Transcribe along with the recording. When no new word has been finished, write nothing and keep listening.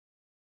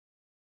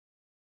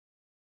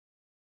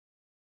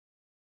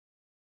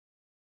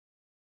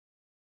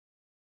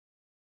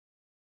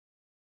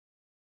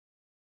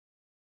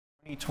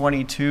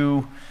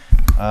2022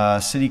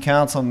 City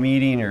Council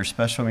meeting or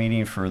special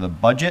meeting for the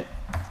budget.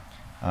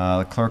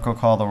 The clerk will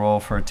call the roll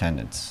for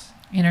attendance.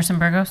 Anderson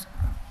Burgos.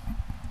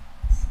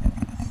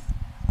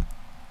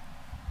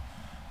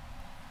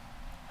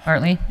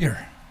 Bartley.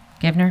 Here.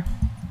 Givner.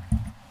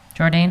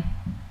 Jordan.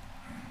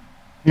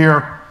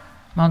 Here.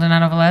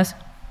 Maldonado Velez.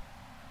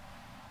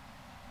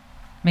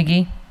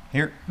 McGee.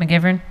 Here.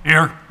 McGivern.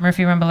 Here.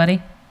 Murphy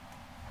Ramboletti.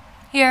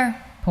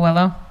 Here.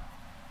 Puello.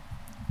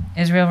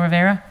 Israel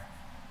Rivera.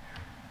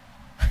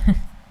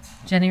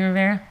 Jenny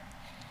Rivera.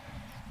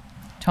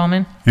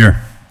 Tolman.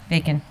 Here.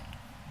 Bacon.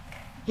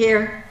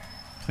 Here.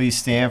 Please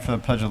stand for the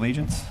Pledge of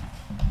Allegiance.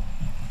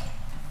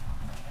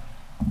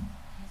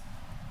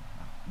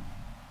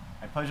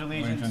 I pledge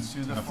allegiance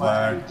to the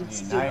flag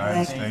of the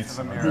United States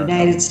of America,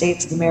 United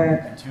States of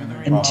America,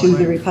 and to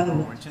the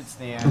republic for which it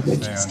for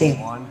which it stands,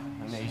 one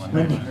nation,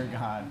 one under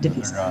God,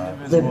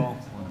 indivisible,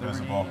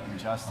 and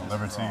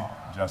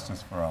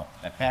justice for all.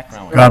 That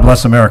background was, God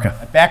bless America.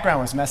 that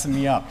background was messing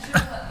me up.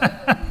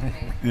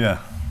 Yeah.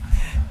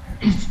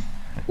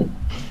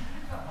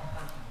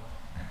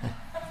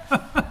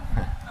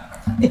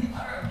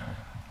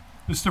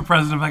 Mr.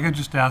 President, if I could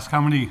just ask,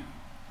 how many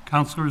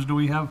counselors do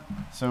we have?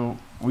 So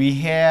we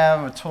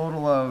have a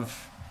total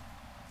of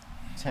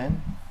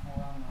 10.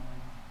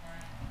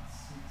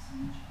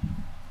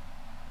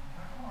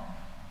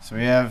 So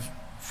we have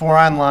 4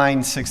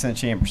 online, 6 in the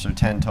chamber, so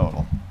 10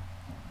 total.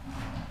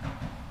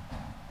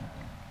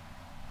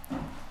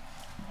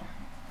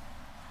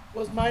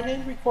 Was my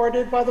name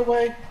recorded, by the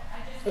way,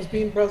 as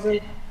being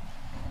present?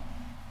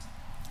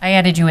 I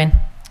added you in.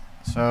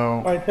 So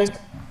All right, thanks.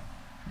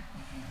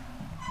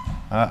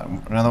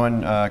 another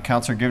one,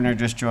 Councilor Givner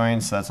just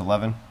joined, so that's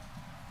 11.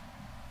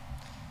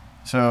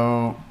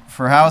 So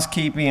for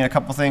housekeeping, a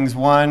couple things.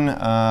 One,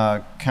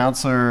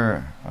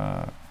 Councilor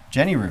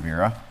Jenny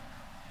Rivera,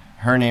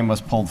 her name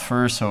was pulled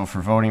first, so for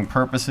voting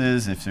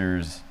purposes, if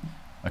there's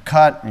a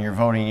cut and you're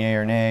voting yea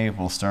or nay,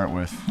 we'll start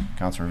with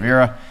Councilor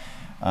Rivera.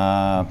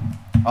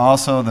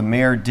 Also, the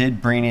mayor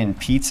did bring in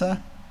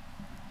pizza.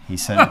 He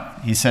said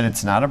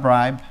it's not a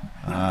bribe.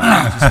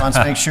 Just wants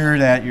to make sure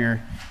that you're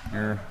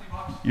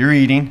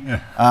eating.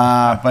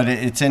 But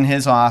it's in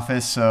his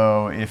office,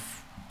 so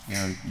if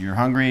you're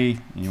hungry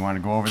and you want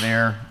to go over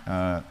there,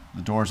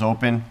 the door's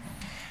open.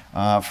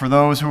 For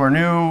those who are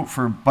new,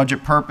 for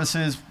budget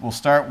purposes, we'll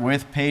start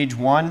with page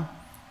 1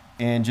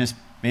 and just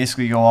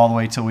basically go all the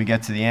way till we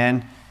get to the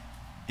end.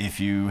 If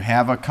you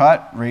have a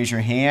cut, raise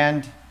your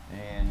hand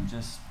and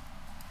just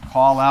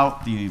call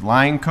out the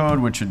line code,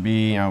 which would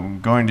be,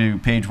 going to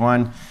page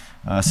 1,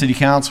 city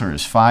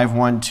councilors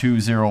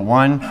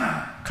 51201,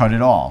 cut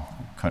it all,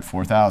 cut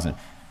 4,000,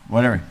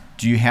 whatever.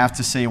 Do you have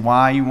to say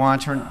why you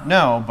want to?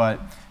 No, but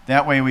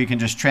that way we can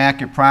just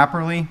track it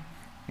properly,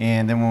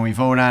 and then when we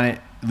vote on it,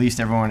 at least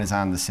everyone is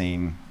on the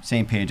same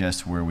page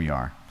as to where we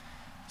are.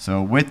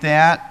 So with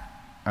that,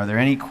 are there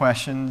any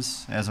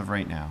questions as of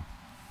right now?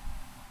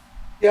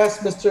 Yes,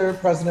 Mr.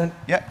 President.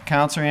 Yep,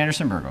 Councilor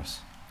Anderson Burgos.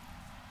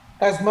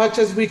 As much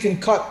as we can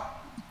cut,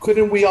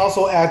 couldn't we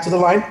also add to the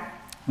line?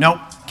 Nope,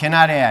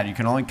 cannot add. You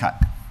can only cut.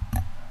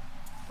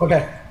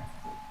 Okay,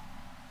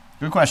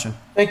 Good question.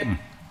 thank you.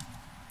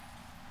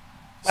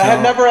 So, I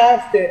had never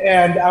asked it,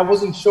 and I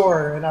wasn't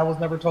sure, and I was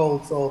never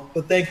told. So,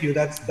 but thank you.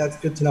 That's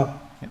good to know.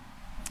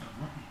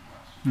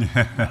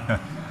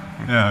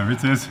 Yeah,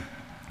 it is.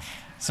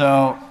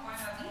 So,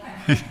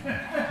 You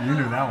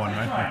knew that one,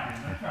 right?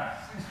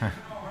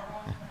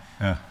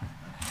 Yeah.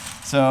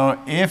 so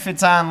if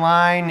it's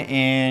online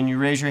and you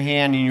raise your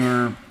hand and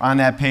you're on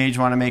that page,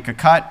 want to make a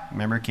cut,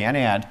 remember, can't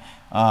add.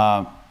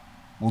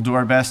 We'll do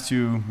our best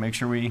to make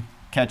sure we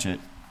catch it.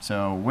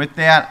 So with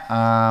that,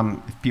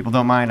 if people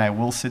don't mind, I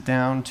will sit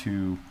down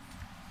to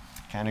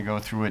kind of go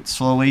through it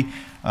slowly.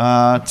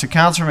 To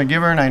Councilor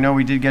McGivern, I know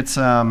we did get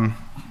some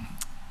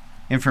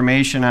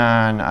information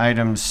on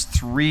items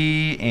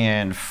 3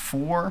 and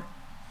 4.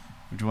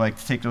 Would you like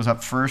to take those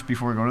up first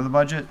before we go to the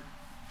budget?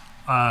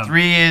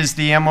 3 is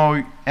the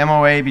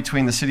MOA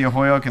between the City of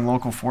Holyoke and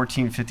Local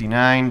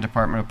 1459,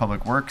 Department of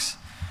Public Works.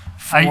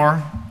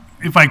 4.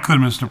 If I could,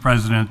 Mr.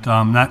 President,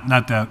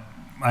 not that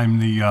I'm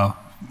the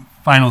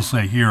final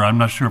say here. I'm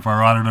not sure if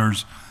our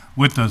auditor's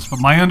with us, but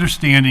my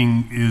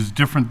understanding is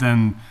different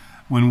than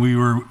when we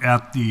were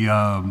at the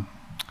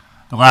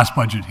last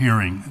budget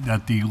hearing,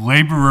 that the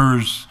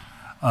laborers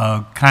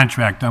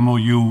contract,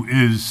 MOU,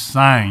 is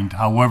signed.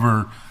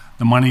 However,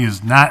 the money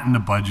is not in the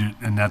budget,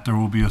 and that there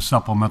will be a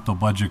supplemental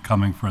budget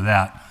coming for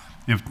that.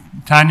 If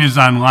Tanya's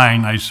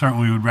online, I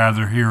certainly would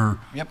rather hear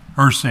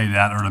her say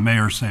that, or the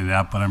mayor say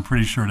that, but I'm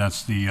pretty sure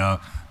that's the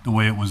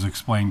way it was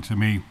explained to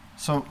me.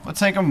 So let's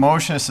take a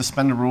motion to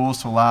suspend the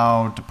rules to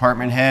allow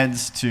department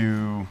heads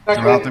to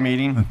throughout the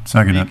meeting.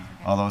 Second it.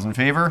 All those in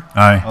favor?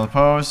 Aye. All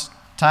opposed?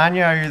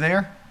 Tanya, are you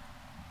there?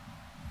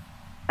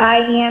 I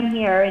am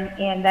here,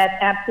 and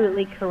that's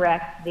absolutely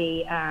correct.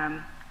 The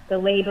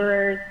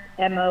laborers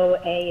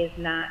MOA is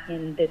not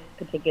in this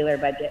particular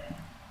budget.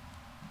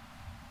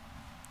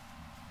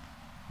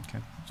 Okay.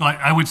 So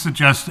I would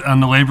suggest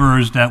on the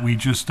laborers that we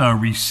just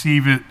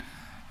receive it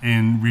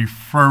and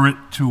refer it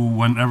to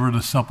whenever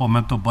the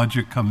supplemental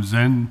budget comes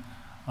in,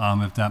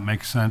 if that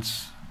makes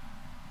sense.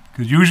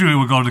 Because usually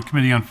we'll go to the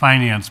Committee on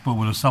Finance, but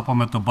with a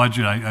supplemental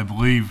budget, I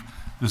believe,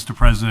 Mr.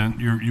 President,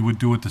 you would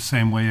do it the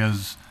same way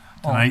as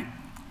tonight.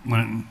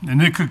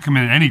 And it could come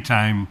in any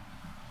time.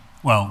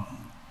 Well,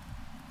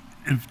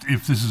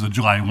 if this is a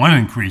July 1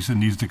 increase, it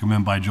needs to come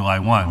in by July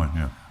 1.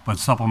 Yeah. But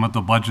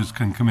supplemental budgets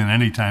can come in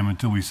any time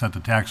until we set the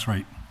tax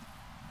rate.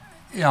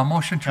 Yeah,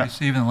 motion to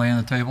receive and lay on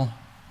the table.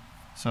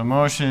 So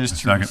motion is to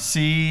Second.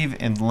 receive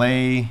and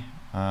lay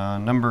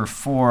number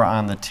 4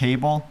 on the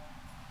table.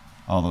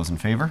 All those in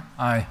favor?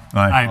 Aye.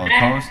 Aye. All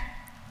opposed?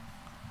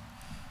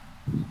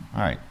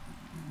 All right.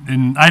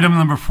 In item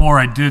number 4,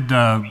 I did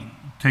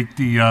take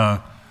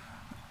the,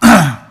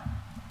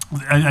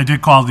 I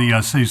did call the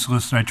city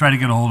solicitor. I tried to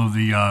get a hold of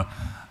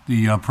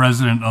the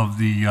president of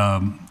the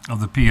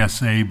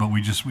PSA, but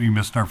we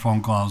missed our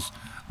phone calls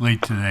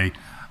late today.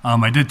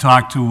 I did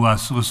talk to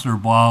Solicitor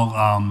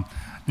Ball.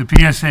 The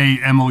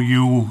PSA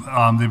MOU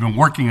they've been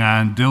working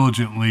on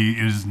diligently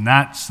is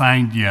not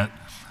signed yet.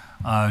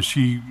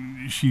 She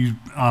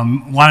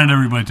wanted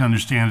everybody to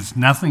understand it's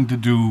nothing to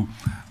do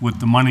with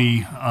the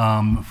money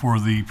for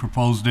the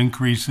proposed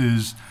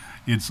increases.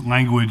 It's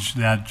language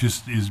that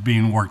just is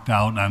being worked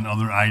out on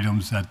other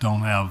items that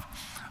don't have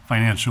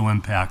financial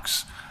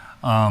impacts.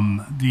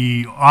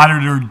 The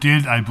auditor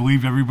did, I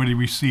believe everybody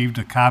received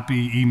a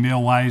copy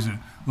email-wise. It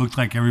looked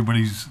like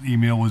everybody's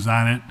email was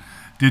on it.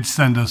 Did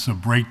send us a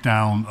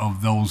breakdown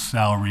of those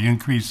salary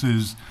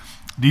increases.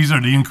 These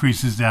are the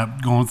increases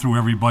that, going through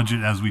every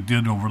budget as we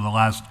did over the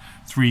last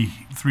three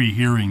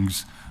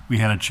hearings, we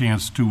had a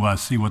chance to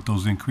see what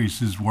those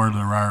increases were.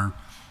 There are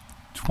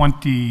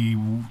 20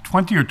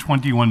 or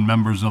 21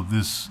 members of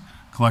this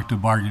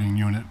collective bargaining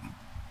unit.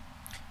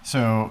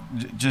 So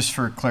just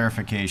for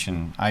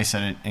clarification, I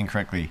said it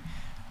incorrectly.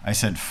 I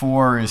said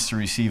 4 is to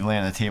receive, lay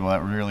on the table.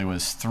 That really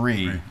was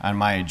 3 on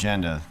my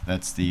agenda.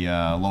 That's the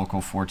local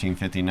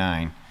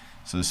 1459.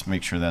 So just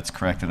make sure that's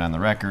corrected on the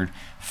record.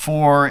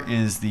 4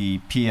 is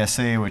the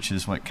PSA, which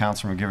is what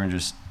Councilman McGivern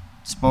just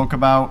spoke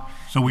about.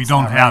 So we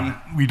don't have it.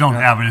 We don't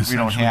have it. We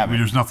don't have it.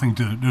 There's nothing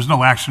to. There's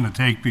no action to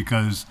take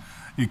because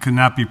it could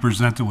not be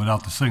presented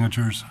without the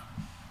signatures.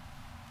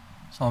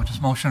 So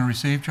just motion to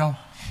receive, Joe?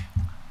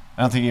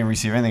 I don't think you can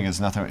receive anything. It's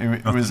nothing.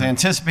 It was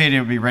anticipated it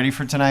would be ready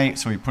for tonight,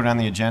 so we put it on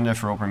the agenda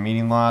for open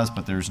meeting laws,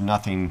 but there's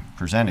nothing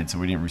presented, so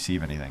we didn't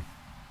receive anything.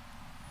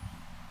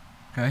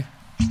 Okay.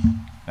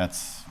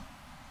 That's.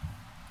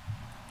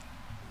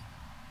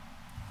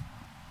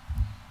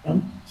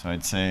 So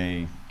I'd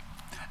say.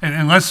 And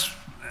unless,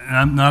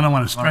 and I don't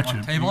want to stretch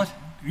it. Table it?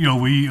 You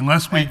know,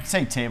 unless we I'd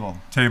say table.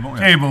 Table.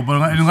 table,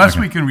 but unless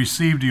we can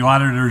receive the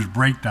auditor's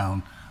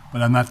breakdown,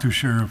 but I'm not too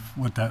sure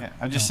what that. Yeah,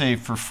 I'd just say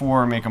for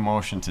 4, make a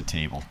motion to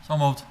table. So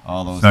moved.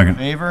 All those Second. in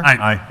favor?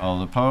 Aye.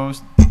 All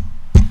opposed?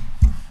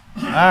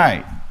 All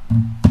right.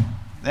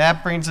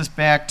 That brings us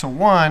back to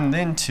 1,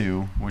 then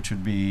 2, which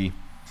would be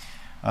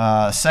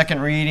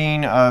second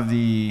reading of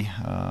the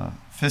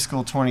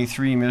fiscal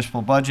 23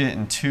 municipal budget,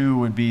 and 2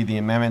 would be the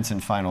amendments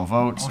and final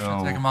vote. Motion So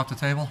to take them off the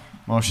table?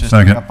 motion to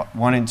Second. take up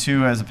 1 and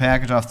 2 as a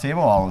package off the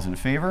table. All those in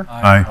favor?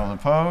 Aye. All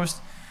opposed?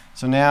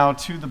 So now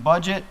to the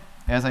budget.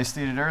 As I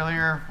stated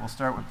earlier, we'll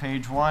start with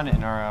page 1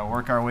 and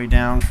work our way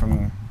down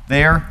from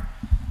there.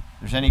 If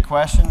there's any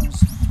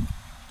questions,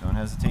 don't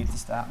hesitate to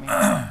stop me.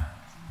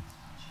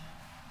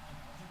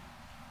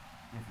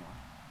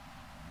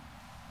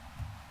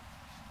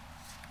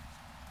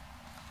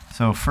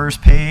 So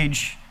first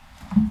page,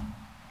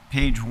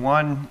 page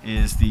 1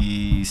 is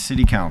the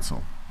city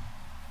council.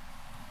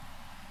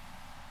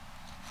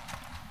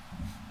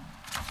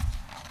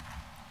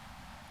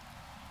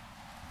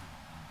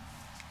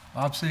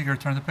 Bob Seeger,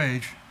 turn the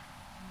page.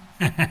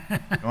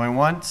 Going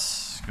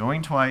once,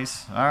 going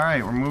twice. All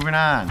right, we're moving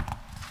on.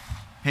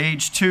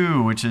 Page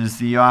 2, which is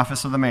the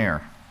office of the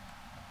mayor.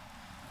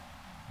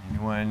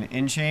 Anyone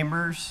in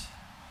chambers?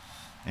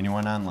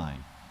 Anyone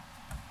online?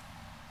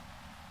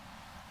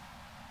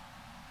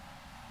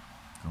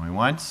 Going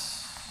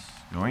once,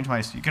 going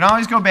twice. You can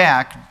always go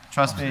back,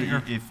 trust me,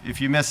 if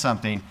you miss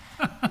something.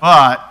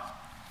 But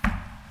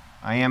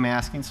I am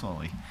asking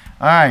slowly.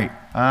 All right,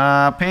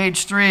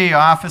 page 3,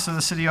 office of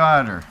the city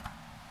auditor.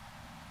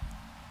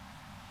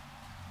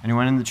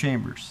 Anyone in the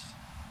chambers?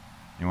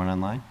 Anyone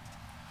online?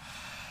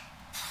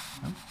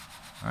 No?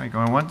 All right,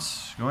 going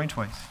once, going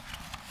twice.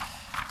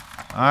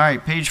 All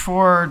right, page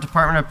 4,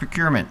 Department of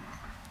Procurement.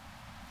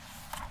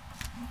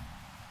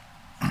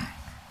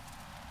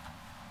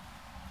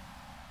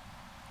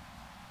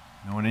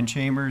 No one in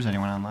chambers?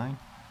 Anyone online?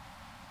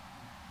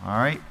 All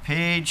right,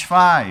 page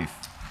 5,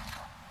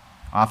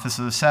 Office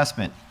of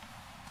Assessment.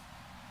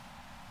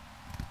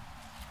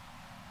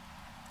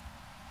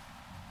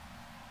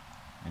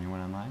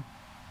 Anyone online?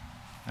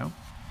 Nope.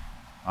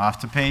 Off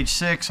to page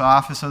 6,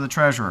 Office of the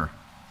Treasurer.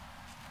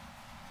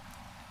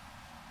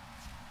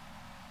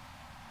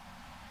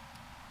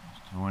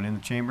 No one in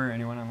the chamber?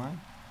 Anyone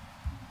online?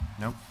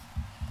 Nope.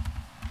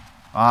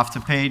 Off to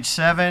page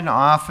 7,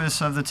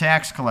 Office of the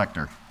Tax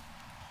Collector.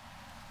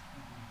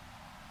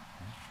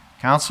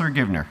 Counselor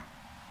Givner.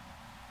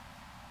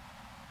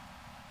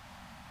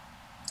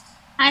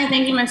 Hi,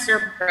 thank you,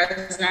 Mr.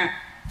 President.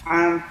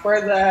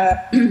 For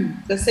the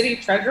the city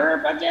treasurer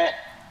budget,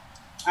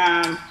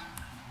 I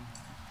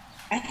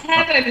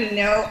had a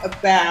note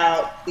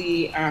about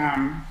the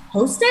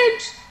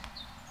postage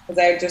because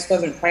I just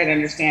wasn't quite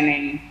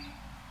understanding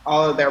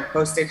all of their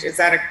postage. Is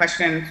that a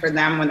question for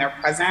them when they're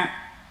present?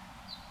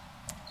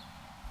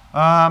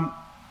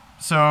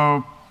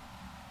 So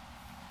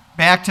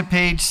back to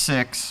page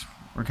 6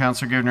 where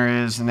Counselor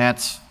Givner is, and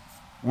that's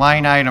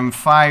line item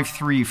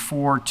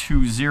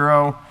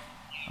 53420.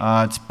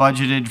 It's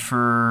budgeted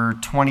for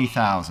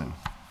 20,000.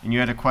 And you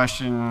had a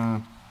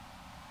question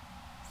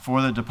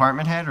for the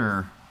department head,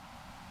 or?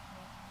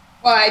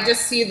 Well, I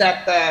just see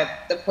that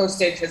the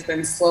postage has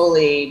been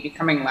slowly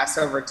becoming less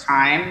over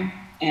time,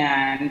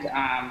 and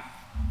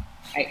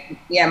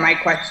my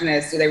question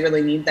is, do they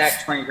really need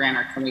that 20 grand,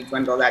 or can we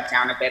dwindle that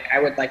down a bit? I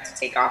would like to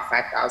take off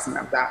 5,000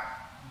 of that.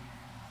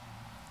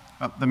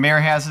 The mayor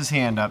has his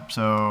hand up,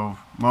 so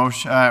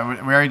motion.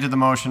 We already did the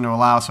motion to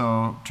allow,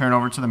 so turn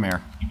over to the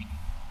mayor.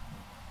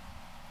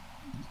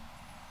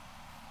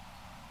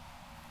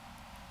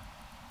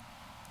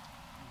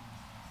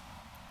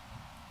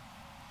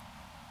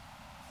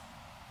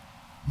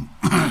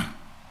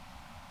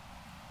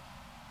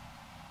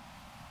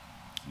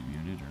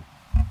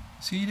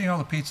 Is he eating all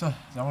the pizza?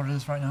 Is that what it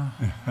is right now?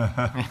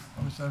 What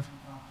was that?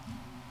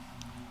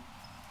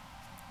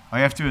 All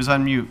you have to do is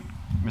unmute,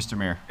 Mr.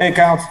 Mayor. Hey,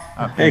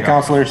 hey,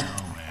 councilors.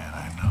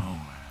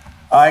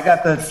 I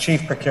got the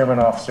chief procurement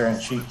officer, and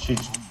she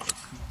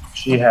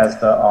has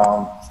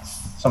the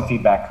some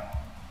feedback.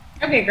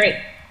 Okay, great.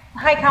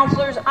 Hi,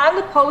 councilors. On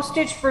the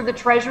postage for the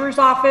treasurer's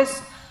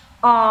office,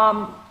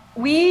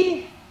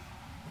 we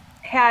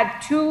had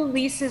 2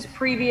 leases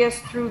previous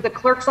through the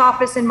clerk's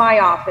office and my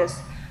office.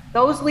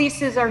 Those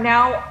leases are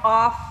now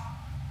off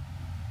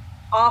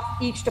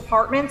each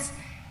department's,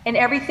 and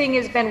everything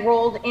has been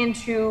rolled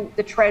into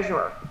the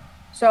treasurer.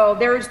 So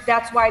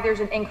that's why there's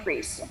an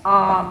increase.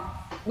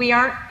 We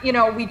aren't,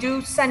 we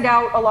do send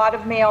out a lot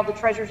of mail. The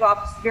treasurer's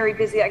office is very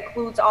busy. That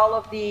includes all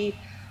of the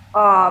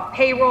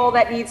payroll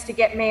that needs to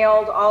get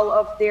mailed, all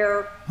of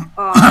their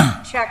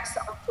checks,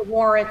 the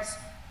warrants,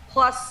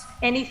 plus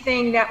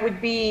anything that would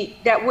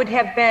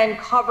have been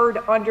covered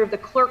under the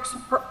clerk's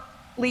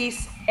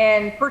lease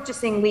and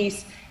purchasing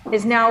lease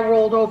is now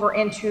rolled over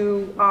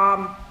into,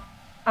 I'm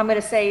going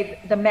to say,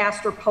 the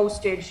master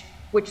postage,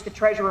 which the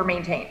treasurer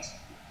maintains,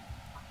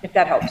 if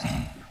that helps.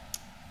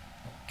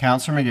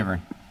 Councilor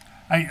McGivern.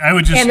 I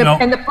would just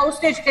note. And the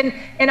postage,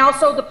 and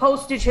also the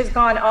postage has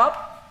gone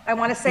up. I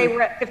want to say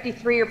we're at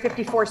 53 or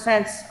 54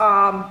 cents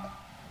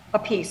a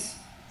piece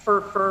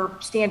for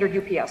standard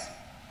UPS.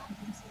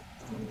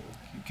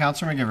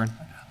 Councilor McGivern.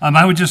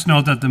 I would just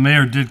note that the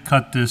mayor did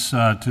cut this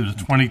to the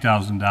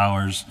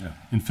 $20,000. Yeah.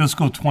 In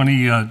fiscal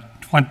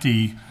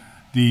 2020,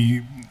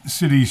 the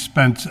city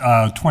spent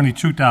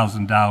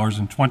 $22,000.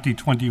 In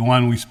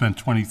 2021, we spent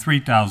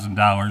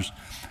 $23,000,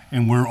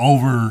 and we're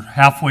over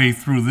halfway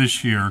through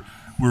this year.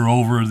 We're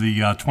over the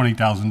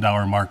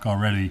 $20,000 mark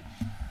already.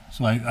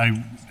 So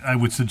I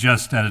would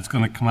suggest that it's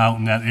going to come out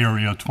in that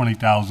area,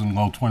 20,000,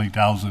 low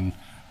 20,000,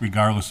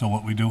 regardless of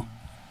what we do.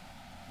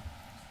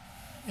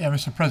 Yeah,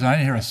 Mr. President, I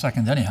didn't hear a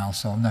second anyhow,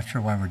 so I'm not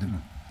sure why we're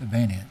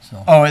debating it.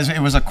 So. Oh, it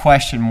was a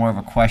question, more of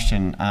a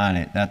question on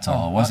it. That's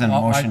all. It wasn't a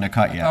motion to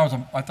cut yet. I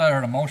thought I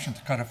heard a motion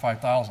to cut it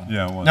 5,000.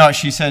 Yeah, it was. No,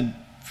 she said,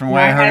 from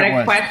what I heard, it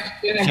was.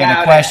 She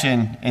had a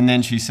question, and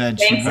then she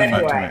said she would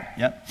look to it.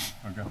 Yep.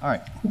 Okay. All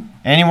right.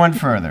 Anyone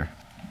further?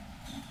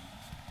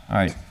 All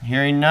right.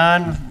 Hearing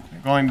none.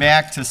 Going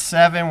back to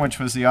 7, which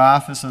was the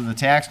office of the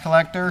tax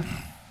collector.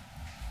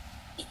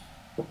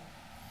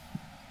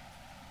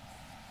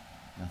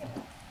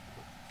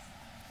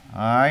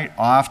 All right,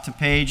 off to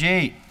page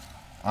 8,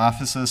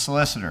 Office of the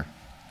Solicitor.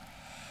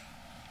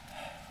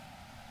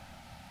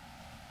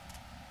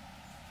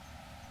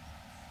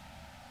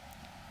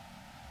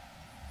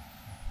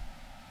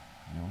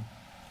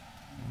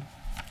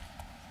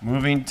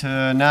 Moving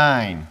to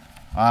 9,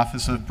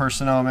 Office of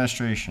Personnel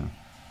Administration.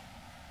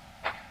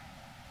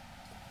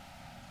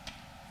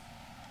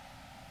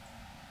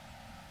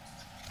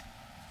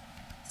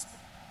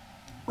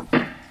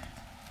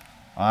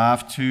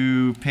 Off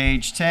to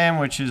page 10,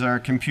 which is our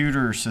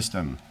computer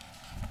system.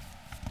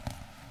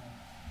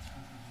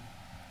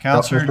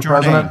 Councilor Mr.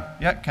 Jordan.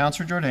 President? Yep,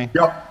 Councilor Jordan.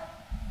 Yep.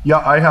 Yeah,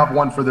 I have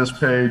one for this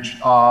page.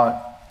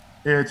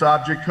 It's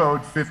object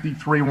code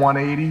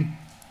 53180,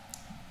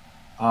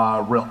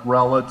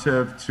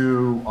 relative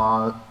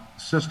to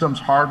systems,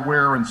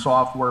 hardware, and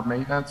software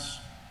maintenance.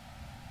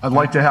 I'd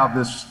like to have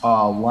this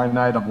line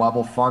item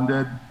level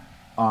funded.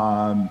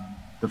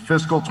 The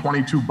fiscal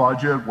 22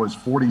 budget was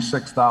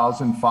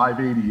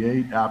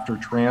 $46,588 after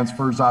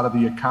transfers out of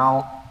the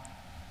account.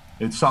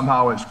 It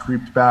somehow has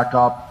creeped back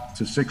up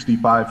to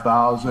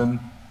 $65,000.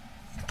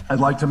 I'd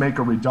like to make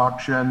a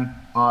reduction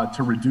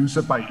to reduce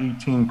it by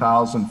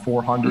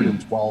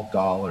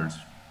 $18,412.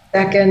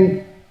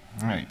 Second.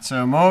 All right,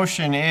 so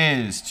motion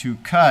is to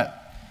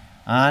cut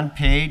on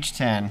page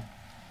 10,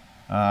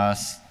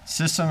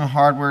 System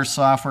hardware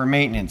software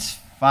maintenance,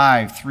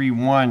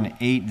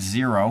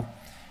 53180.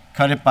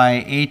 Cut it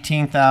by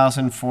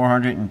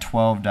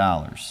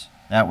 $18,412.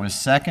 That was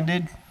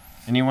seconded.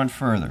 Anyone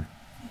further?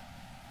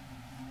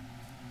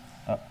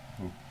 Who?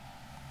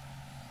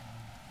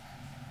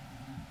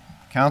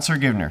 Counselor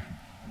Givner.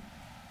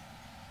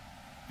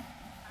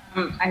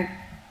 I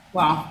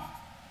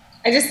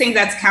just think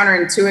that's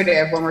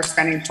counterintuitive when we're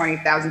spending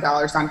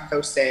 $20,000 on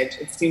postage.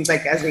 It seems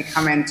like as we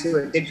come into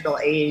a digital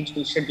age,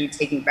 we should be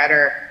taking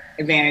better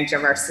advantage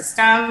of our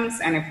systems.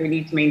 And if we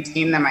need to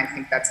maintain them, I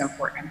think that's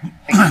important.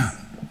 Thanks.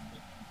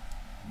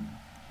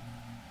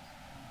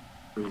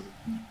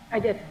 I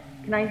did.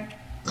 Can I?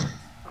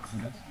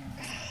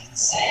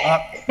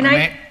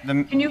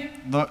 Can you?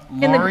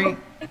 Lori?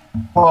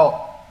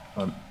 Well,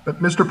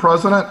 Mr.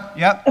 President?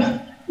 Yep.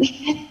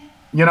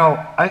 You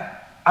know,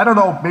 I don't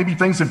know, maybe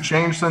things have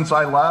changed since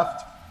I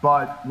left,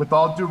 but with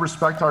all due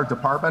respect to our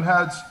department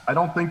heads, I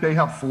don't think they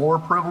have floor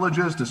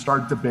privileges to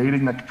start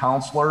debating the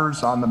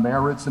counselors on the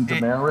merits and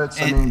demerits.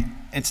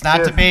 It's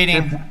not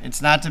debating.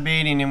 It's not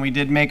debating, and we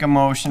did make a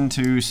motion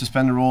to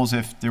suspend the rules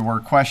if there were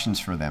questions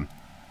for them.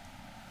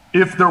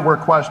 If there were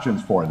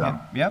questions for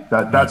them. Yep.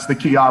 That's the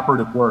key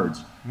operative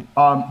words.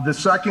 The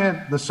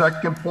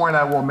second point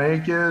I will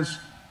make is,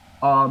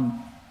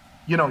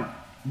 you know,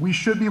 we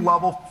should be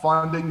level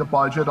funding the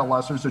budget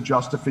unless there's a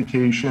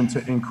justification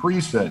to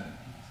increase it.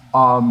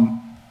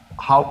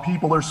 How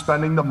people are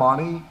spending the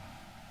money,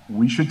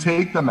 we should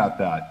take them at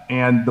that.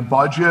 And the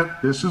budget,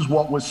 this is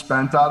what was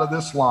spent out of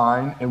this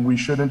line, and we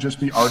shouldn't just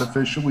be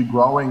artificially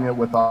growing it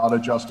without a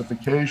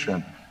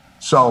justification.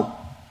 So,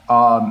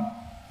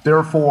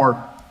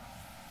 therefore,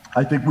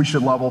 I think we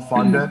should level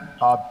fund it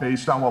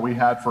based on what we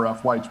had for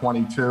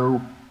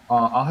FY22.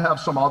 I'll have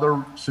some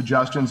other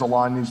suggestions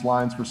along these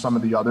lines for some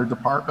of the other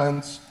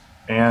departments.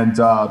 And,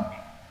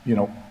 you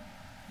know,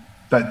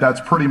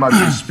 that's pretty much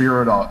the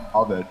spirit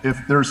of it.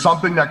 If there's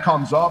something that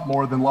comes up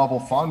more than level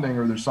funding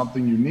or there's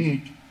something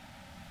unique,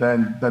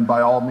 then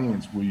by all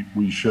means,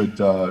 we should,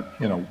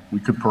 you know, we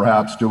could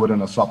perhaps do it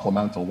in a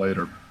supplemental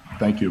later.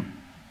 Thank you.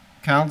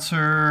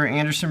 Counselor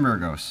Anderson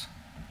Burgos.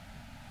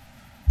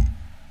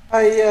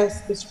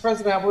 Yes, Mr.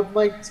 President, I would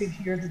like to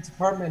hear the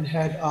department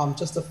head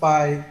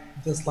justify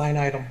this line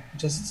item.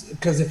 Just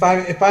because if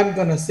I'm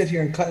going to sit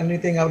here and cut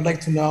anything, I would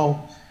like to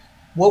know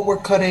what we're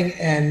cutting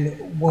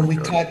and when we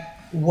cut,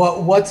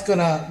 what's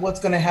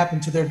gonna happen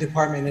to their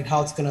department and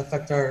how it's gonna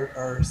affect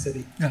our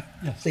city. Yeah,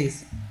 yes.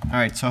 Please. All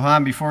right, so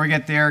Han, before we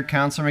get there,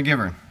 Counselor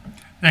McGivern.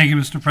 Thank you,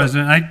 Mr.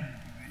 President.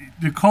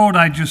 The code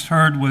I just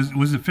heard was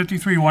it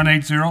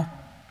 53180?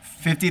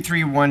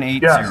 53180.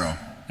 Yes.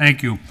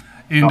 Thank you.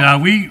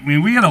 And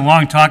we had a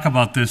long talk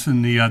about this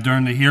in the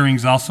during the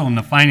hearings, also in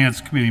the Finance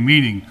Committee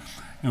meeting.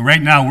 And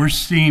right now, we're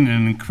seeing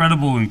an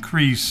incredible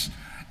increase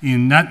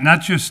in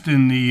not just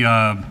in the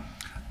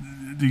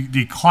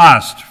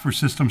cost for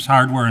systems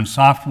hardware and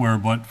software,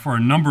 but for a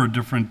number of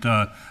different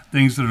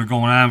things that are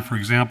going on. For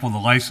example, the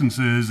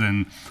licenses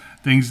and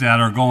things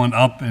that are going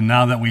up. And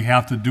now that we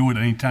have to do it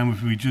anytime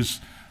if we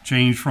just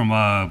change from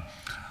a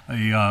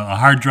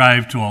hard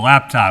drive to a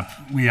laptop,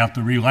 we have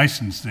to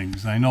relicense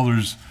things. I know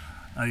there's.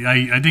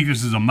 I think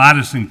this is a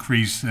modest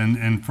increase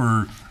and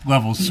for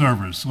level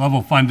service.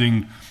 Level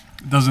funding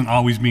doesn't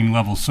always mean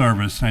level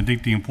service. And I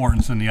think the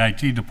importance in the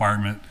IT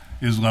department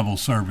is level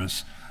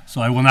service.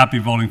 So I will not be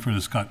voting for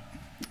this cut.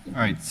 All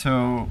right,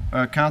 so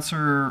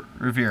Councilor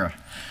Rivera.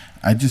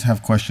 I just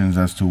have questions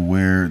as to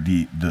where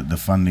the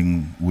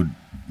funding would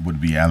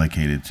be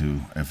allocated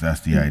to, if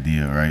that's the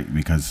idea, right?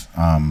 Because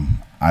I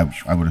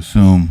would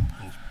assume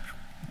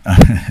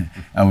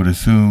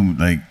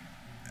like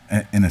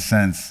in a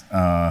sense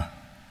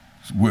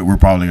we're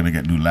probably going to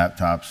get new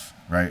laptops,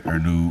 right, or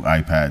new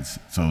iPads.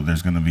 So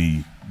there's going to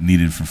be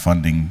needed for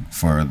funding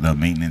for the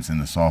maintenance and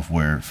the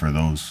software for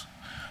those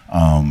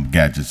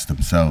gadgets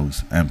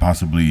themselves, and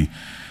possibly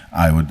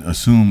I would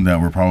assume that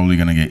we're probably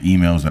going to get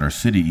emails that are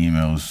city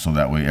emails, so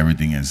that way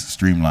everything is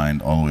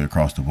streamlined all the way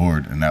across the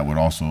board, and that would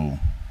also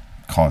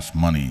cost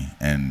money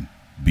and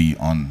be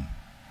on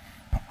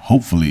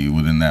hopefully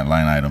within that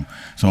line item.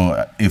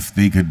 So if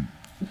they could,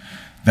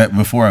 that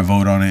before I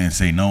vote on it and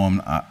say no,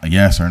 I'm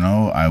yes or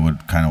no, I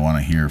would kind of want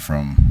to hear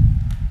from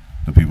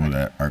the people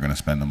that are going to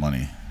spend the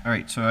money. All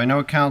right, so I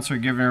know Councilor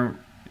Givner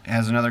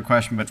has another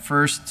question, but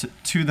first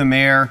to the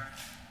mayor.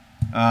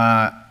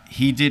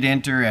 He did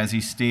enter, as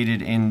he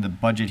stated in the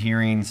budget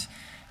hearings,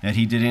 that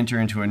he did enter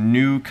into a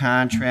new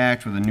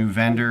contract with a new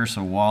vendor,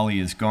 so Wally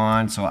is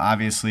gone. So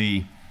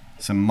obviously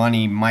some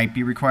money might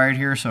be required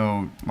here.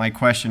 So my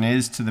question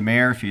is to the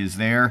mayor, if he is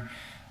there,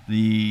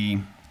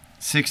 the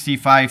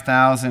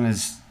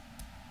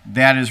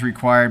 $65,000 is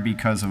required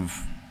because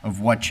of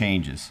what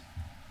changes?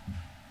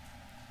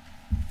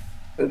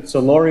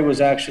 So Lori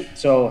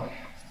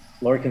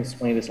can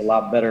explain this a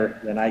lot better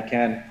than I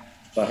can.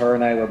 But her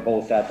and I were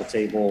both at the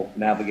table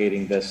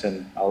navigating this,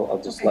 and I'll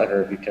just let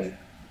her, if you can.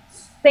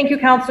 Thank you,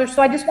 Counselor.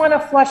 So I just want to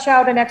flesh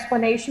out an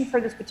explanation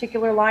for this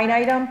particular line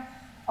item.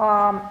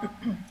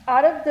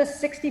 Out of the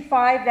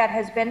 65 that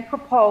has been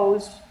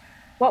proposed,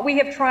 what we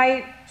have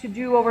tried to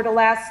do over the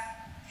last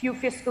few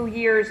fiscal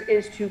years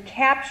is to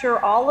capture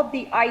all of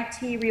the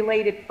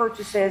IT-related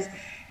purchases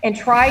and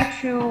try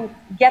to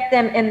get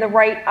them in the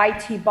right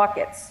IT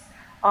buckets.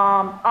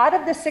 Out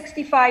of the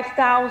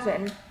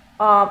 65,000,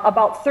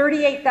 about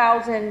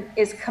 38,000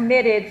 is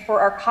committed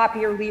for our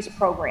copier lease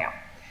program.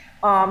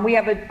 We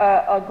have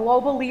a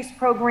global lease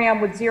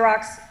program with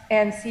Xerox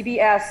and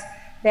CBS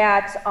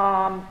that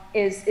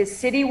is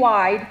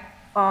citywide,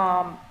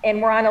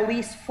 and we're on a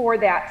lease for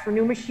that, for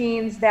new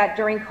machines that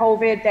during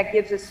COVID, that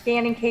gives us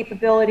scanning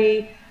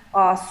capability,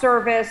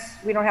 service,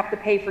 we don't have to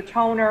pay for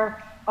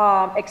toner,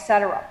 et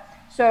cetera.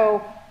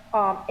 So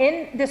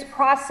in this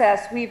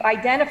process, we've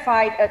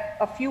identified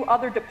a few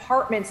other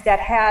departments that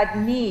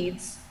had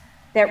needs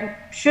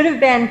that should have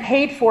been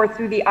paid for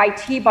through the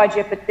IT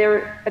budget, but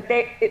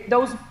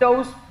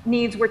those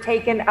needs were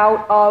taken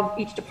out of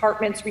each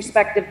department's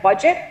respective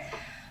budget.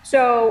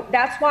 So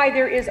that's why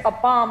there is a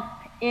bump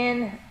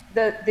in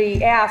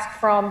the ask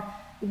from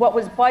what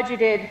was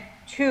budgeted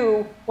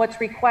to what's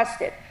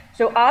requested.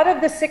 So out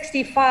of the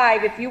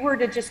 65, if you were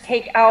to just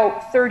take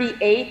out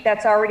 38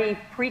 that's already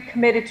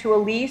pre-committed to a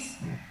lease,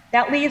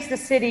 that leaves the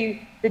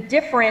city the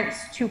difference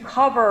to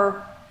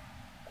cover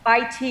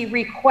IT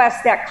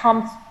requests that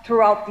come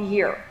throughout the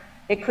year.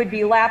 It could be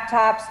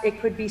laptops,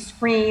 it could be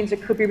screens,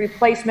 it could be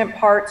replacement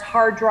parts,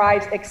 hard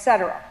drives,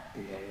 etc.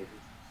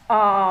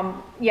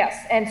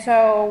 Yes, and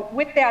so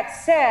with that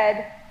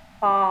said,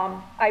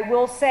 I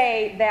will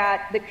say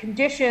that the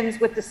conditions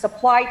with the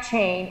supply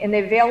chain and the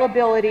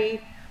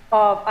availability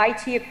of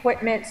IT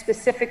equipment,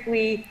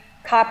 specifically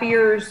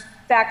copiers,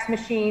 fax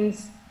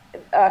machines,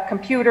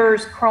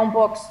 computers,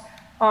 Chromebooks,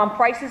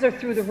 prices are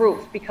through the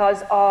roof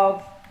because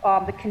of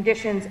the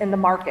conditions in the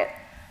market.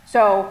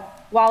 So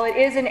while it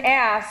is an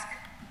ask,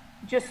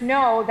 just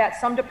know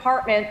that some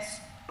departments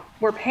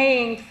were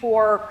paying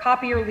for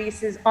copier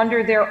leases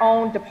under their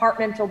own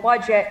departmental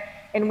budget,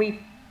 and we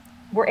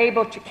were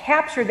able to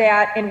capture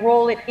that and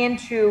roll it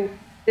into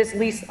this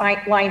lease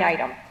line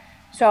item.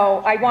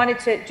 So I wanted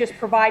to just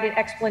provide an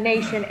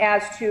explanation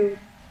as to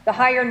the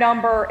higher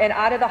number, and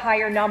out of the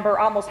higher number,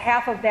 almost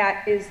half of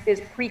that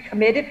is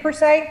pre-committed per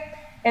se,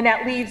 and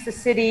that leaves the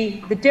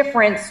city the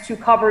difference to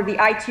cover the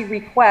IT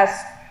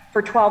request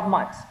for 12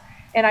 months.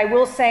 And I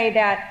will say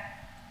that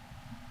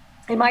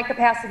in my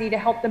capacity to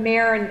help the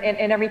mayor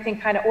and everything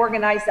kind of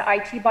organize the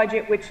IT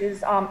budget, which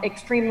is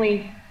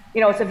extremely,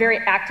 it's a very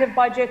active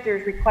budget.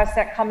 There's requests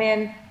that come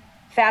in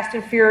fast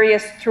and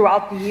furious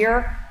throughout the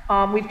year.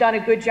 We've done a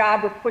good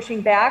job of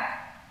pushing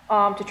back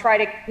to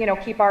try to,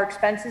 keep our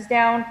expenses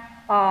down.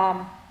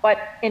 But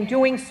in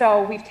doing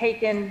so, we've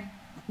taken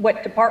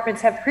what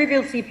departments have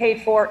previously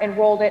paid for and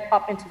rolled it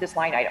up into this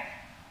line item.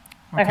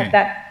 Okay. I hope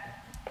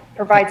that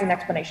provides an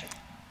explanation.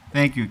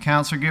 Thank you.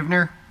 Councilor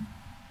Givner?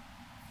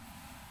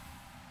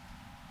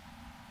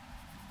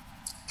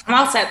 I'm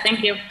all set,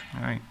 thank you.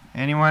 All right.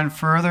 Anyone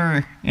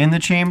further in the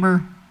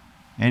chamber?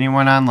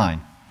 Anyone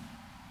online?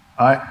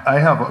 I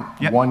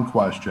have one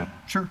question.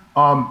 Sure.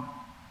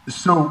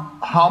 So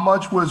how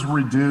much was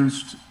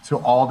reduced to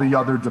all the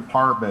other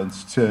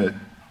departments to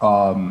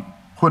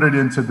put it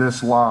into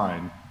this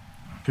line?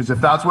 Because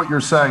if that's what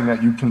you're saying,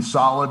 that you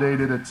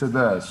consolidated it to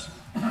this,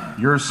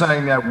 you're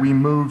saying that we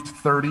moved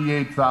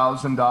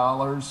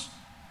 $38,000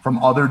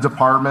 from other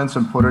departments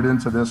and put it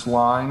into this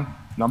line,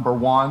 number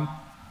one.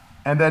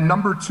 And then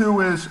number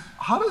two is,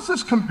 how does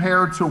this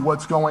compare to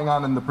what's going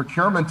on in the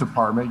procurement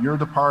department, your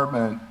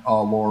department,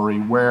 Lori,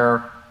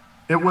 where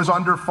it was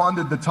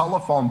underfunded, the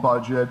telephone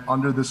budget,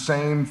 under the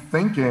same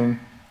thinking,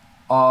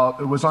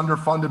 it was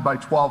underfunded by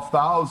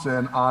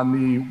 12,000 on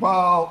the,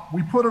 well,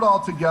 we put it all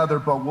together,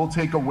 but we'll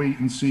take a wait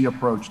and see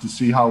approach to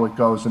see how it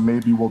goes, and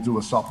maybe we'll do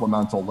a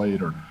supplemental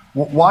later.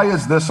 Why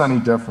is this any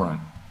different?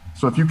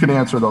 So if you can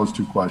answer those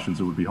two questions,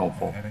 it would be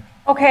helpful.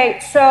 Okay,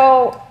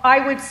 so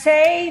I would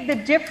say the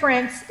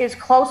difference is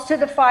close to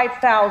the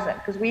 5,000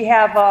 because we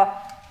have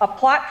a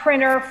plot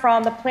printer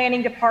from the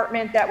planning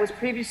department that was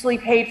previously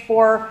paid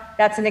for.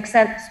 That's an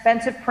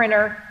expensive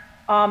printer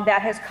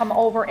that has come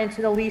over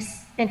into the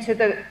lease,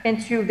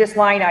 into this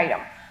line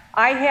item.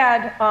 I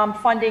had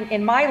funding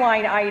in my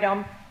line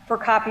item for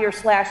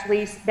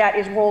copier/lease that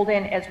is rolled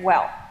in as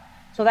well.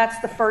 So that's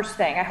the first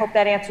thing. I hope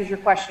that answers your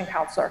question,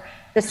 Counselor.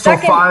 The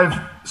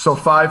second, so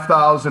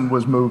 5,000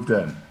 was moved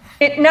in.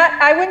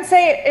 I wouldn't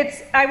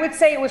say I would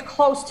say it was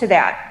close to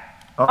that.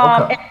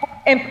 Oh, okay.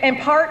 And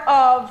part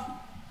of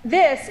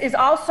this is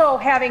also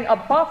having a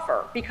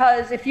buffer,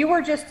 because if you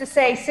were just to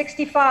say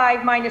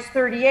 65 minus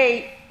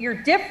 38, your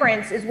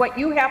difference is what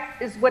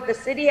the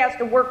city has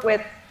to work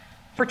with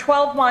for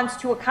 12 months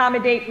to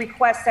accommodate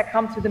requests that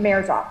come through the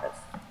mayor's office.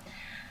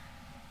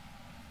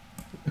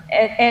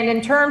 And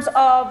in terms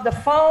of the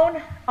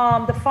phone,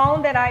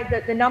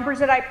 the numbers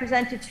that I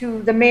presented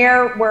to the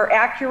mayor were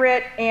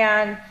accurate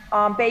and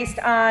based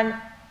on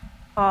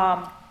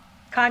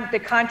the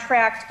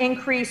contract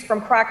increase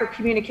from Crocker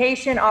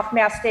Communication off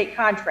Mass State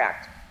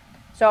contract.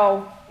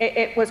 So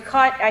it was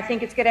cut. I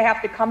think it's going to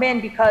have to come in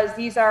because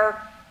the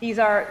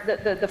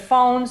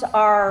phones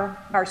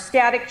are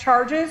static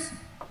charges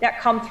that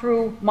come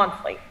through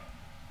monthly.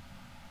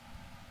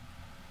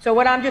 So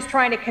what I'm just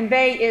trying to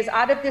convey is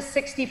out of this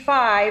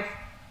 65,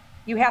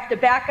 you have to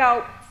back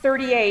out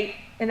 38,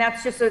 and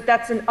that's just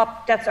that's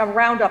a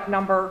roundup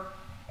number.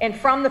 And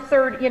from the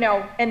third,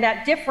 and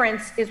that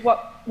difference is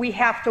what we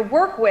have to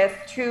work with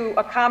to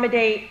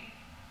accommodate,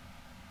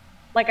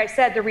 like I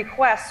said, the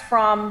requests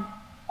from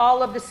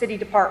all of the city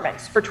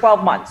departments for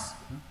 12 months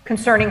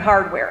concerning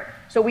hardware.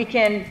 So we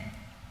can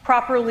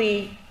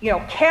properly,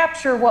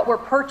 capture what we're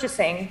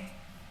purchasing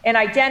and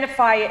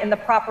identify it in the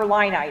proper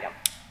line item.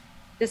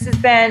 This has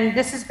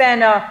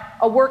been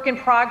a work in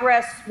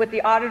progress with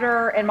the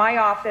auditor and my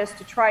office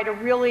to try to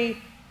really,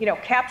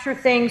 capture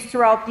things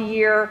throughout the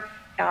year,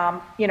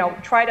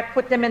 try to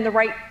put them in the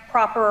right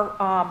proper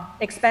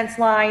expense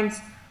lines,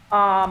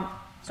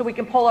 so we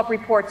can pull up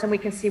reports and we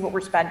can see what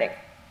we're spending.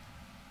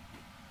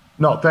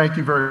 No, thank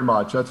you very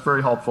much. That's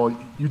very helpful.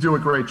 You do a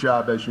great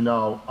job, as you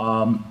know.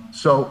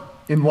 So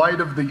in light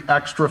of the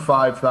extra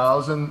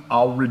 5,000,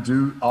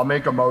 I'll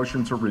make a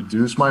motion to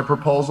reduce my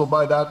proposal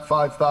by that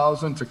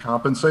 5,000 to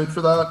compensate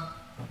for that.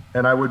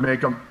 And I would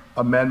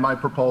amend my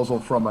proposal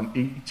from an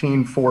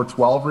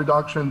 18,412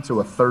 reduction to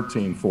a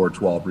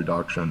 13,412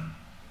 reduction,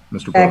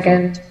 Mr.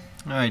 President. Second.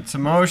 All right, so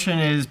motion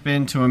has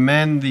been to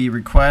amend the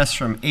request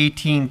from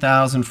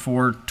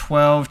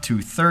 18,412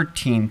 to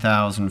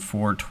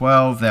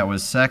 13,412. That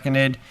was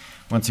seconded.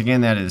 Once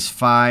again, that is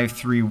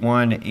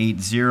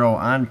 53180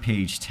 on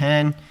page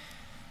 10.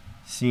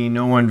 Seeing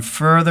no one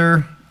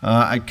further,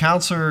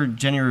 Councilor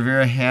Jenny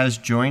Rivera has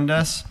joined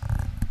us.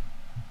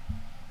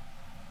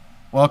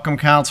 Welcome,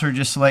 Councilor.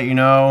 Just to let you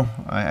know,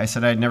 I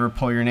said I'd never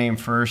pull your name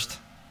first.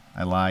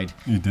 I lied.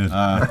 You did.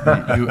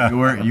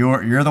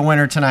 You're the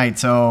winner tonight.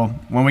 So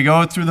when we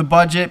go through the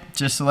budget,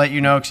 just to let you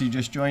know, because you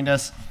just joined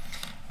us,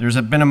 there's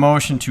been a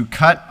motion to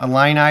cut a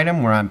line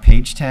item. We're on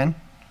page 10.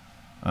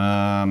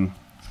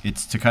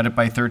 It's to cut it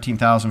by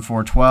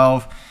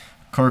 13,412.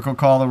 Clerk will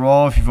call the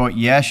roll. If you vote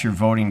yes, you're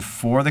voting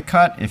for the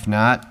cut. If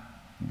not,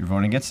 you're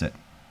voting against it.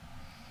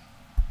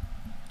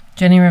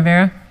 Jenny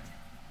Rivera?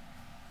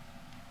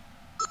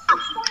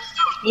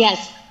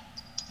 Yes.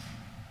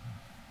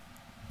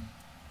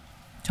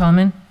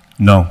 Tallman?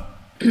 No.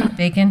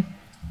 Bacon?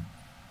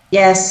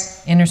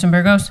 Yes. Anderson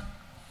Burgos?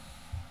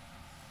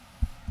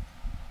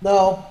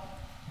 No.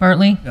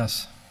 Bartley?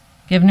 Yes.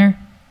 Givner?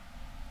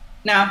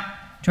 No.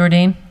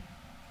 Jordan?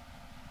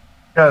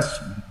 Yes.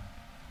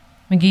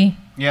 McGee?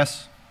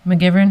 Yes.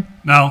 McGivern?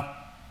 No.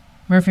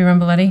 Murphy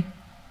Rumboletti?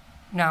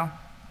 No.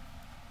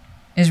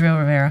 Israel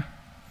Rivera?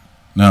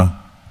 No.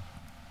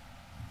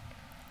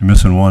 You're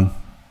missing one.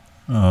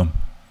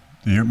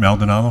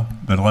 Maldonado?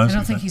 I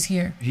don't think he's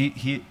here.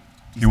 He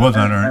was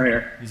on I'm our.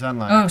 here. He's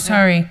online. Oh,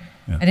 sorry.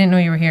 Yeah. I didn't know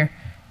you were here.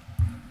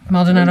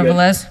 Maldonado Good.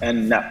 Velez?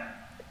 And no.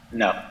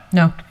 No.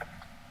 No.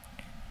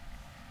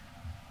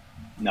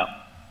 No.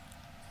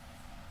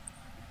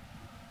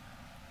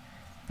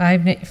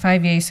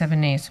 5 yeas,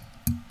 7 nays.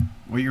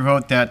 With your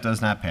vote, that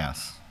does not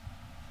pass.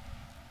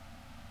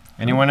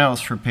 Anyone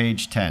else for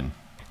page 10?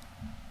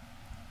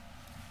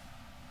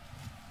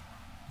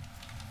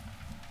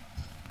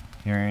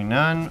 Hearing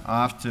none,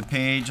 off to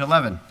page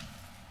 11.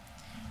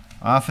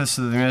 Office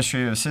of the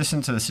Administrative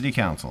Assistant to the City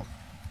Council.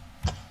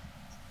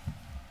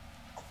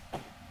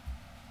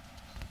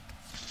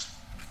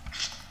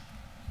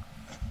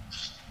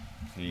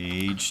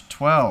 Page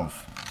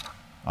 12.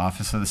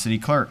 Office of the City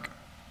Clerk.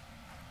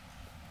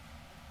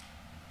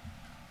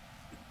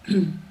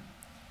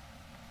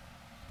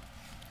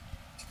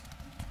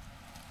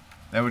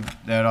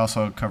 That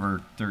also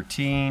cover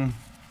 13,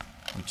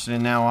 which is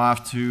now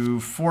off to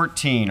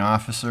 14.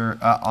 Office of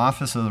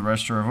the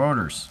Register of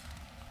Voters.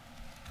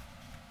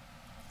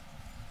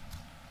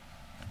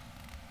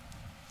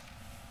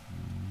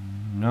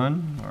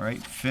 None. All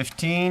right.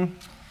 15.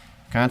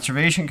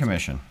 Conservation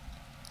Commission.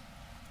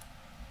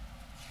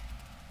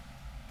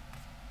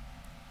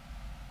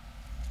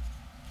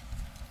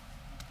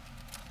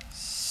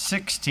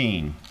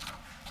 16.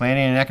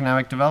 Planning and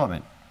Economic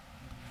Development.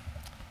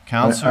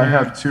 Counselor. I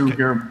have two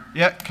here.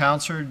 Yeah,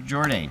 Counselor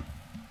Jordan.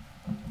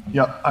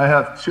 Yep, I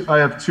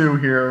have two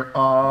here.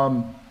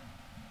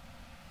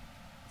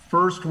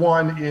 First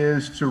one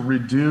is to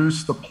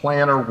reduce the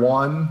planner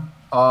one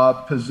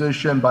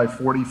position by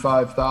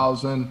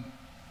 45,000.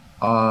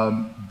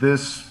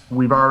 This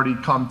we've already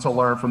come to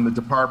learn from the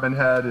department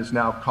head is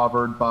now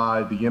covered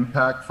by the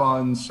impact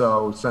funds.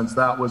 So since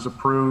that was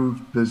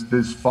approved,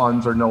 these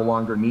funds are no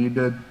longer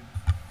needed.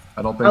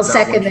 I don't think I'll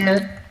second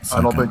that.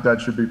 I don't think that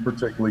should be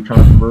particularly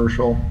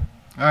controversial.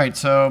 All right,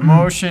 so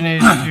motion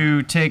is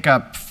to take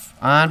up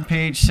on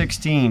page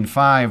 16,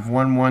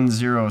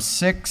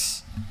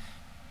 51106,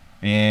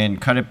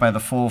 and cut it by the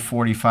full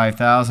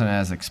 45,000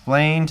 as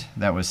explained.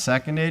 That was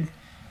seconded.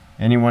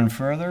 Anyone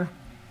further?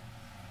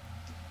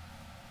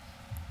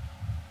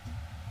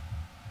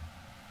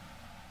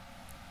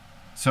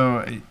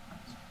 So,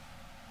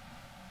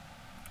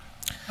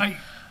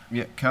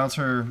 yeah,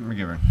 Councilor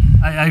McGivern.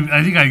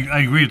 I think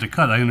I agree with the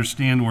cut. I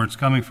understand where it's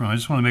coming from. I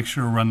just want to make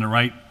sure we're on the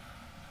right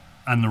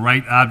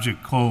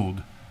object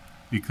code.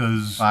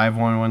 because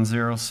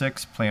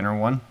 51106, Planner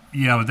 1.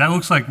 yeah, but that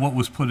looks like what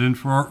was put in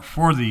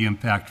for the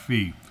impact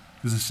fee,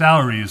 because the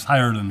salary is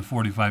higher than the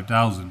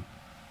 45,000.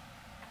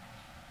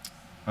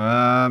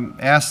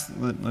 Let's,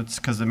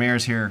 because the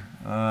mayor's here.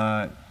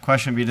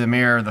 Question would be to the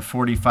mayor, the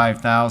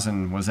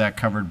 45,000, was that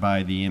covered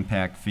by the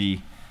impact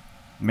fee?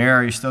 Mayor,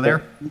 are you still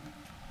there?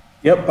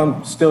 Yep,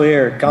 I'm still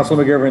here.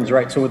 Councilor McGivern's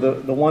right. So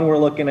the one we're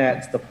looking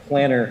at is the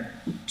Planner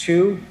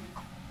 2,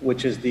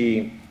 which is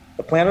the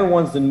Planner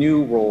 1's the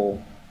new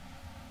role.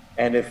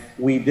 And if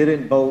we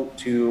didn't vote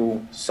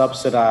to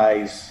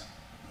subsidize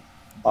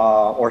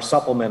or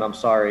supplement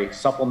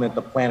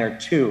the Planner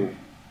 2,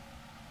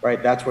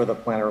 right, that's where the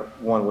Planner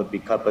 1 would be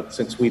cut. But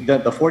since we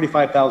did, the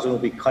 45,000 will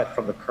be cut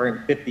from the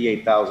current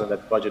 58,000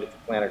 that's budgeted for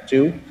Planner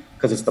 2,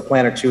 because it's the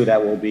Planner 2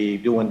 that will be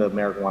doing the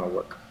marijuana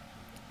work.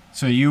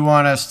 So you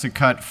want us to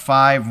cut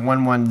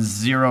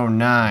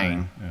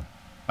 51109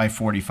 by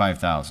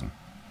 45,000?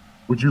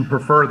 Would you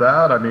prefer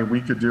that? I mean,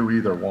 we could do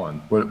either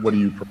one. What do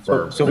you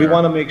prefer? So we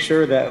want to make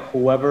sure that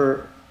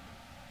whoever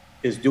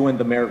is doing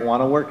the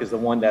marijuana work is the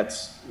one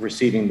that's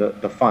receiving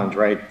the funds,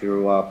 right,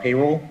 through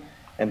payroll.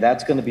 And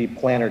that's going to be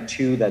Planner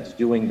 2 that's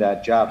doing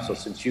that job. So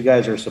since you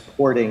guys are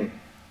supporting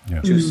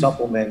to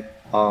supplement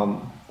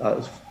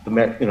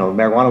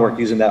marijuana work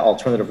using that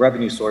alternative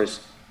revenue source,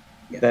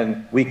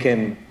 then we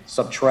can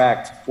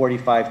subtract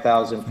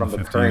 45,000 from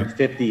the current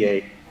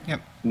 58,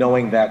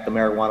 knowing that the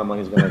marijuana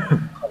money is going to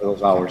cover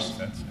those hours.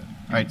 All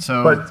right,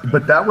 so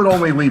but that would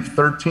only leave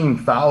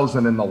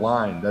 13,000 in the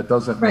line. That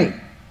doesn't right.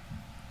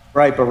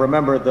 But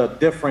remember, the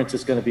difference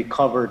is going to be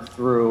covered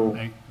through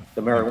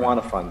the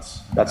marijuana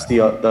funds. That's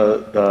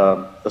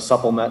the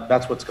supplement.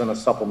 That's what's going to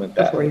supplement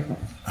that.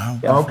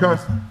 Okay.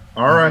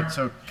 All right.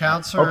 So,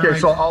 Councilor. Okay,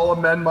 so I'll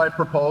amend my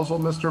proposal,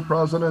 Mr.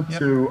 President,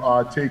 to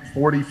take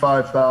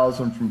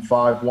 45,000 from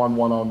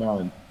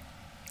 51109.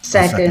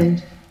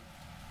 Second.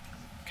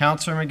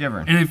 Councilor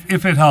McGivern. And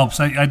if it helps,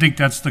 I think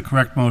that's the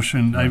correct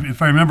motion.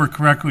 If I remember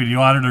correctly, the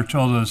auditor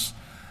told us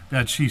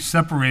that she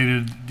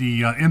separated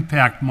the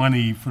impact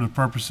money for the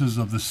purposes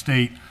of the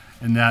state,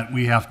 and that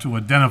we have to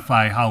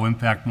identify how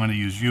impact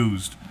money is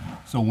used.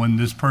 So when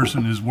this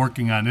person is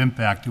working on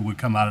impact, it would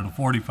come out of the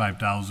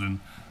 45,000.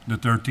 The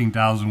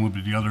 13,000 would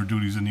be the other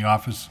duties in the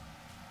office.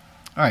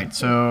 All right,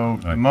 so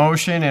the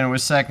motion, and it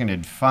was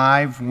seconded,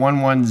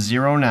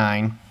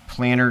 51109,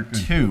 Planner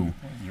 2,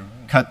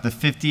 cut the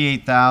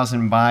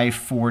 58,000 by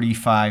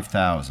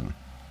 45,000.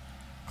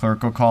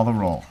 Clerk will call the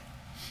roll.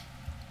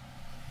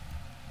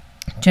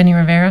 Jenny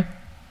Rivera.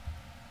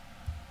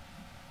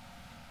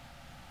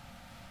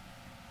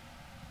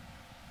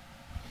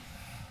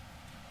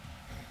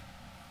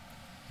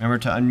 Remember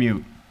to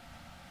unmute.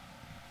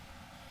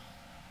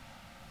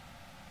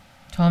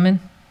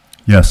 Tallman.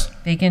 Yes.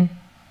 Bacon.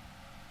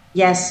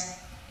 Yes.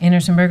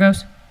 Anderson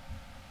Burgos.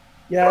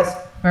 Yes.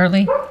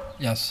 Bartley.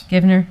 Yes.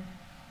 Givner.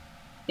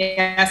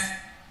 Yes.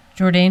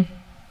 Jourdain.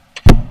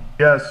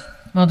 Yes.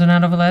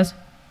 Maldonado Velez.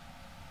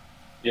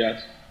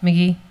 Yes.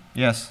 McGee.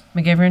 Yes.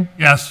 McGivern.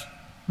 Yes.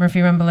 Murphy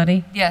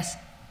Ramboletti. Yes.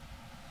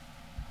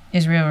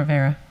 Israel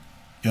Rivera.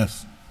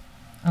 Yes.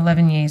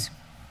 11 yeas.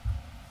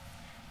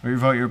 With your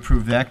vote, you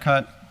approve that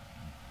cut.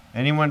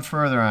 Anyone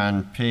further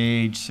on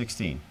page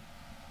 16?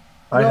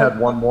 I had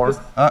one more.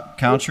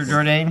 Councilor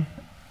Jourdain.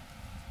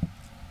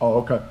 Oh,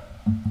 okay.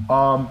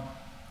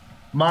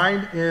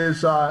 Mine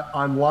is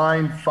on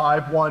line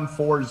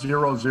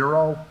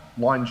 51400,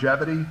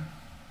 longevity,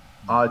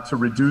 to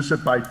reduce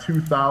it by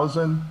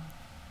 2,000.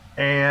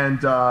 And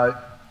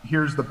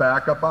here's the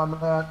backup on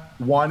that.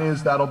 One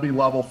is that'll be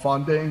level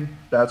funding.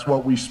 That's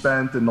what we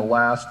spent in the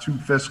last 2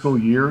 fiscal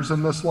years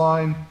in this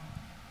line.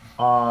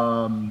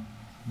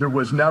 There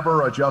was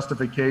never a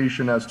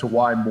justification as to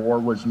why more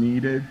was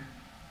needed.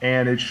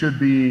 And it should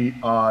be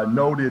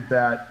noted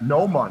that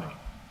no money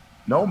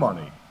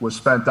was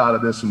spent out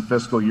of this in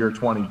fiscal year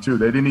 22.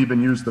 They didn't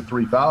even use the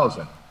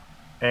 3,000.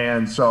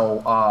 And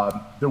so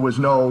there was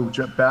no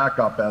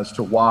backup as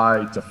to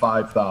why to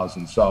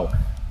 5,000. So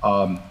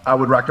I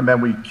would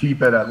recommend we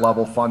keep it at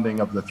level funding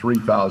of the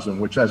 3,000,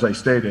 which, as I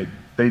stated,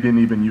 they didn't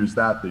even use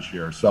that this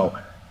year. So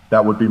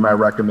that would be my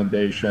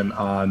recommendation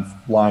on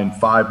line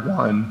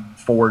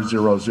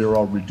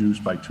 51400,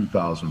 reduced by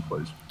 2,000,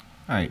 please.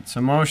 All right,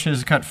 so motion is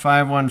to cut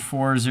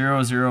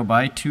 51400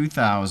 by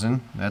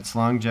 2,000. That's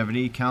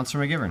longevity.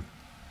 Councilor McGivern.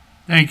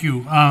 Thank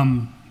you.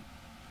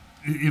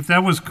 If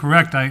that was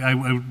correct, I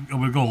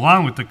would go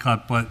along with the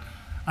cut, but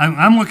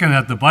I'm looking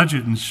at the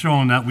budget and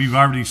showing that we've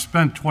already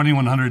spent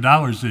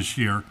 $2,100 this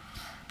year,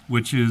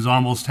 which is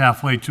almost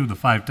halfway to the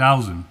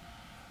 5,000.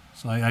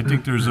 So I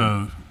think there's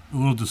a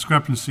little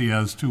discrepancy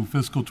as to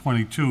fiscal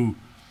 22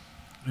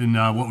 in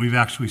what we've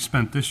actually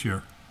spent this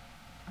year.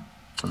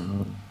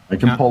 I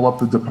can pull up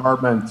the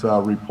department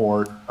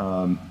report.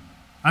 I'm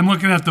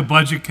looking at the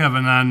budget,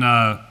 Kevin,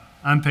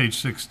 on page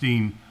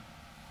 16.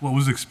 What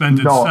was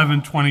expended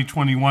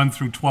 7/20/21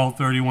 through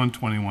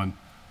 12/31/21,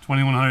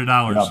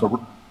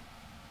 $2,100.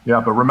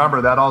 Yeah, but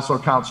remember that also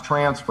counts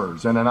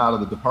transfers in and out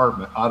of the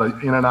department,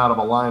 in and out of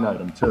a line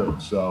item too.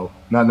 So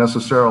not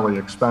necessarily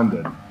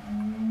expended.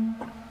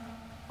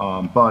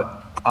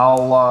 But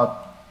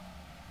I'll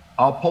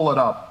pull it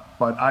up,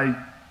 but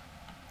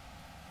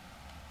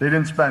they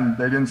didn't spend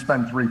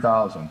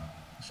 3,000.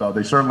 So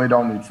they certainly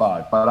don't need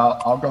 5, but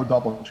I'll go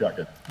double check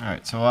it. All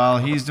right, so while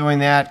he's doing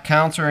that,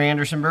 Counselor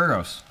Anderson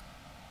Burgos.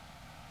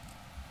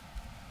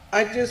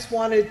 I just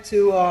wanted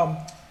to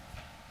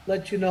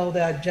let you know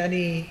that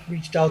Jenny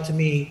reached out to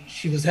me.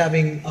 She was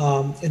having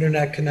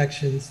internet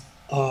connections,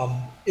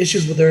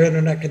 issues with her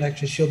internet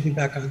connection. She'll be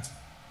back on.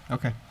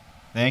 Okay,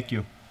 thank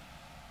you.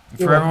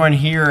 You're For everyone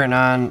welcome. here and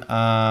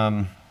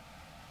on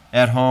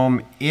at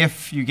home,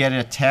 if you get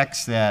a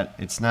text that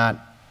it's not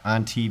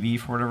on TV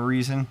for whatever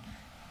reason,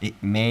 it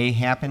may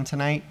happen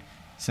tonight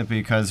simply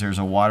because there's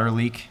a water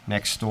leak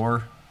next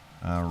door,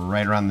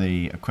 right around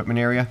the equipment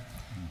area.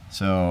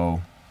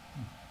 So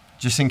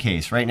just in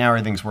case. Right now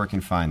everything's working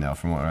fine though,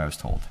 from what I was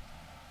told,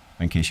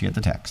 in case you get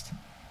the text.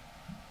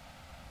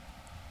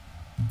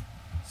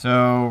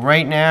 So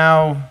right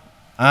now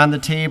on the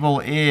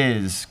table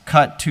is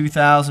cut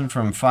 2,000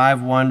 from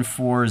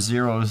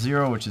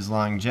 51400, which is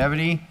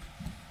longevity.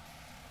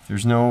 If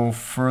there's no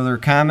further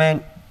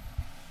comment,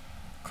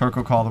 clerk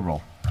will call the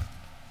roll.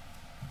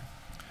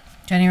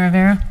 Jenny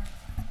Rivera?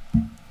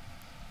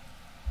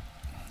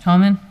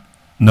 Tallman?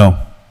 No.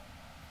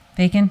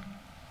 Bacon?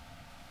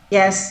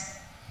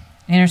 Yes.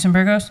 Anderson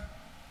Burgos?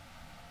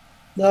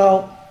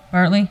 No.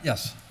 Bartley?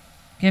 Yes.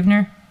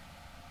 Givner?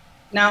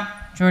 No.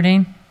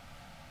 Jordan?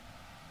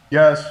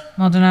 Yes.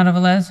 Maldonado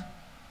Velez?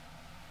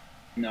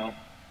 No.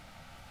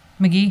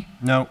 McGee?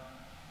 No.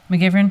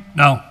 McGivern?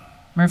 No.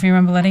 Murphy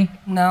Ramboletti?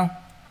 No.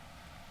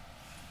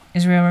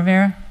 Israel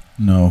Rivera?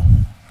 No.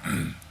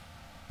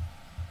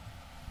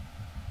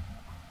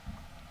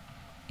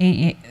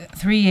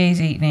 3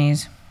 yeas, 8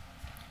 nays.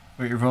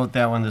 With your vote,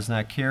 that one does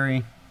not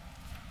carry.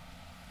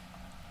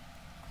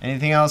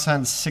 Anything else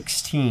on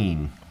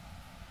 16?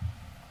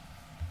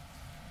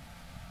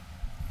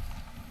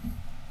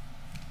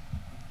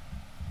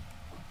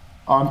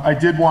 I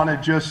did want to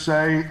just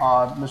say,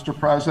 Mr.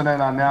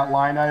 President, on that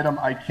line item,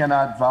 I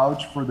cannot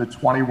vouch for the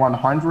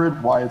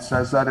 2,100, why it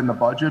says that in the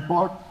budget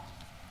book.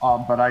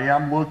 But I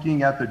am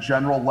looking at the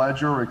general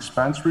ledger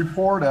expense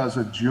report as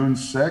of June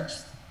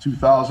 6th,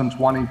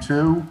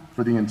 2022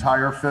 for the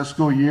entire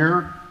fiscal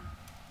year.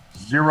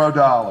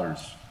 $0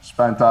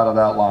 spent out of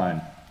that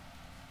line.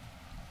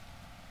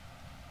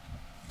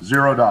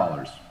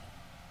 $0.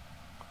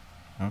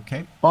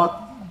 Okay. But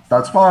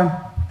that's fine.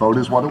 Vote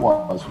is what it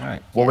was. All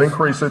right. We'll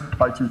increase it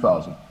by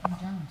 2,000.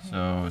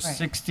 So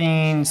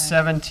 16,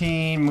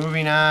 17,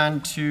 moving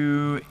on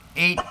to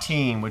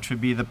 18, which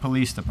would be the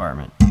police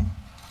department.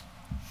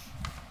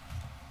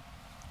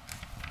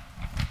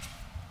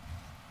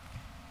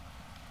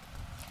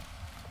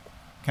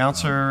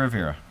 Councilor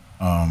Rivera.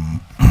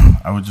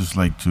 I would just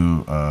like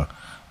to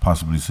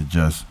possibly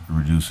suggest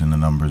reducing the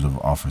numbers of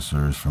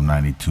officers from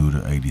 92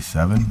 to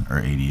 87 or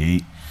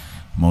 88,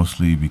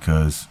 mostly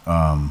because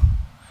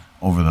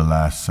over the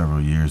last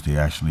several years they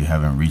actually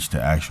haven't reached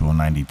the actual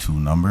 92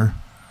 number,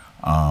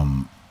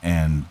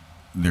 and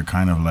they're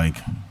kind of like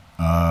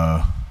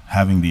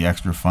having the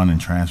extra fund and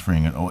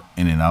transferring it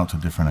in and out to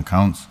different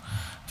accounts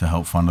to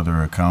help fund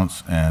other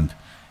accounts. And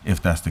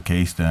if that's the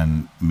case,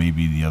 then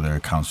maybe the other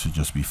accounts should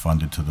just be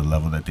funded to the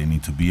level that they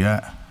need to be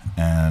at.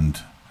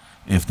 And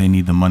if they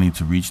need the money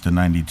to reach the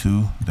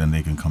 92, then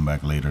they can come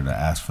back later to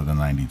ask for the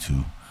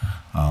 92.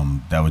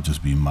 That would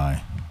just be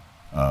my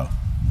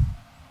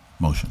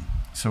motion.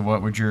 So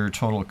what would your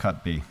total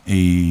cut be?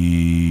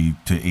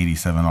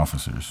 87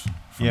 officers.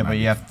 Yeah, but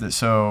you have to,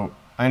 so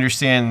I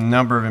understand the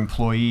number of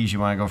employees, you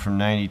want to go from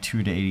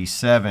 92 to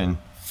 87,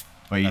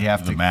 but you'd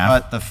have to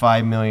cut the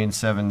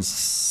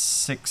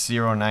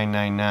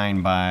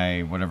 5,760,999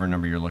 by whatever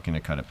number you're looking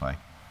to cut it by.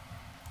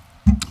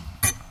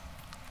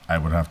 I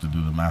would have to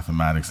do the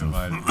mathematics of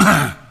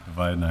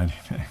Divide 90.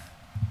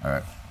 All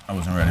right, I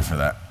wasn't ready for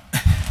that.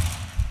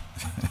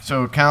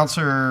 So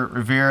Councilor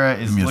Rivera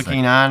is Give me a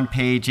looking on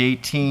page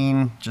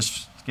 18,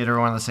 just to get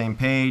everyone on the same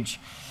page.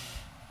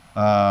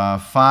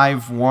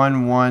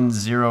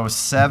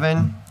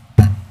 51107.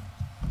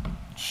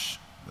 That's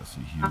a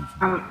huge.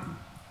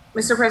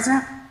 Mr.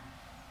 President?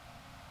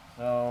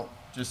 So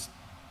just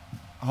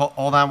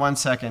hold on one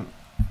second.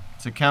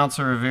 So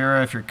Councilor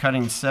Rivera, if you're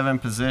cutting 7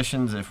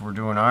 positions, if we're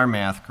doing our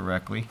math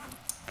correctly,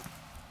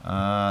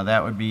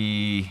 that would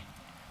be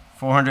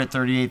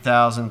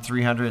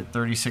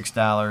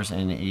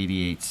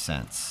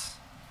 $438,336.88.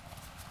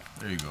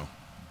 There you go.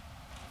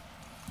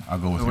 I'll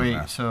go with So your wait,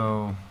 math.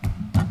 so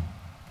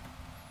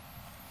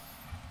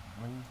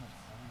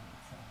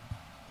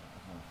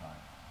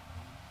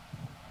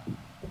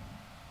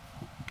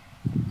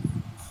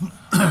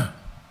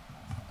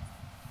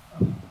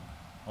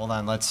hold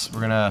on,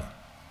 we're gonna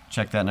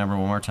check that number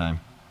one more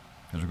time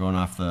because we're going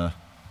off the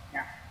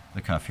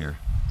cuff here.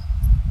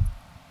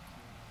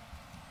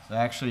 So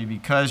actually,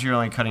 because you're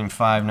only cutting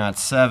 5, not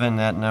 7,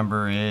 that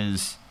number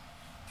is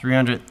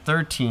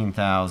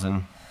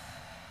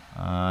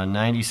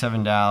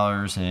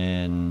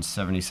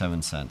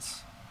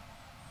 $313,097.77.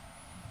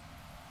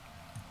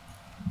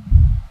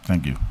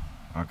 Thank you.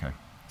 Okay.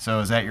 So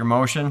is that your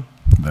motion?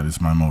 That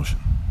is my motion.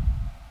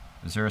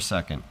 Is there a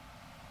second?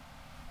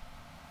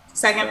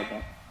 Second.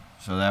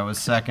 So that was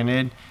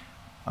seconded.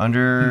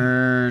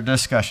 Under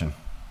discussion.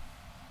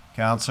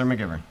 Counselor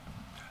McGivern.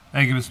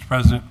 Thank you, Mr.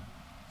 President.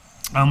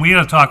 We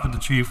had a talk with the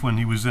chief when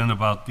he was in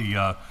about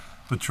the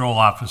patrol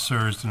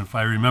officers, and if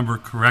I remember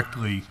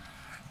correctly,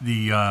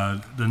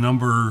 the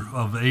number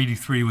of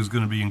 83 was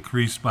going to be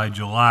increased by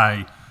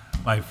July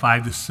by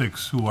 5 to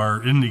 6 who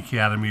are in the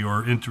academy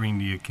or entering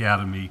the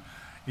academy.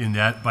 In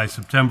that by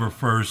September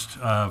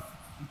 1st,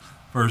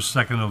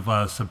 2nd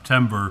of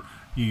September,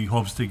 he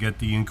hopes to get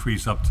the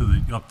increase up to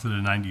the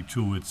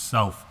 92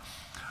 itself.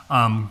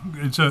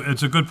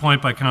 It's a good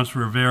point by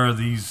Councilor Rivera.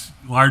 These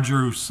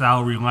larger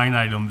salary line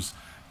items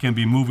can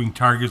be moving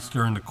targets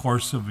during the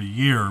course of a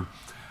year.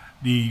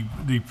 The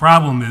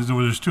problem is,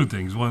 well, there's two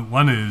things.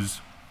 One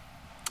is,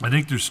 I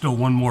think there's still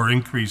one more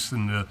increase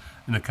in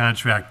the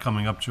contract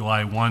coming up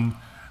July 1,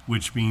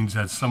 which means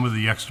that some of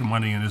the extra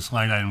money in this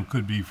line item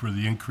could be for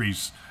the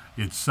increase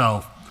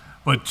itself.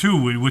 But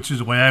two, which is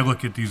the way I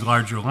look at these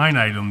larger line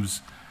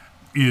items,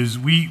 is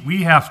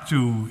we have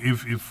to,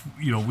 if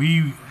you know,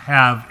 we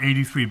have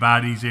 83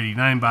 bodies,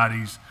 89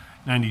 bodies,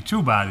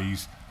 92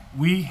 bodies,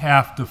 we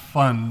have to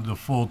fund the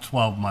full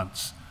 12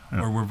 months,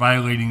 or we're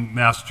violating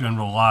Mass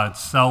General Law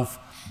itself,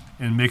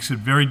 and makes it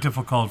very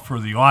difficult for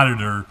the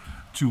auditor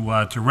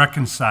to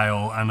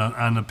reconcile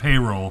on the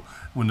payroll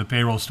when the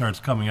payroll starts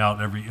coming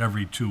out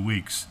every 2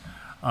 weeks.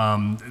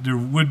 There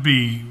would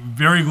be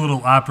very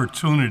little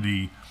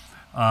opportunity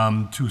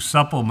to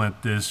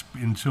supplement this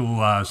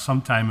until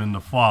sometime in the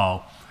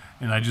fall,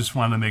 and I just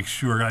want to make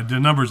sure the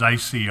numbers I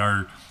see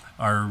are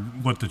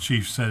what the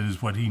chief said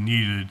is what he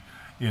needed,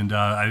 and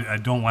I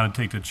don't want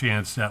to take the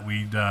chance that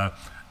we'd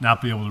not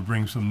be able to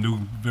bring some new,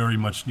 very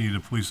much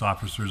needed police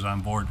officers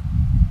on board.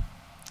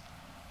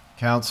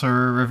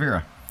 Councilor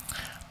Rivera.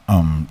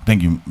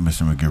 Thank you,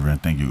 Mr.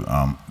 McGivern. Thank you.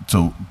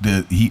 So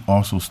he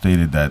also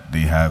stated that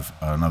they have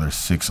another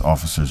 6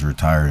 officers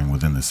retiring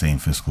within the same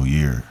fiscal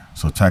year.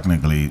 So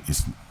technically,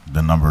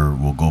 the number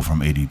will go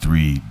from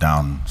 83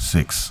 down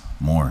 6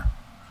 more.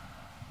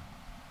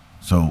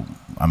 So,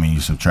 I mean, you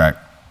subtract,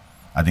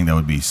 I think that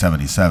would be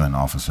 77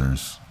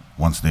 officers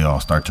once they all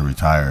start to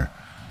retire.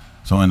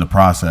 So in the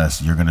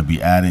process, you're going to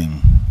be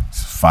adding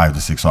 5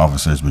 to 6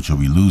 officers, but you'll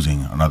be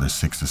losing another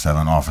 6 to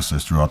 7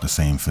 officers throughout the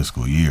same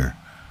fiscal year.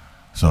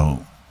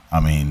 So, I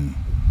mean,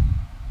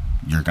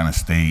 you're going to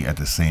stay at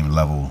the same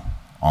level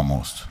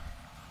almost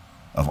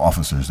of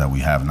officers that we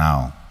have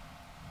now,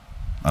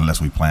 unless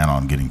we plan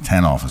on getting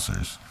 10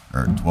 officers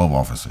or 12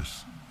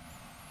 officers.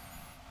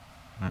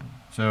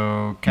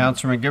 So,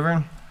 Councilor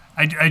McGivern?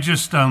 I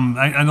just,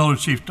 I know the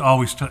chief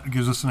always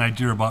gives us an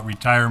idea about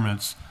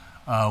retirements.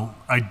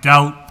 I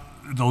doubt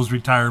those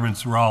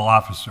retirements are all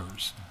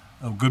officers.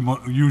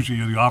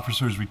 Usually the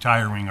officers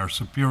retiring are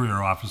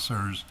superior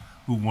officers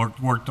who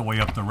worked their way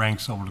up the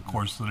ranks over the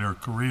course of their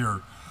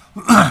career.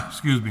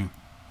 Excuse me.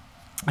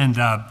 And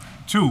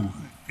two,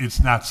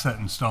 it's not set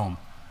in stone.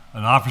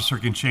 An officer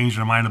can change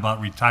their mind about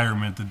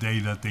retirement the day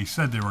that they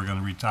said they were going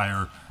to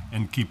retire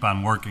and keep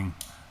on working.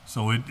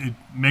 So it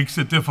makes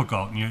it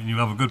difficult. You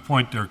have a good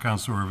point there,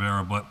 Councilor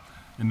Rivera, but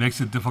it makes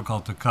it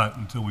difficult to cut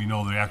until we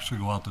know they actually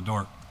go out the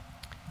door.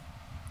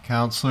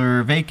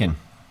 Councilor Bacon.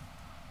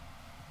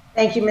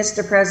 Thank you,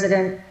 Mr.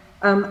 President.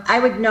 I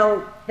would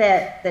note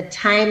that the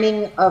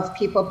timing of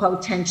people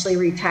potentially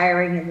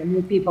retiring and the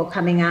new people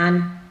coming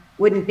on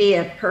wouldn't be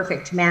a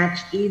perfect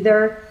match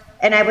either.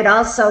 And I would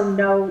also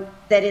note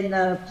that in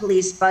the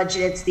police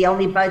budget, it's the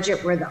only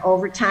budget where the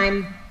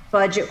overtime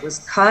budget was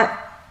cut.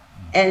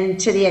 And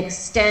to the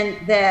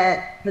extent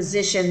that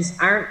positions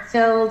aren't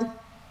filled,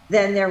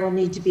 then there will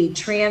need to be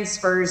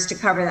transfers to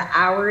cover the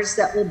hours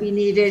that will be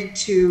needed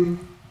to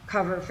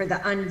cover for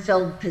the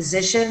unfilled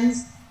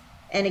positions.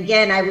 And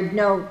again, I would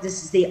note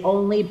this is the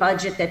only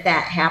budget that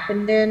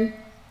happened in.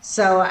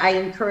 So I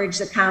encourage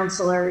the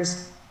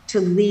counselors to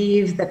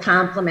leave the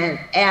complement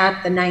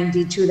at the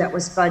 92 that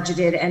was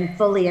budgeted and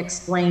fully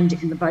explained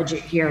in the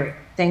budget hearing.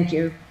 Thank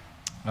you.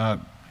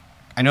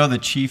 I know the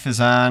chief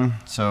is on,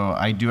 so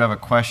I do have a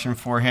question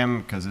for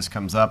him because this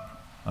comes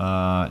up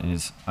and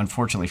is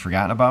unfortunately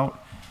forgotten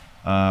about.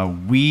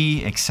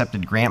 We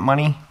accepted grant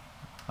money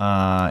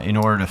in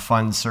order to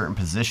fund certain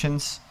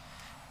positions.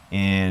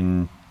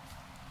 And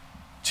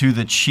to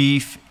the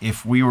chief,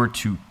 if we were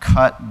to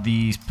cut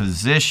these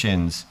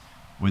positions,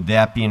 would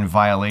that be in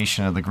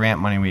violation of the grant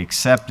money we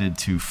accepted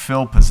to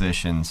fill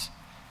positions,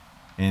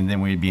 and then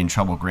we'd be in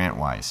trouble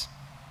grant-wise?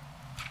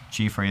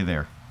 Chief, are you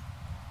there?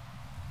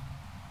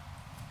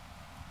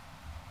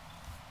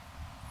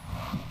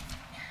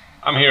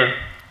 I'm here.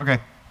 Okay.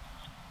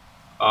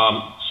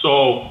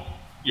 So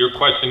your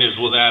question is,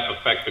 will that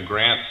affect the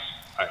grants?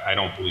 I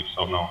don't believe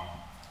so, no.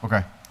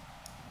 Okay.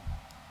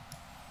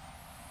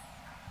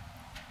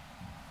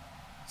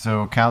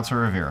 So,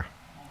 Councilor Rivera.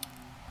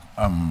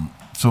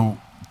 So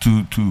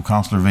to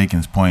Councilor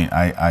Bacon's point,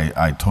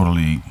 I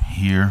totally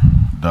hear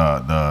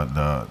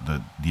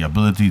the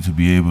ability to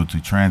be able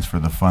to transfer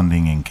the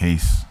funding in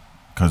case,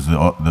 because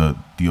the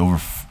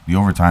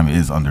overtime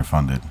is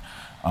underfunded.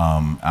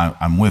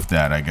 I'm with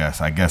that, I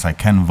guess. I guess I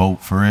can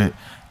vote for it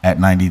at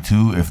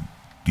 92 if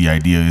the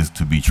idea is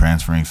to be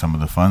transferring some of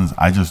the funds.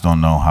 I just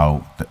don't know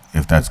how,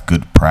 if that's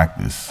good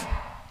practice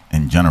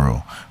in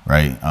general,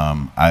 right?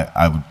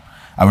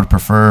 I would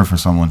prefer for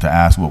someone to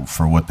ask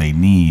for what they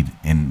need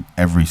in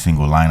every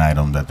single line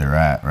item that they're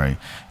at, right?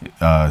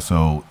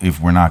 So if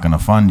we're not going to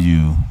fund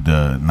you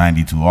the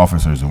 92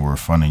 officers and we're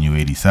funding you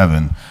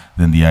 87,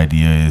 then the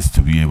idea is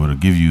to be able to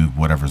give you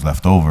whatever's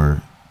left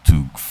over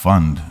to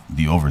fund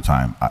the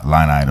overtime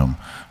line item,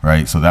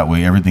 right? So that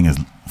way everything is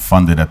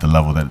funded at the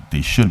level that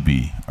they should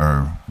be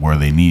or where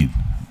they need,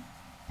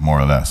 more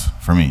or less,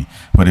 for me.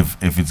 But if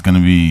it's going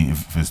to be,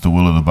 if it's the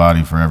will of the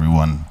body for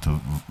everyone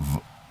to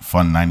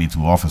fund 92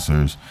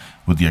 officers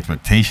with the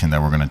expectation that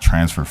we're going to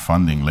transfer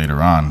funding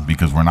later on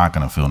because we're not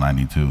going to fill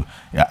 92,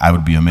 I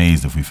would be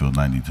amazed if we filled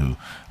 92.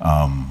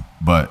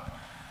 But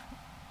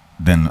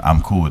then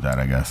I'm cool with that,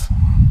 I guess.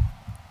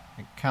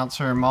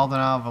 Councilor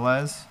Maldonado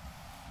Velez.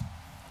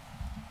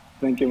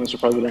 Thank you, Mr.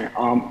 President.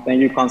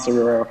 Thank you, Councilor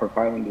Rivera, for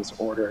filing this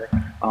order.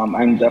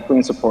 I'm definitely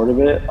in support of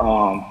it.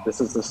 This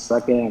is the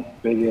second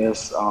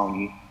biggest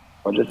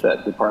budget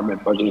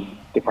department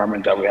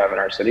that we have in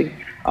our city.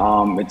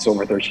 It's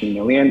over 13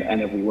 million,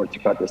 and if we were to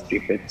cut this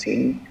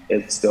 315,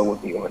 it still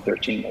would be over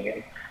 13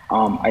 million.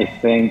 I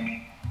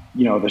think,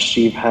 the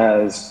chief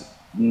has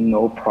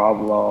no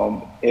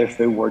problem if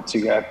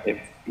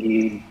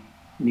he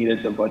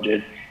needed the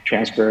budget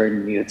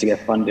transferred, needed to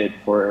get funded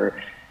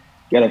for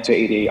get up to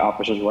 88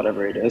 officers,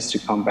 whatever it is, to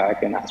come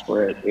back and ask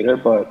for it later.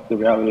 But the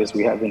reality is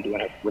we have been doing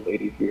it with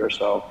 83 or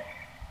so.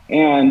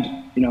 And,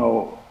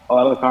 a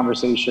lot of the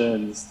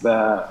conversations that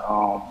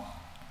I've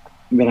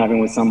been having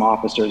with some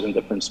officers in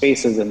different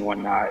spaces and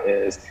whatnot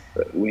is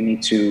we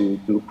need to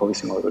do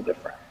policing a little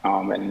different.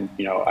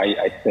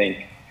 I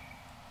think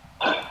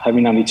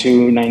having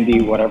 92,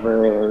 90,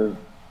 whatever,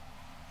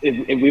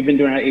 if we've been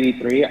doing it at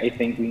 83, I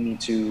think we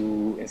need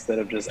to, instead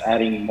of just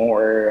adding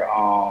more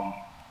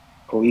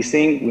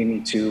policing, we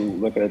need to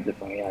look at it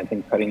differently. I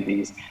think cutting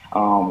these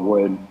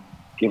would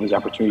give us the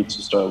opportunity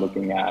to start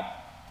looking at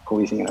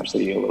policing in our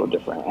city a little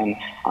different. And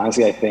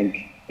honestly, I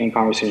think in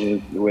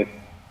conversations with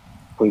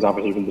police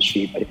officers and the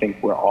chief, I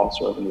think we're all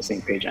sort of on the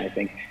same page. And I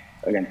think,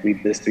 again,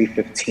 this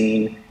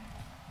 315,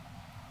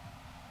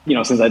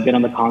 since I've been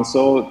on the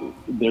council,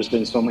 there's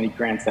been so many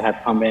grants that have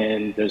come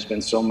in. There's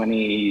been so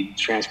many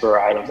transfer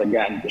items.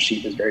 Again, the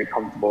chief is very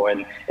comfortable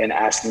in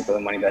asking for the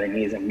money that he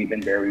needs, and we've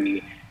been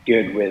very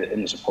good with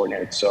in supporting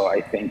it. So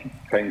I think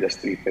cutting this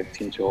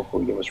 315 to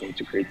hopefully give us room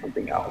to create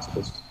something else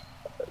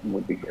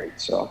would be great.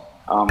 So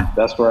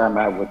that's where I'm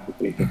at with the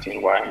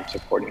 315, why I'm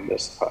supporting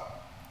this cut.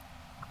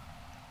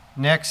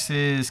 Next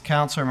is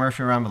Councilor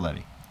Murphy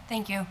Ramboletti.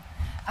 Thank you.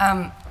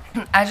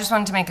 I just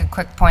wanted to make a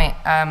quick point.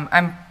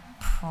 I'm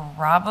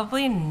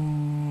probably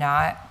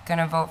not going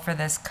to vote for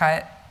this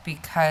cut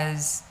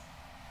because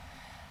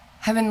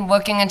I've been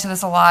looking into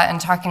this a lot and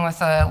talking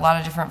with a lot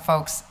of different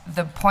folks.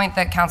 The point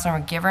that Councilor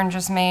McGivern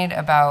just made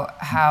about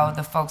how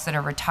the folks that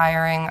are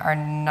retiring are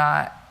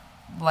not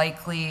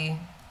likely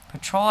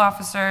patrol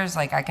officers,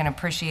 I can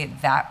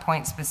appreciate that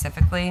point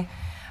specifically.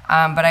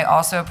 But I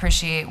also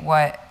appreciate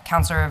what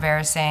Councilor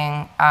Rivera is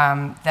saying,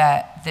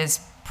 that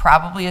this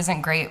probably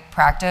isn't great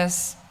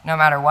practice no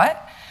matter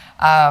what.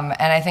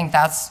 And I think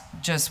that's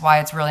just why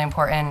it's really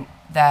important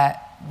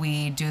that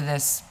we do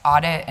this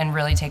audit and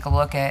really take a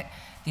look at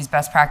these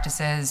best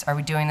practices. Are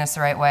we doing this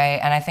the right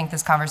way? And I think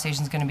this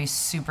conversation is going to be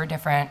super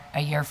different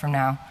a year from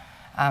now.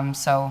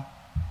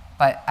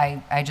 But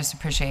I just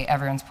appreciate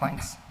everyone's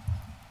points.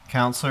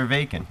 Councilor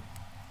Vacan.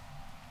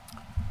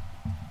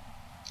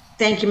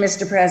 Thank you,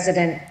 Mr.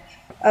 President.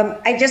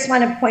 I just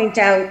want to point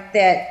out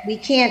that we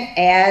can't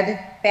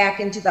add back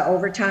into the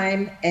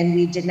overtime, and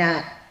we did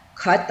not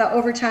cut the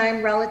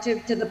overtime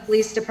relative to the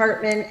police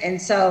department. And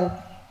so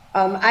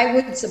I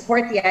would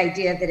support the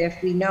idea that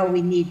if we know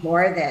we need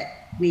more,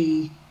 that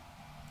we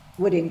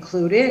would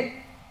include it,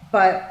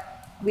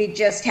 but we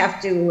just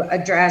have to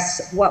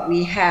address what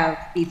we have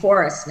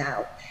before us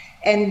now.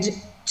 And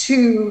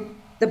to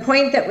the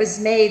point that was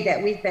made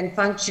that we've been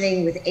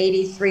functioning with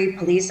 83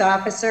 police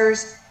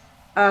officers,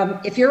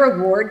 if you're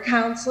a ward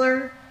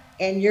counselor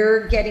and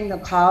you're getting the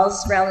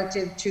calls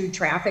relative to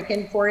traffic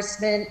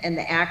enforcement and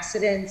the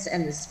accidents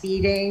and the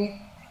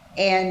speeding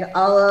and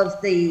all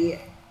of the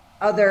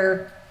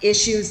other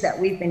issues that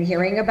we've been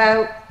hearing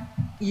about,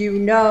 you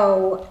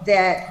know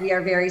that we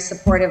are very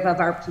supportive of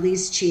our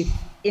police chief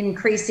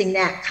increasing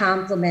that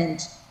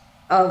complement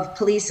of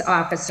police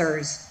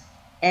officers.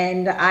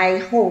 And I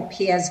hope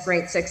he has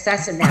great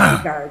success in that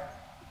regard,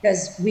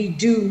 because we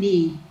do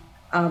need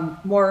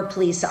more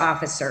police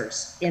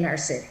officers in our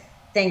city.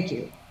 Thank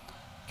you.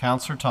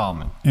 Councilor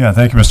Tallman. Yeah,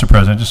 thank you, Mr.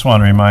 President. Just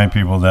want to remind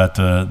people that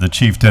the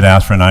chief did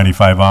ask for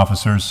 95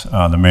 officers.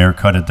 The mayor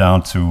cut it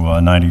down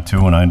to 92,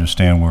 and I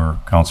understand where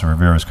Councilor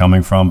Rivera is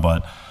coming from,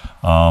 but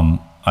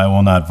I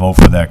will not vote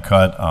for that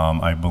cut.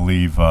 I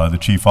believe the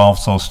chief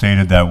also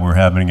stated that we're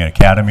having an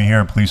academy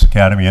here, a police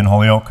academy in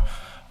Holyoke,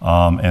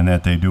 and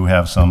that they do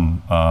have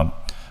some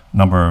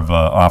number of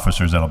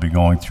officers that will be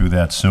going through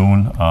that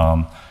soon.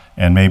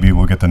 and maybe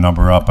we'll get the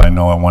number up. I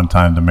know at one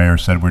time the mayor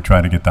said we're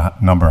trying to get the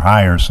number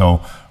higher, so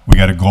we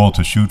got a goal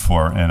to shoot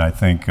for. And I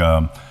think,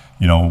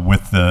 you know,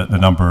 with the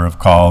number of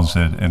calls,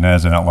 and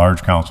as an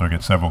at-large council, I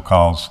get several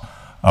calls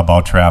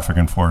about traffic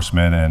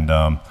enforcement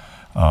and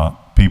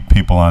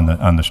people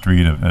on the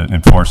street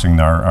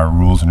enforcing our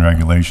rules and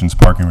regulations,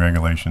 parking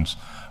regulations.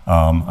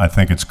 I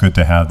think it's good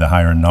to have the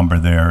higher number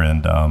there,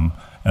 and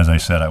as I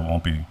said, I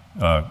won't be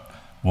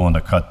willing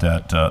to cut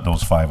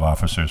those 5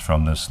 officers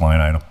from this line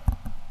item.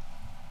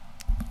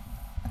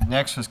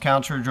 Next was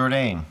Councilor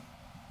Jordan.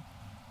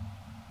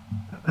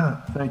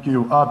 Thank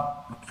you.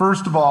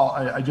 First of all,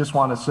 I just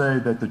want to say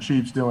that the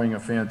chief's doing a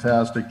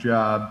fantastic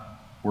job,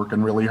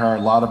 working really hard,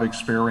 a lot of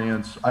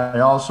experience. I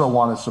also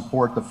want to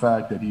support the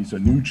fact that he's a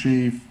new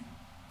chief,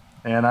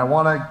 and I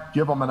want to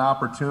give him an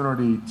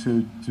opportunity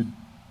to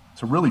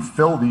really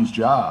fill these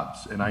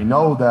jobs. And I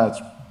know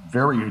that's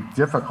very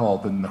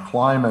difficult in the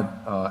climate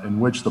in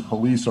which the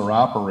police are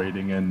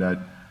operating, and that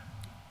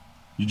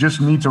you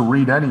just need to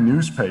read any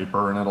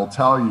newspaper and it'll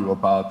tell you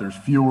about there's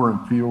fewer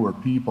and fewer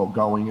people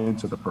going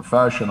into the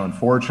profession,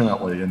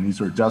 unfortunately, and these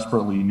are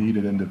desperately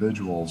needed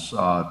individuals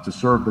to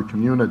serve the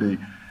community.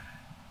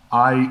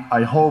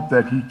 I hope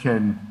that he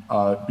can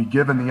be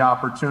given the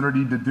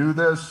opportunity to do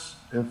this.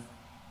 If,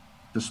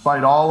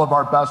 despite all of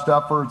our best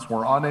efforts,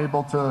 we're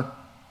unable to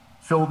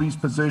fill these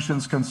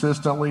positions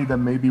consistently,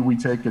 then maybe we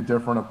take a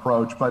different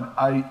approach. But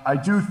I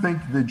do think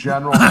the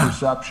general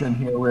perception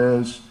here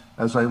is,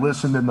 as I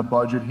listened in the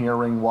budget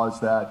hearing, was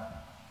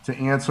that, to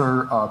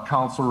answer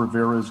Councilor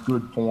Rivera's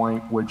good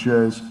point, which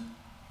is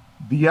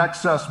the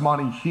excess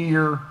money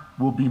here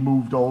will be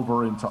moved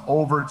over into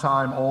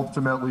overtime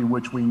ultimately,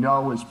 which we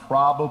know is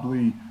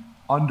probably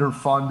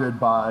underfunded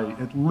by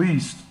at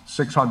least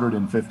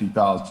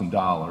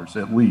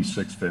 $650,000, at least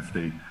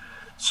 $650,000.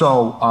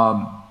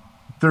 So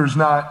there's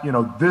not, you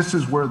know, this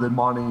is where the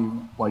money,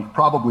 like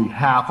probably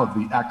half of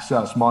the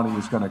excess money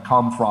is going to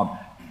come from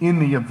in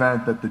the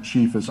event that the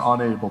chief is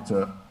unable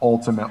to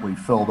ultimately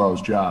fill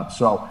those jobs.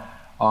 So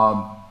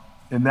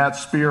in that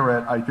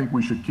spirit, I think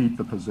we should keep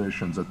the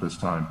positions at this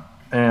time.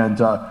 And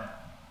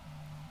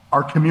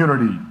our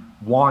community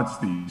wants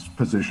these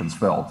positions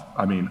filled.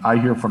 I mean, I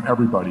hear from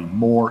everybody,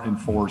 more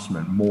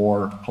enforcement,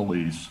 more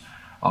police,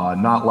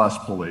 not less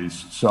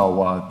police.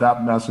 So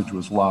that message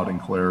was loud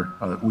and clear,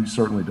 at least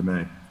certainly to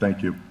me.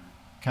 Thank you.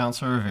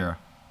 Councilor Rivera.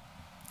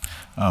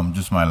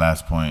 Just my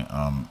last point.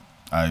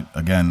 I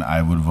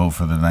would vote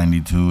for the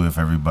 92 if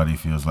everybody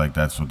feels like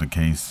that's what the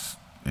case,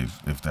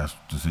 if that's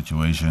the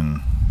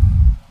situation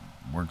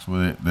works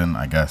with it, then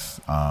I guess.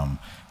 I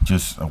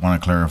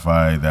want to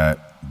clarify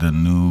that the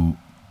new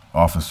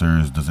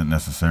officers doesn't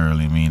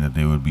necessarily mean that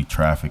they would be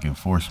traffic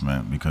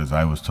enforcement, because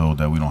I was told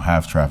that we don't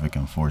have traffic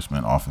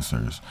enforcement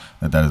officers,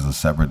 that is a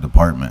separate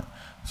department.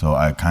 So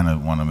I kind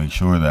of want to make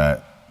sure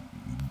that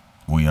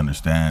we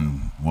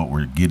understand what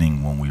we're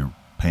getting when we're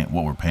paying,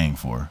 what we're paying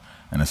for,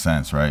 in a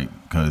sense, right?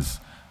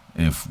 Because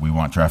if we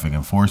want traffic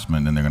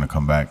enforcement, then they're going to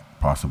come back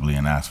possibly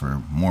and ask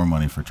for more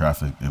money for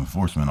traffic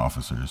enforcement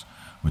officers,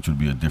 which would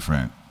be a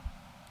different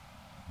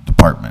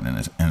department in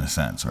a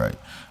sense, right?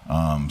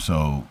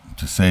 So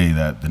to say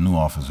that the new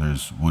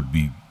officers would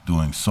be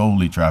doing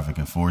solely traffic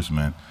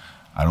enforcement,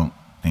 I don't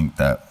think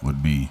that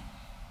would be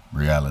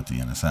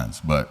reality in a sense.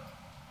 But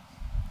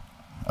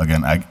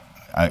again,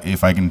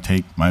 if I can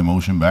take my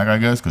motion back, I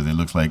guess, because it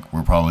looks like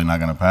we're probably not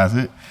going to pass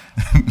it.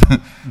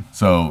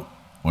 So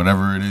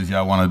whatever it is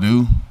y'all want to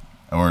do,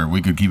 or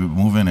we could keep it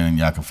moving and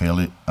y'all can fail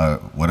it,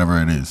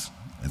 whatever it is.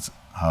 It's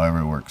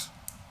however it works.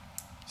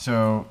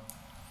 So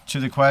to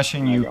the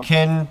question, you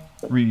can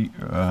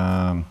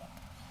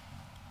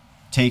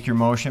take your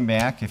motion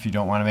back if you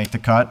don't want to make the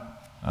cut.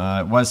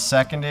 It was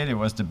seconded. It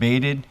was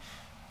debated.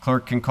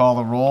 Clerk can call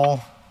the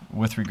roll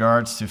with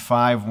regards to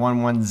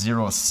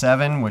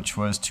 51107, which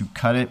was to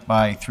cut it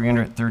by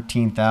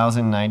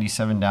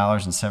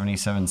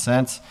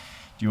 $313,097.77.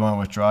 Do you want to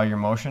withdraw your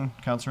motion,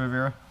 Councilor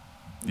Rivera?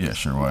 Yeah,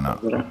 sure. Why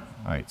not? All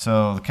right.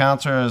 So the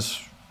councilor has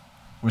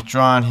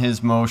withdrawn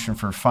his motion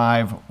for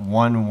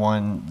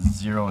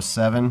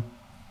 51107.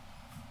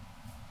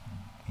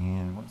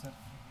 And what was that?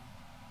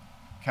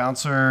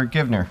 Councilor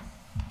Givner.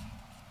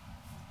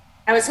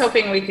 I was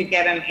hoping we could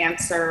get an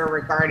answer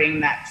regarding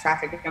that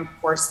traffic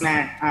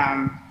enforcement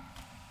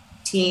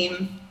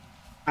team,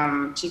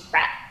 Chief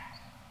Pratt.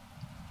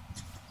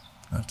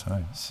 Not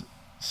tonight.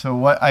 So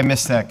what? I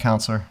missed that,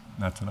 Councilor.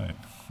 Not tonight.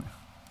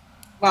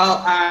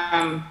 Well,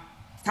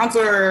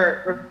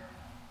 Councilor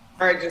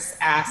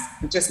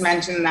just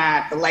mentioned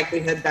that the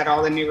likelihood that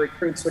all the new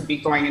recruits would be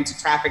going into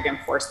traffic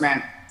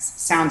enforcement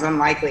sounds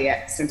unlikely,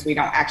 since we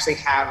don't actually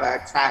have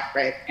a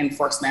traffic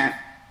enforcement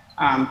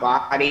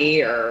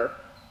body or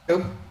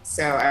group.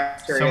 So I'm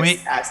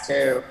curious as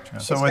to if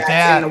that's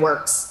in the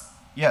works.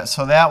 Yeah,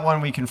 so that one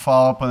we can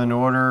follow up with an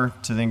order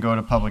to then go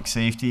to public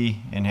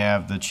safety and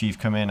have the chief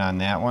come in on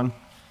that one.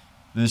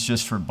 This is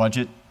just for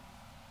budget,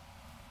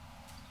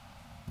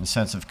 in the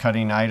sense of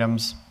cutting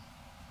items.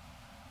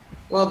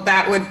 Well,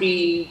 that would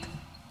be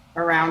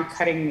around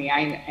cutting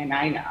an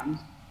item.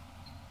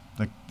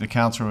 The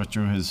councilor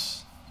withdrew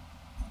his.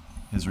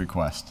 his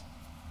request.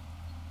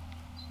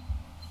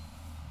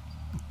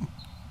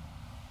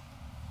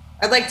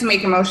 I'd like to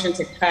make a motion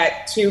to cut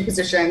 2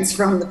 positions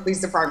from the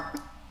police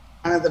department.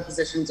 One of the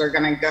positions are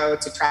going to go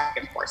to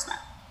traffic enforcement.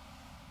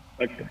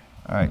 Okay.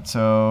 All right,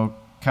 so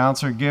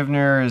Counselor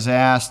Givner is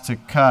asked to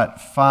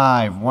cut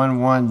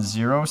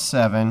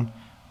 51107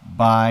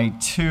 by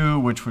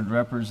 2, which would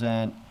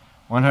represent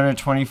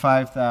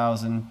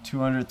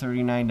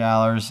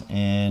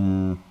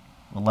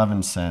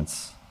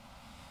 $125,239.11.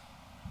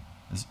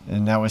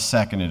 And that was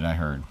seconded, I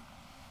heard.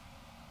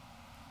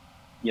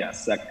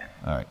 Yes, second.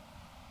 All right.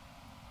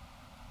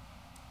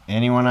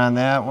 Anyone on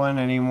that one?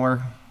 Any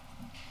more?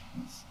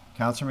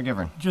 Counselor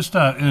McGivern. Just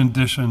in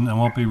addition, I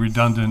won't be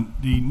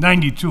redundant, the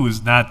 92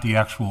 is not the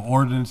actual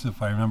ordinance.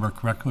 If I remember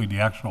correctly, the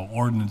actual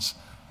ordinance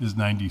is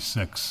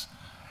 96.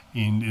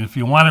 And if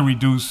you want to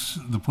reduce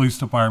the police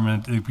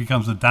department, it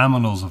becomes a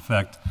dominoes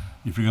effect.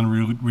 If you're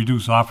going to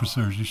reduce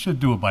officers, you should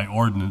do it by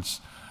ordinance.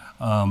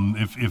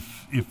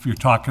 If you're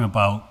talking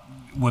about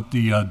what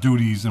the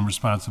duties and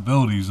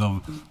responsibilities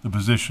of the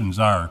positions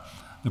are.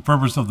 The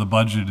purpose of the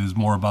budget is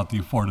more about the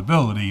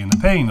affordability and the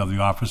paying of the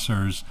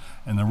officers,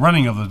 and the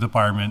running of the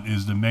department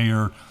is the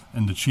mayor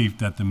and the chief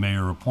that the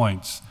mayor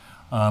appoints.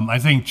 I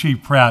think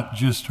Chief Pratt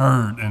just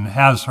heard and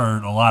has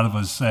heard a lot of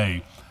us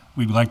say,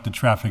 we'd like the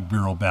traffic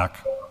bureau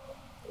back.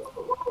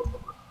 All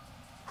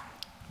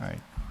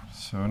right,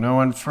 so no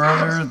one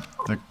further.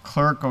 The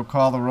clerk will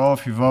call the roll.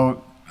 If you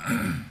vote,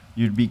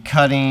 you'd be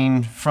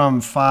cutting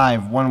from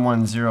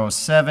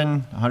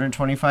 51107,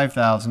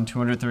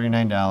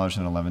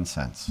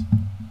 $125,239.11.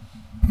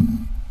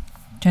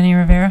 Jenny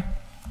Rivera.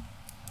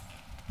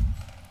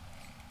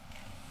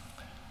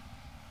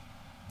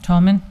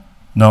 Tallman.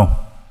 No.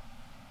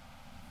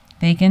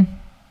 Bacon.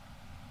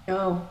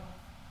 No.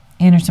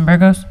 Anderson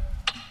Burgos.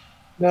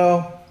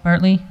 No.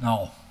 Bartley.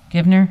 No.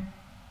 Givner.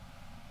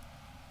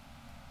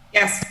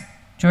 Yes.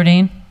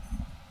 Jordan.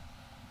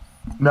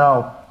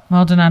 No.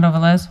 Maldonado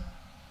Velez.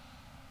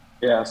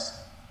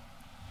 Yes.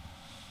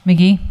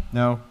 McGee.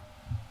 No.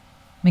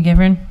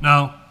 McGivern.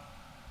 No.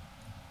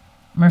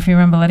 Murphy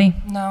Ramboletti.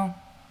 No.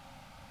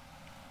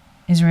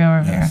 Israel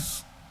Rivera.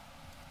 Yes.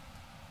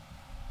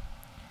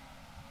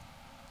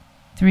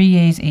 3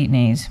 yeas, 8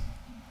 nays.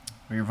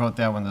 For your vote,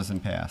 that one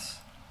doesn't pass.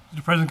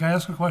 Mr. President, can I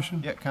ask a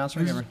question? Yeah,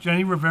 Counselor Is McGivern.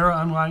 Jenny Rivera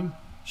online?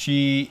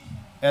 She,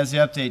 as the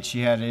update,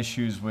 she had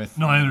issues with.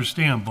 No, I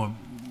understand, but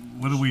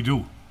what do we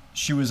do?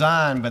 She was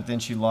on, but then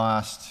she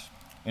lost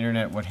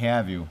internet, what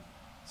have you.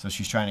 So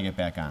she's trying to get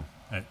back on.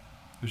 Hey,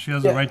 she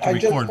has the Yeah, right to I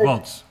just record heard-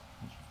 votes.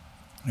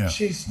 Yeah.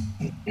 She's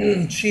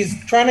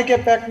trying to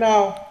get back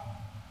now.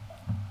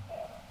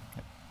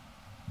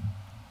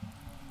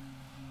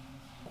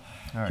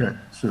 All right. Okay,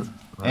 so.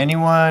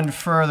 Anyone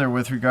further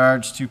with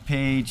regards to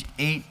page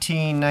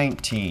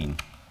 1819?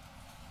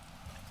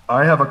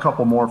 I have a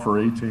couple more for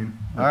 18.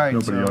 All right,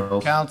 Nobody so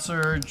else.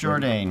 Counselor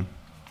Jordan.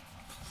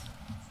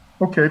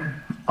 Okay,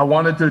 I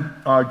wanted to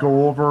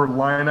go over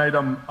line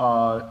item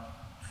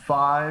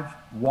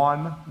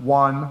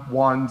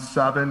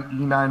 51117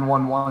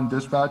 E911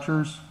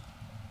 dispatchers.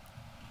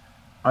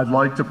 I'd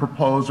like to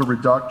propose a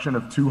reduction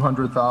of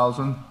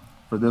 200,000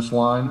 for this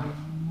line.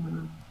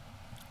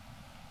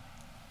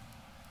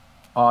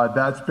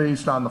 That's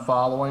based on the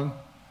following.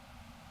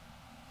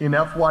 In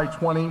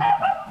FY20,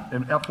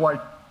 in FY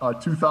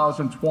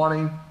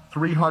 2020,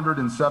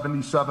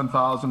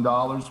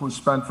 $377,000 was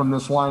spent from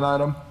this line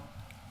item.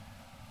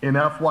 In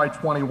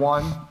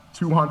FY21,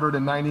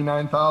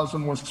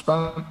 $299,000 was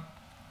spent.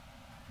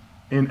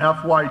 In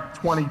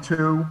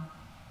FY22,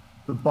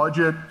 the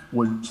budget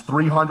was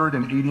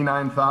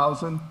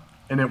 $389,000,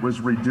 and it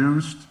was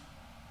reduced.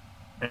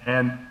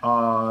 And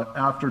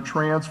after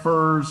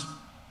transfers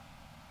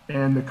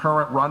and the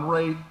current run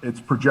rate, it's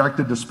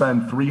projected to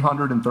spend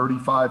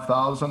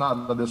 $335,000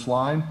 out of this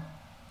line.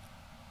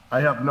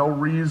 I have no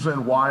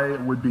reason why it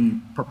would be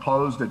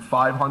proposed at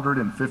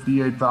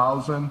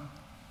 $558,000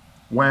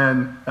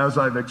 when, as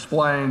I've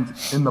explained,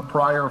 in the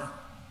prior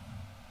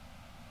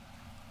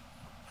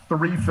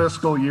 3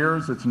 fiscal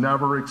years, it's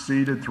never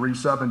exceeded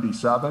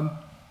 377.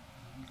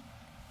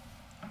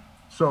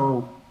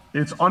 So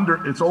it's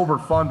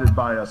overfunded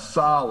by a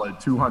solid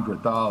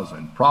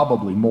 200,000,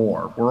 probably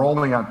more. We're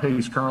only on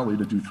pace currently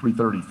to do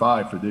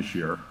 335 for this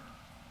year.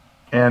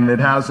 And it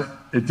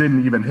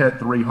didn't even hit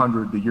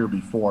 300 the year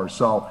before.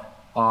 So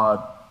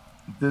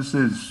this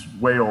is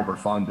way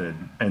overfunded.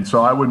 And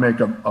so I would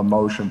make a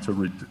motion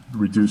to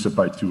reduce it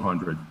by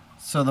 200.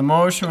 So the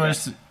motion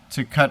was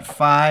to cut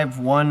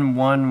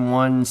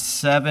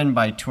 51117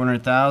 by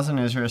 200,000.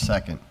 Is there a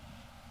second?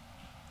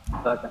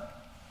 Second.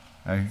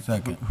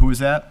 Second. Who is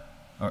that?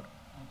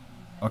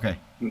 Okay.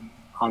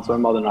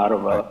 Councilman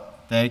Maldonado.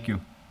 Thank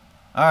you.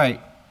 All right.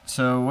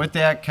 So with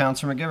that,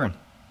 Councilor McGivern.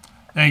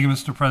 Thank you,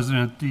 Mr.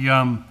 President.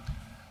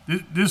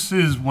 This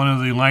is one of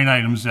the line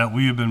items that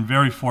we have been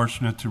very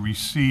fortunate to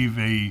receive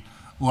a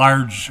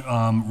large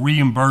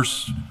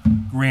reimbursed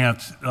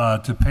grant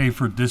to pay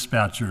for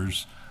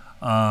dispatchers.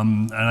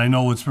 And I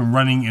know it's been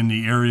running in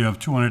the area of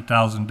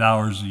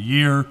 $200,000 a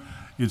year.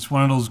 It's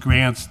one of those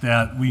grants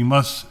that we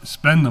must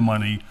spend the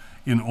money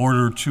in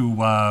order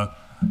to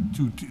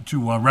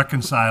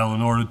reconcile,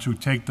 in order to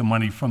take the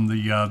money from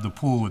the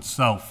pool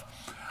itself.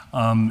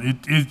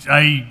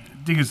 I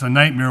think it's a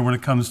nightmare when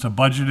it comes to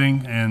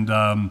budgeting, and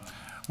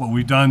what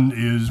we've done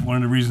is one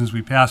of the reasons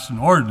we passed an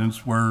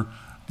ordinance where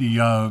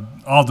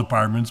all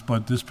departments,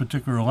 but this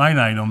particular line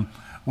item,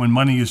 when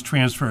money is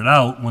transferred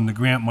out, when the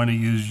grant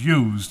money is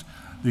used,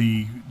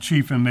 the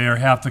chief and mayor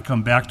have to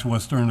come back to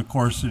us during the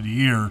course of the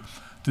year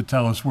to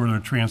tell us where they're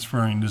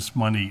transferring this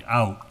money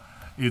out.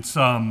 It's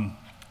I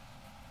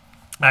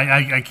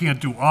can't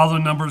do all the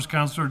numbers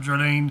Councilor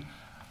Jordan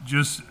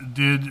just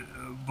did,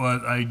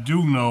 but I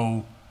do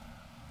know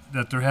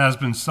that there has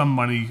been some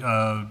money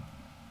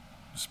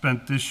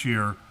spent this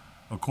year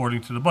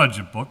according to the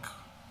budget book,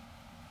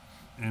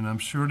 and I'm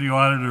sure the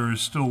auditor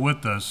is still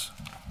with us.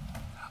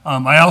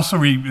 I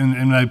also,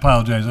 and I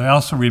apologize, I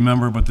also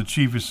remember, but the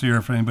chief is here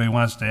if anybody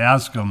wants to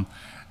ask him,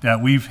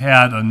 that we've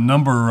had a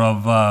number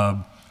of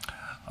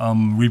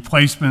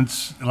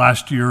replacements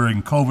last year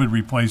and COVID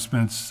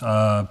replacements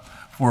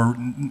for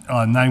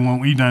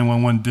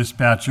E911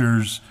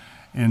 dispatchers,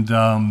 and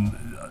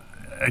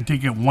I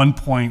think at one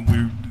point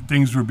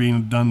things were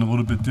being done a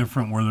little bit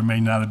different where there may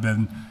not have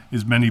been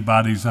as many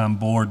bodies on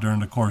board during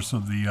the course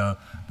of the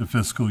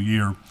fiscal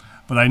year.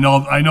 But I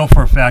know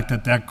for a fact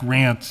that that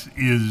grant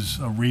is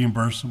a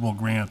reimbursable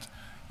grant,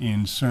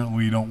 and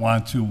certainly we don't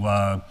want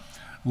to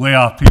lay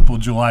off people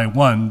July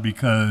 1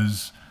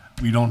 because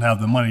we don't have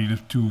the money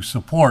to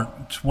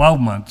support 12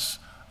 months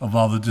of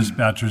all the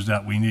dispatchers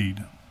that we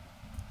need.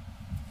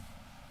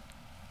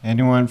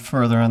 Anyone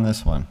further on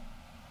this one?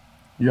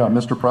 Yeah,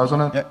 Mr.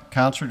 President? Yeah,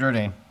 Councilor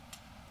Jordan.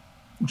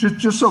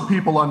 Just so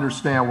people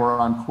understand where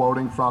I'm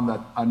quoting from,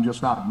 that I'm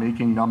just not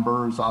making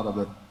numbers out of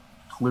the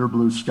clear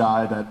blue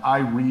sky, that I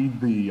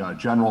read the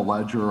general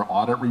ledger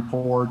audit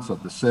reports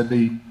of the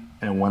city,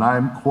 and when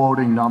I'm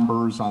quoting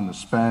numbers on the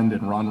spend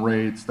and run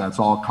rates, that's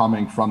all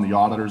coming from the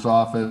auditor's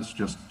office,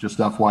 just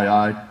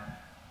FYI.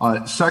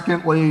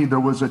 Secondly, there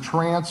was a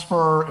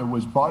transfer. It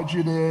was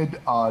budgeted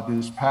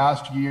this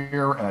past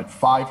year at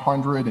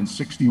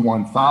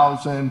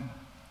 $561,000.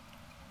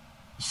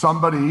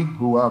 Somebody,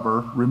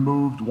 whoever,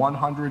 removed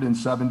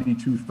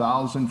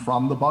 $172,000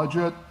 from the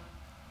budget.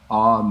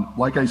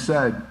 Like I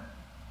said,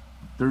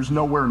 there's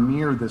nowhere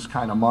near this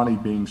kind of money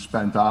being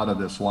spent out of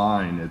this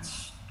line.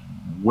 It's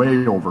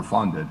way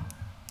overfunded.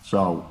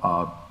 So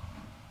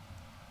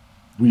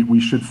we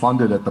should fund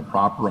it at the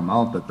proper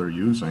amount that they're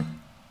using.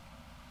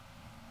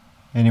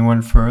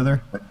 Anyone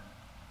further?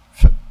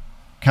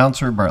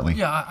 Councilor Bartley.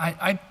 Yeah,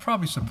 I'd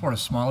probably support a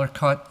smaller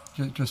cut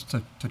just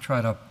to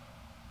try to.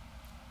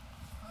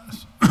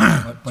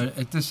 but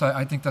at this,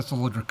 I think that's a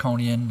little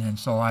draconian, and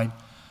so I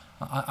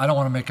don't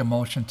want to make a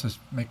motion to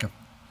make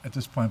at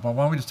this point. But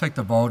why don't we just take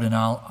the vote, and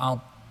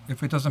I'll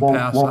if it doesn't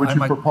pass, what would you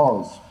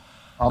propose?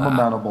 I'm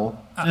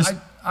amenable.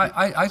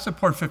 I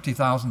support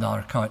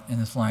 $50,000 cut in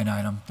this line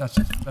item. That's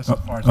as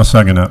far as I'll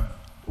second that.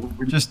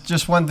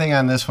 Just one thing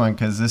on this one,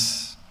 because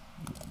this,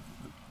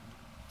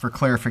 for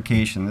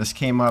clarification, this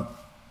came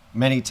up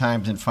many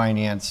times in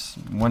finance,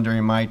 one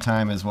during my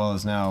time as well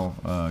as now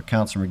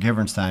Councilor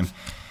McGivern's time.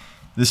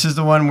 This is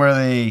the one where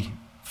they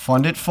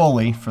fund it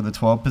fully for the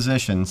 12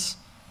 positions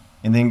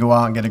and then go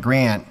out and get a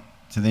grant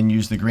to then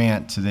use the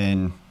grant to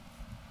then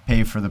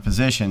pay for the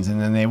positions, and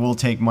then they will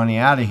take money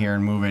out of here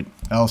and move it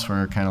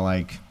elsewhere, kind of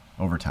like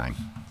overtime.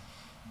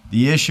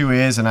 The issue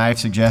is, and I've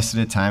suggested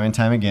it time and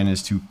time again,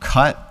 is to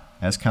cut,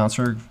 as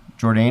Councilor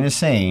Jordan is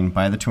saying,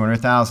 by the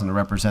 $200,000 to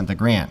represent the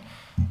grant.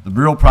 The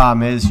real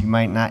problem is you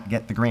might not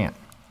get the grant.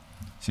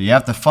 So you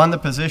have to fund the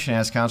position,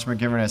 as Councilor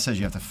McGivern has said,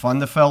 you have to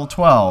fund the fellow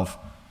 12,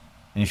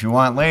 and if you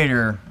want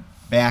later,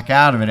 back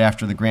out of it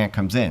after the grant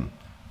comes in.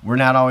 We're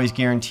not always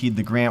guaranteed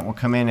the grant will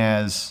come in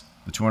as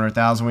the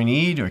 $200,000 we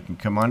need, or it can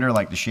come under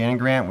like the Shannon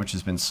grant, which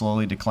has been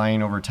slowly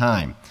declining over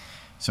time.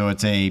 So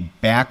it's a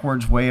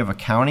backwards way of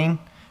accounting,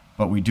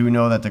 but we do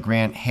know that the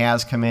grant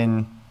has come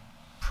in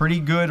pretty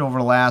good over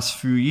the last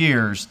few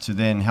years to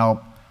then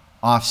help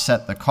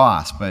offset the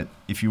cost. But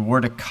if you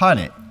were to cut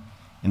it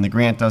and the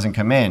grant doesn't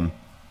come in,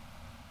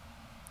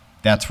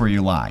 that's where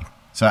you lie.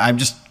 So I'm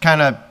just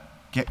kind of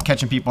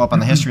catching people up on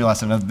the history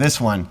lesson of this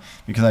one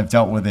because I've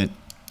dealt with it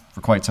for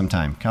quite some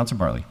time. Councilor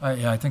Bartley.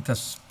 Yeah, I think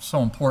that's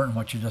so important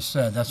what you just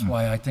said. That's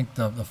why I think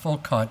the full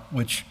cut,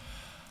 which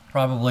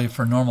probably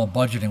for normal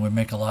budgeting would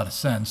make a lot of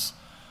sense,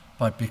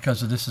 but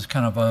because of this is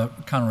kind of a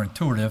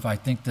counterintuitive, I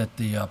think that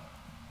the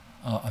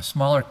a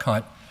smaller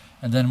cut,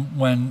 and then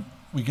when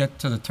we get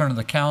to the turn of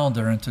the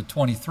calendar into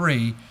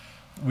 23,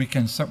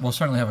 we'll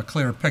certainly have a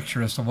clearer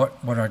picture as to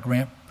what our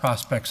grant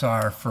prospects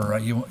are for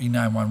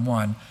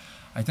E911.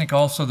 I think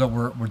also that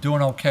we're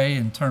doing okay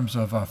in terms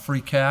of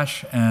free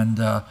cash, and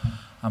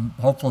I'm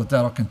hopeful that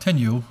that'll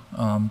continue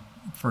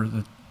for as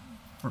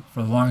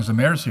long as the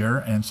mayor's here.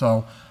 And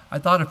so I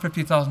thought a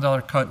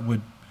 $50,000 cut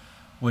would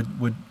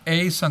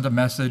send a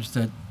message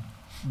that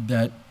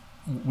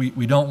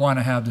we don't want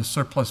to have the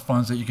surplus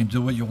funds that you can do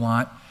what you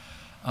want,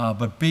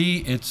 But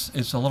B,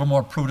 it's a little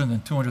more prudent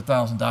than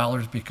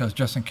 $200,000 because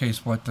just in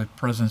case what the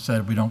president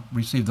said, we don't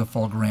receive the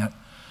full grant.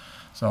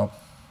 So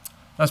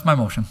that's my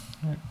motion.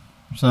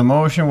 So the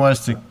motion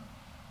was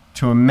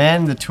to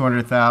amend the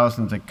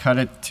 200,000 to cut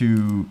it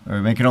to,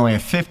 or make it only a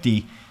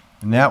 50,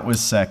 and that was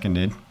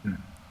seconded.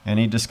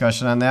 Any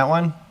discussion on that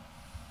one?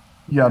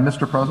 Yeah,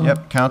 Mr. President?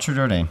 Yep, Councilor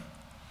Jordan.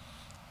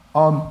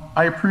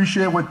 I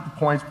appreciate what the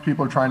points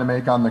people are trying to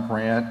make on the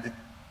grant.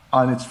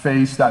 On its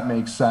face, that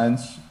makes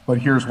sense, but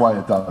here's why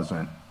it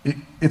doesn't.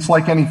 It's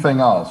like anything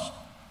else.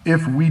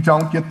 If we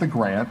don't get the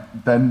grant,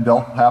 then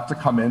they'll have to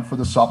come in for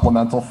the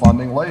supplemental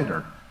funding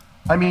later.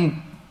 I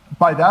mean,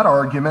 by that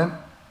argument,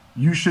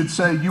 you should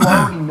say you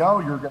already know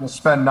you're going to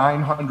spend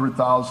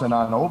 $900,000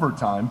 on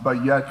overtime,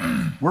 but yet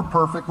we're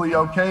perfectly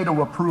okay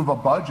to approve a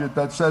budget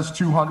that says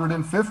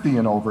 $250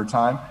 in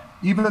overtime,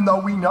 even though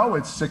we know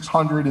it's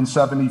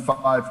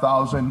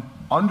 $675,000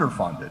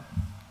 underfunded,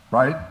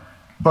 right?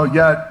 But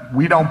yet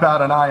we don't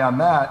bat an eye on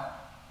that.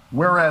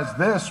 Whereas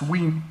this,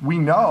 we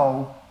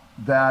know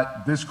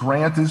that this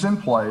grant is in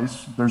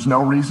place. There's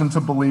no reason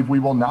to believe we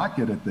will not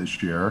get it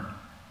this year.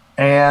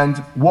 And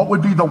what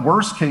would be the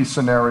worst case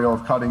scenario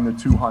of cutting the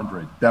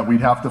 200? That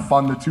we'd have to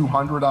fund the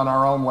 200 on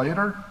our own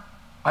later?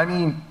 I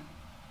mean,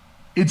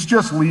 it's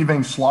just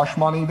leaving slush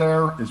money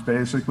there is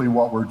basically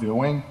what we're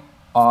doing.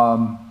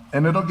 And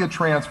it'll get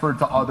transferred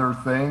to other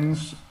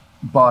things,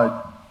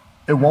 but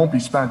it won't be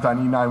spent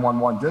on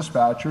E911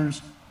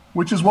 dispatchers,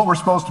 which is what we're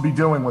supposed to be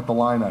doing with the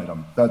line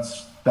item.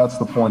 That's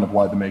the point of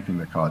why they're making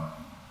the cut.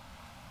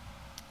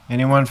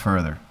 Anyone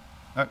further?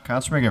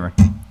 Councilor McGivern.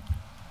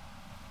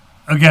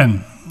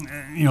 Again,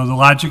 you know, the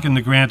logic in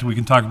the grant, we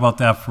can talk about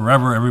that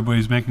forever.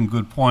 Everybody's making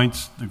good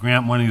points. The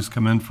grant money has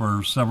come in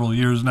for several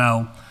years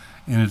now,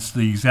 and it's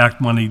the exact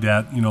money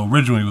that, you know,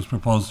 originally was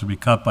proposed to be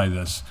cut by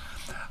this.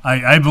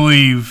 I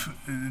believe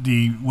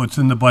what's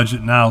in the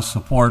budget now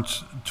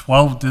supports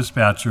 12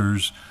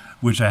 dispatchers,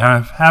 which I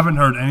haven't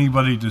heard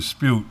anybody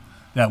dispute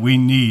that we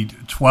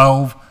need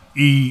 12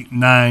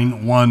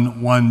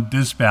 E911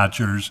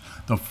 dispatchers.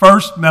 The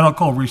first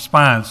medical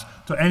response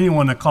to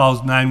anyone that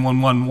calls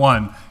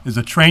 911 is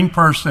a trained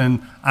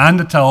person on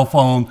the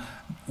telephone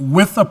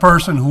with the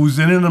person who's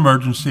in an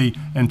emergency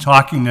and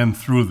talking them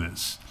through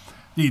this.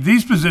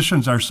 These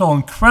positions are so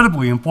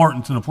incredibly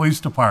important to the police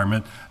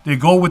department. They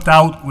go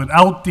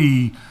without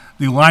the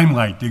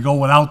limelight. They go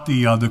without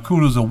the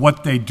kudos of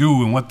what they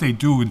do and what they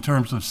do in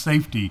terms of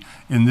safety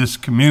in this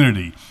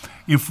community.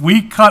 If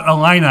we cut a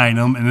line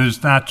item and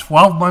there's not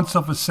 12 months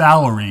of a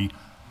salary,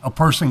 a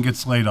person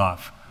gets laid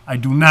off. I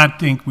do not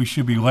think we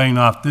should be laying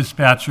off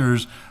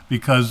dispatchers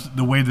because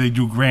the way they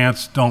do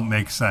grants don't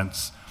make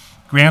sense.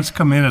 Grants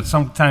come in at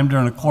some time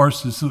during the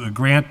course. This is a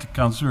grant,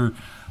 Councilor,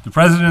 the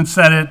President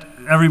said it,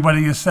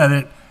 everybody has said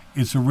it.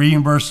 It's a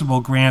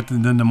reimbursable grant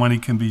and then the money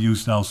can be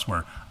used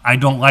elsewhere. I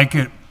don't like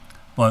it,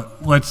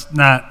 but let's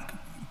not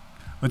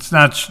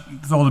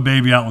throw the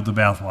baby out with the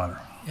bathwater.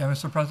 Yeah,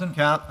 Mr. President?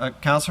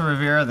 Councilor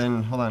Rivera,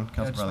 then hold on,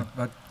 Councilor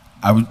Brother.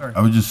 I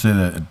would just say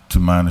that, to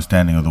my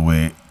understanding of the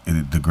way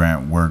the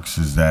grant works,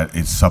 is that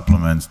it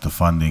supplements the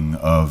funding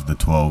of the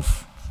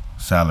 12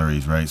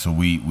 salaries, right? So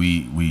we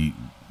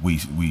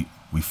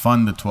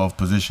fund the 12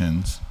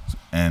 positions,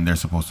 and they're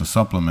supposed to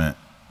supplement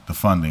the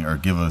funding or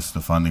give us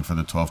the funding for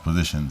the 12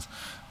 positions.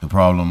 The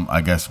problem,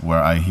 I guess, where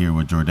I hear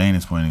what Jordan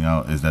is pointing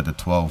out is that the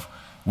 12,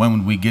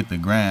 when we get the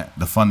grant,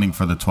 the funding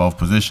for the 12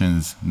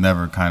 positions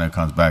never kind of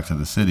comes back to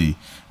the city.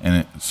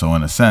 And so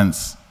in a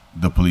sense,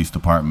 the police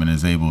department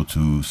is able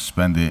to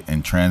spend it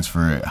and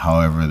transfer it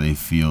however they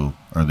feel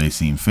or they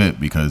seem fit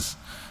because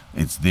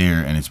it's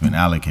there and it's been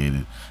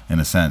allocated in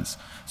a sense.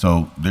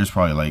 So there's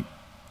probably like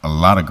a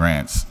lot of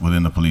grants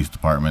within the police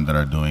department that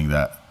are doing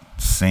that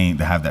same,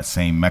 that have that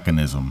same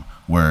mechanism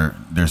where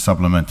they're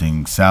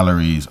supplementing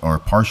salaries or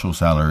partial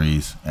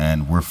salaries,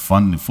 and we're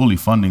fully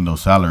funding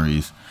those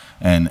salaries.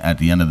 And at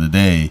the end of the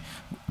day,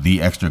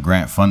 the extra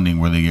grant funding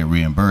where they get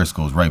reimbursed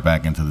goes right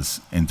back into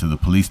the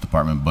police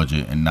department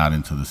budget and not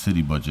into the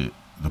city budget.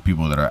 The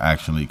people that are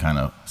actually kind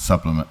of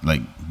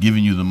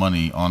giving you the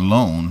money on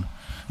loan,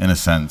 in a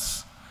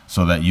sense,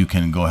 so that you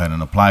can go ahead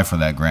and apply for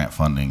that grant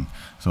funding.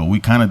 So we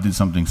kind of did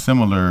something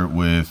similar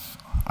with,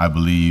 I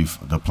believe,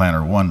 the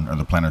Planner 1 or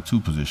the Planner 2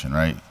 position,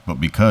 right? But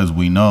because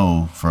we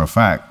know for a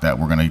fact that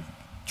we're going to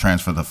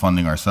transfer the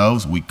funding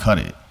ourselves, we cut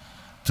it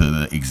to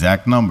the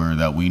exact number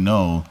that we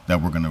know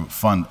that we're going to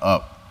fund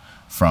up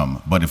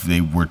from. But if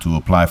they were to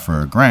apply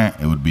for a grant,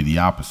 it would be the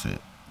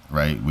opposite,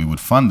 right? We would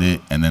fund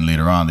it, and then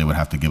later on they would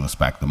have to give us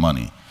back the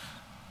money.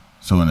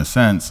 So in a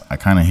sense, I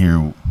kind of hear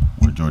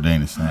what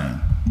Jordan is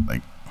saying.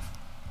 Like,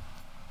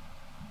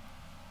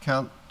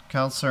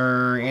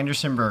 Councilor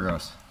Anderson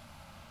Burgos.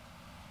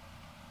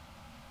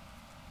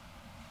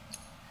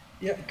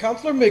 Yeah,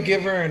 Councilor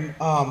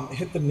McGivern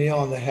hit the nail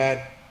on the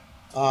head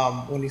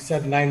when he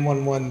said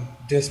 911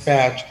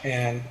 dispatch.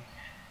 And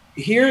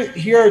here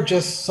are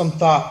just some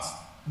thoughts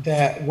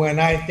that when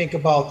I think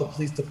about the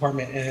police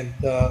department and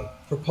the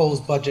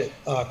proposed budget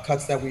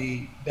cuts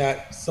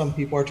that some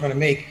people are trying to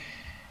make,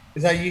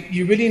 is that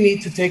you really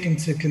need to take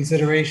into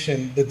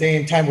consideration the day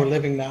and time we're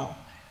living now.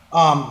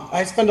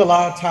 I spend a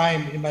lot of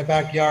time in my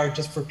backyard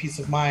just for peace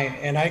of mind,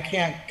 and I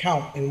can't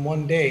count in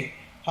one day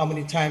how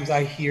many times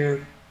I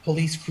hear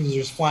police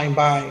cruisers flying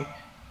by,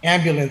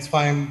 ambulance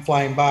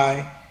flying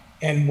by,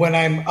 and when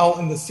I'm out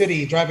in the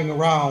city driving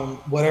around,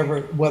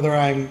 whether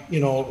I'm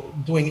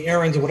doing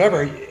errands or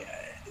whatever,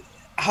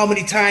 how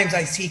many times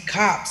I see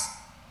cops,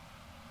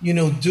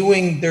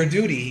 doing their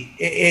duty.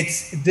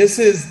 This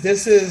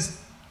is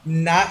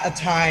not a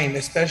time,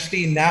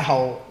 especially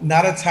now,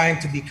 not a time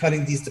to be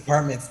cutting these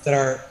departments that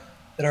are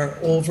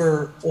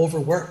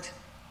overworked.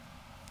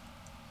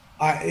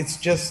 It's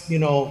just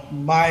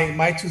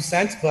my 2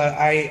 cents, but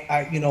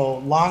I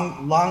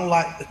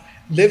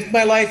lived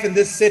my life in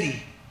this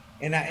city,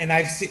 and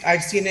I've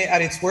seen it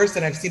at its worst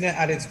and I've seen it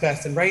at its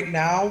best. And right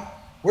now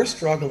we're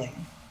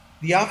struggling.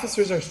 The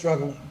officers are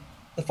struggling.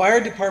 The fire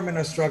department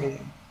are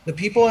struggling. The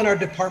people in our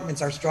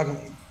departments are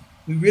struggling.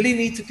 We really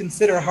need to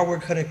consider how we're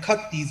going to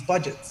cut these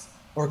budgets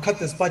or cut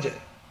this budget.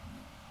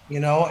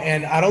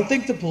 And I don't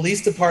think the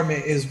police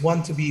department is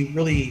one to be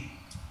really,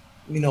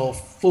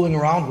 fooling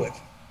around with.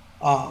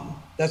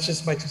 That's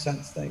just my 2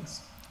 cents.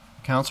 Thanks.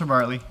 Councilor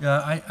Bartley.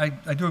 Yeah,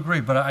 I do agree,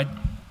 but I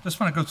just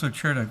want to go to the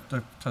chair,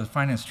 to the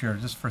finance chair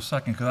just for a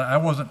second, because I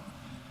wasn't,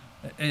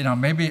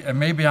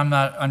 maybe I'm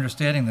not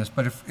understanding this,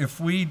 but if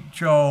we,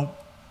 Joe,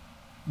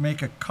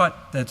 make a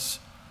cut that's,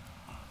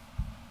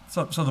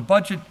 so the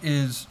budget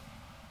is,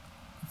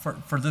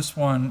 for this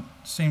one,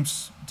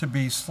 seems to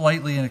be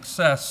slightly in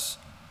excess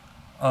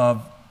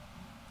of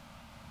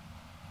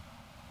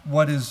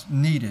what is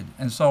needed.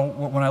 And so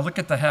when I look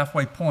at the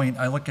halfway point,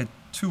 I look at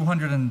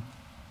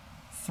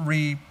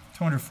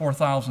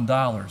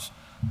 $204,000.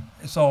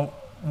 So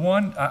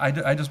one,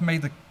 I just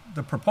made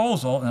the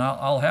proposal, and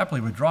I'll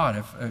happily withdraw it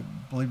if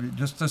believe it.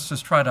 Let's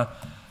just try to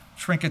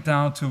shrink it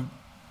down to,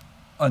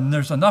 and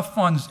there's enough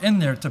funds in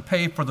there to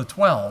pay for the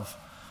 12.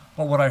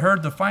 But what I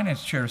heard the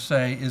finance chair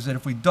say is that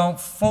if we don't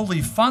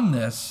fully fund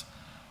this,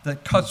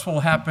 that cuts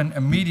will happen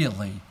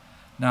immediately.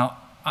 Now,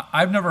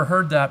 I've never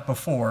heard that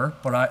before,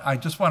 but I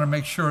just want to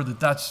make sure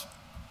that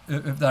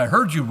if I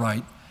heard you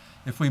right,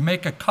 if we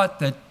make a cut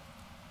that,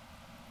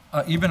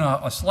 even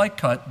a slight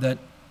cut, that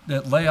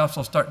layoffs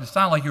will start. It's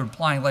not like you're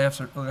implying layoffs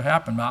will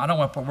happen. I don't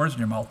want to put words in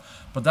your mouth,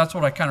 but that's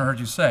what I kind of heard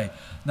you say.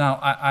 Now,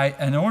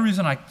 and the only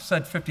reason I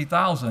said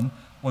 50,000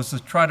 was to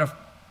try to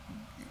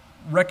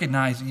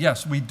recognize,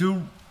 yes, we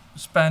do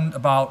spend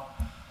about,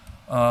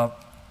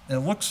 it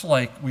looks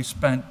like we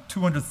spent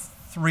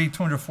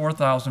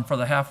 204,000 for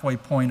the halfway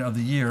point of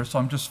the year. So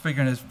I'm just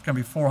figuring it's going to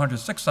be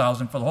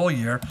 406,000 for the whole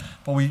year.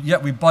 But we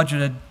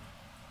budgeted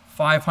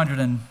 500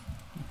 and,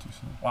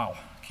 wow,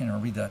 I can't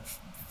even read that.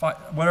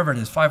 Whatever it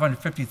is,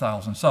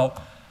 550,000. So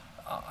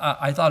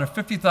I thought a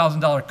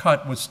 $50,000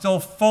 cut would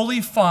still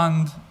fully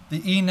fund the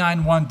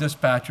E91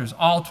 dispatchers,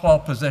 all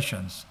 12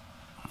 positions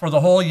for the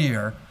whole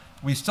year.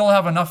 We still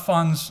have enough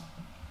funds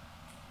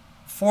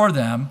for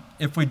them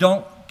if we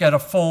don't get a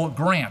full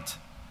grant.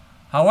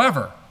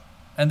 However,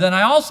 and then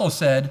I also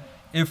said,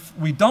 if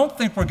we don't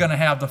think we're going to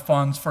have the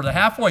funds for the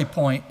halfway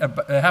point of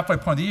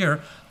the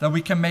year, then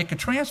we can make a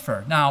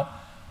transfer. Now,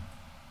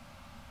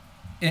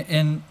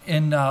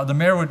 the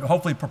mayor would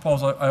hopefully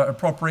propose an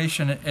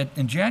appropriation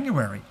in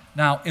January.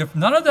 Now, if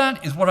none of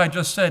that is what I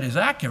just said is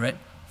accurate,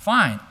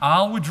 fine,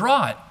 I'll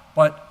withdraw it.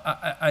 But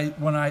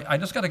I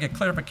just got to get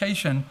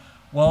clarification,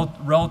 well,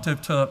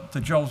 relative to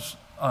Joe's,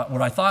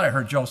 what I thought I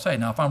heard Joe say.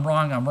 Now, if I'm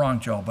wrong,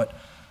 Joe. But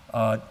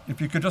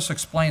if you could just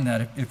explain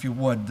that, if you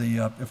would,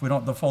 if we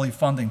don't, the fully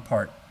funding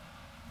part.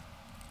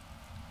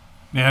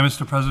 Yeah,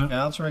 Mr. President.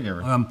 Councilor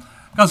McGivern.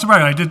 Councilor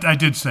Bartley, I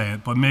did say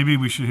it, but maybe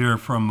we should hear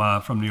from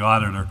the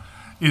auditor.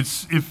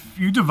 If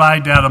you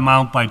divide that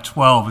amount by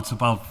 12, it's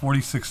about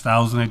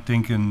 46,000, I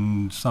think,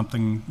 and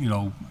something,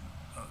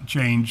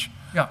 change.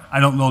 Yeah. I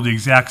don't know the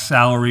exact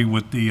salary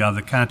with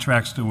the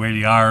contracts the way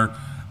they are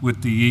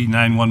with the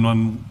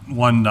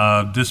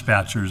E911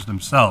 dispatchers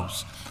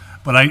themselves.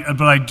 But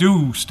I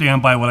do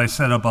stand by what I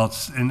said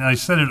about, and I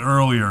said it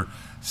earlier,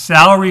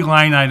 salary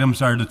line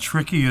items are the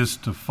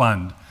trickiest to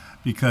fund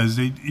because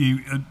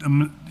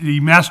the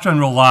Mass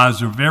General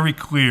laws are very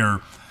clear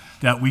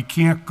that we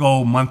can't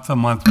go month to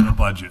month with a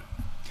budget.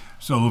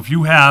 So if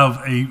you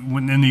have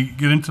when you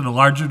get into the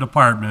larger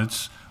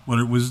departments,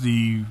 whether it was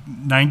the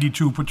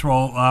 92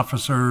 patrol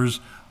officers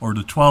or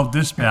the 12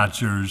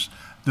 dispatchers,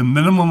 the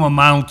minimum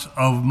amount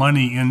of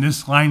money in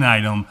this line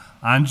item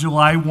on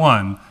July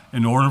 1,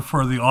 in order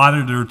for the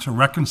auditor to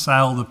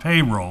reconcile the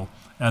payroll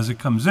as it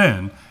comes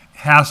in,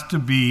 has to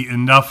be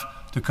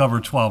enough to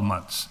cover 12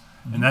 months.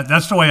 And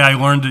that's the way I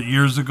learned it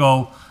years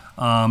ago.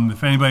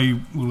 If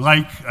anybody would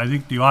like, I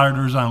think the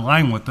auditor's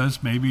online with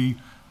us. Maybe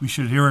we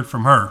should hear it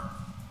from her.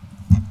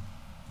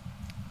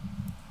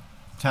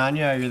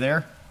 Tanya, are you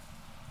there?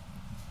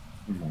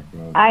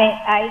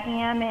 I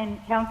am, and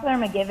Councilor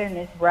McGivern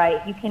is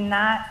right. You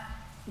can't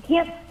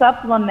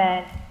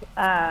supplement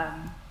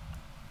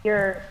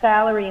your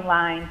salary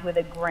lines with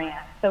a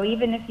grant. So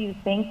even if you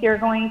think you're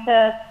going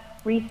to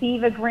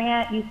receive a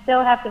grant, you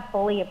still have to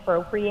fully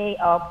appropriate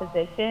all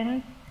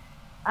positions.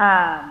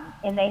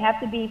 And they have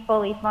to be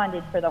fully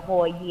funded for the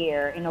whole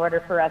year in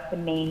order for us to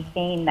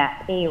maintain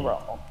that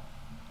payroll.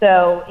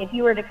 So if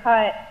you were to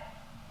cut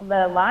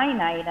the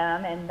line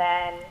item and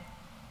then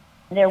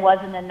there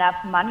wasn't enough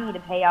money to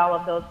pay all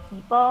of those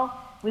people,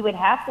 we would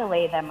have to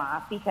lay them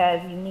off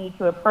because you need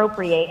to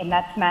appropriate, and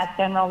that's Mass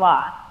General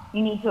Law.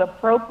 You need to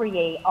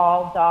appropriate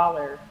all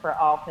dollars for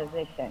all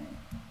positions.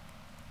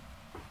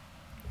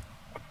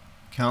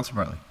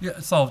 Councilor Bartley. Yeah,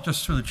 so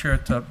just through the chair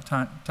to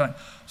Tanya.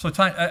 So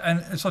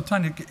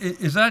Tanya,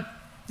 is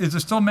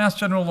it still Mass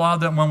General Law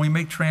that when we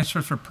make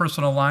transfers for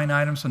personal line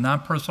items and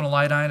non-personal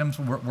line items,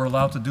 we're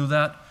allowed to do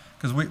that?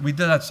 Because we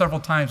did that several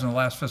times in the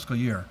last fiscal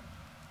year.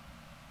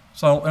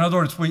 So in other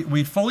words,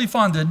 we fully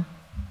funded,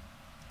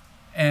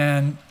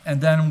 and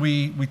then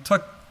we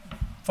took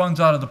funds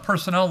out of the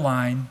personnel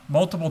line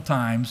multiple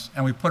times,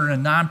 and we put it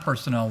in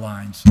non-personnel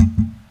lines.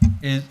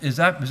 Is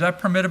that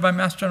permitted by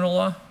Mass General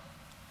Law?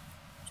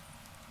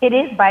 It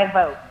is by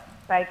vote,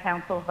 by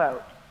council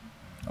vote.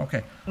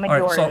 Okay.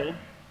 Majority. All right, so,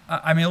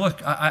 I mean,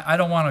 look, I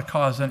don't want to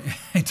cause any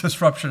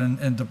disruption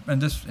in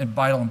this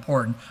vital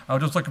important. I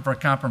was just looking for a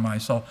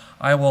compromise, so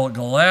I will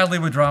gladly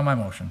withdraw my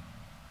motion.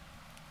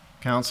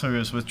 Councilor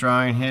is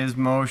withdrawing his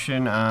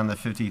motion on the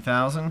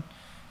 50,000.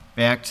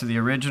 Back to the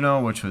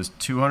original, which was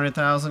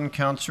 200,000.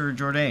 Councilor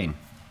Jordan.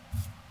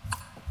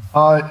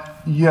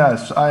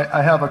 Yes,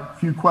 I have a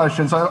few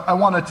questions. I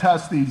want to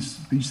test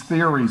these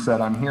theories that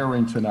I'm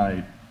hearing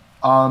tonight.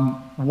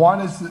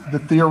 One is the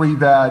theory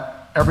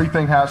that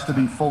everything has to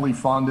be fully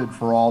funded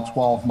for all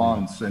 12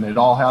 months and it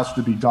all has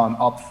to be done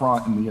up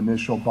front in the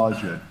initial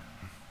budget,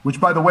 which,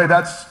 by the way,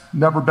 that's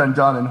never been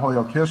done in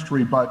Holyoke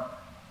history,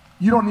 but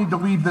you don't need to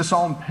leave this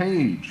on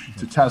page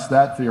to test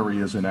that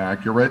theory as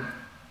inaccurate.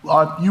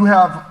 You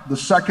have the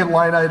second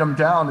line item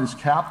down is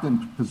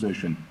captain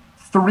position,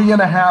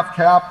 3.5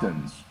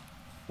 captains.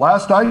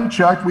 Last I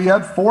checked, we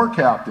had 4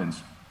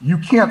 captains. You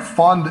can't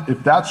fund,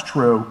 if that's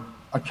true,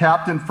 a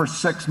captain for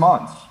 6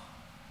 months.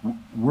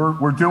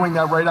 We're doing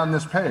that right on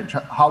this page.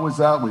 How is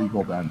that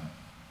legal then?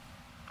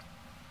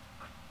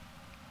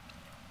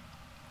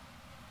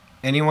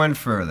 Anyone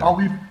further?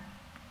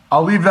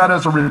 I'll leave that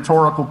as a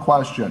rhetorical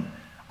question.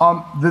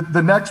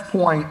 The next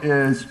point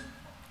is,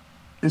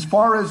 as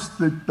far as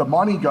the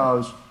money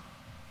goes,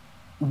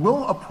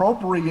 we'll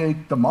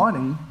appropriate the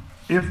money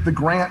if the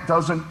grant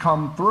doesn't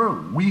come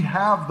through. We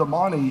have the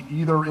money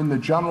either in the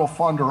general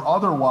fund or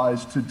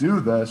otherwise to do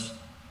this.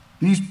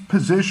 These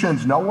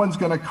positions, no one's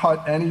going to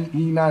cut any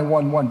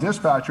E911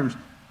 dispatchers,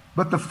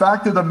 but the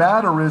fact of the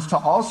matter is to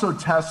also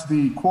test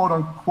the quote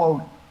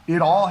unquote,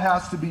 it all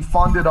has to be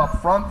funded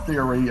up front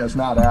theory as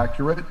not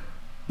accurate.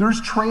 There's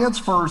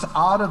transfers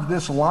out of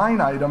this line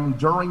item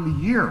during the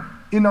year.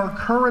 In our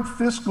current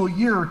fiscal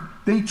year,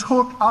 they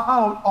took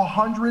out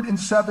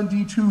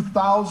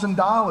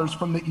 $172,000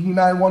 from the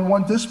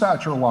E911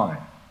 dispatcher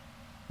line.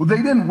 Well, they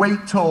didn't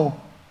let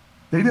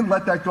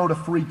that go to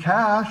free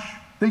cash.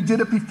 They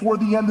did it before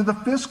the end of the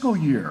fiscal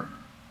year.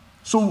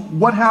 So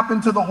what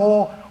happened to the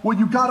whole, well,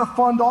 you got to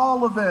fund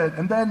all of it.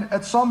 And then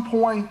at some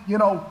point,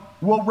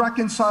 we'll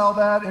reconcile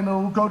that and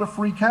it'll go to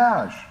free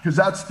cash. Because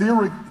that's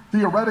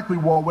theoretically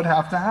what would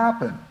have to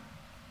happen.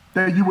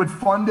 That you would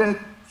fund it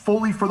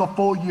fully for the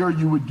full year,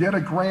 you would get a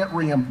grant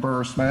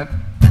reimbursement.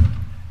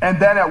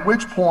 And then at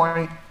which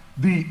point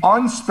the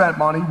unspent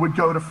money would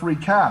go to free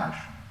cash.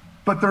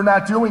 But they're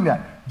not doing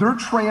that. They're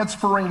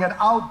transferring it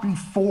out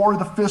before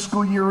the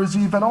fiscal year is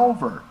even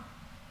over.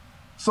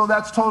 So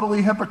that's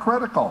totally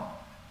hypocritical.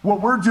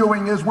 What we're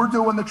doing is we're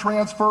doing the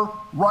transfer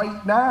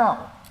right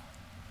now.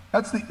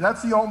 That's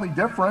the only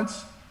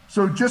difference.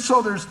 So just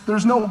so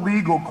there's no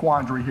legal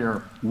quandary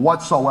here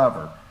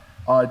whatsoever.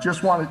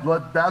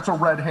 That's a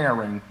red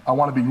herring. I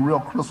want to be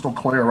real crystal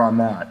clear on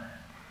that.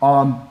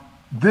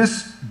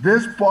 This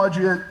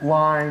budget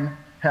line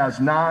has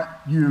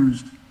not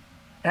used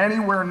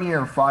anywhere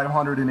near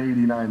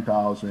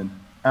 589,000.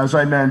 As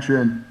I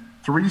mentioned,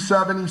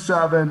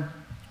 377,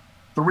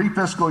 3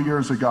 fiscal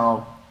years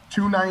ago,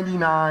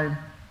 299,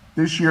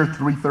 this year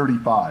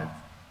 335.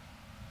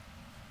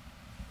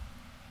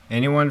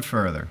 Anyone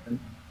further?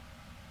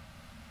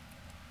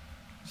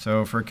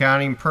 So for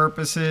accounting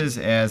purposes,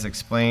 as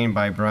explained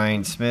by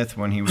Brian Smith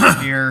when he was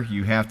here,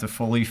 you have to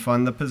fully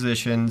fund the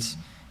positions,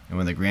 and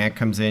when the grant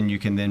comes in, you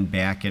can then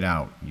back it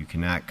out. You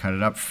cannot cut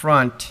it up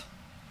front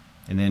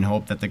and then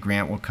hope that the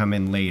grant will come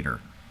in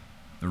later.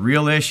 The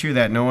real issue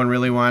that no one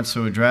really wants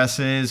to address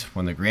is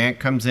when the grant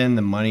comes in,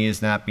 the money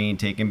is not being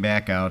taken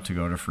back out to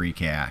go to free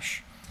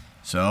cash.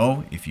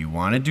 So if you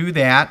want to do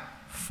that,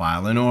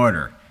 file an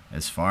order.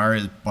 As far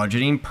as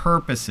budgeting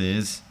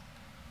purposes,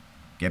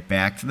 get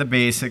back to the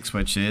basics,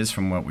 which is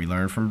from what we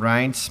learned from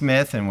Brian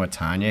Smith and what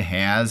Tanya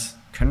has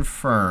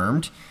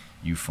confirmed,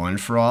 you fund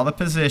for all the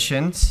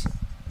positions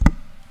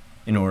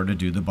in order to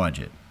do the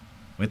budget.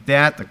 With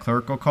that, the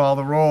clerk will call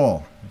the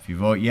roll. If you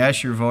vote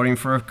yes, you're voting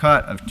for a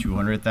cut of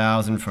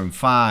 200,000 from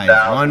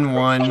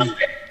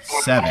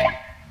 5117.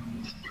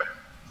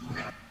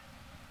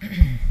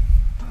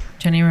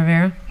 Jenny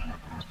Rivera?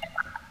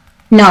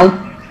 No.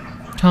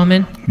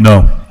 Tolman?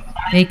 No.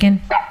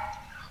 Bacon?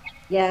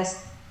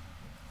 Yes.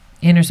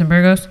 Anderson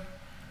Burgos,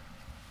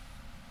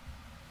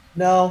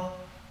 No.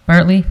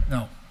 Bartley,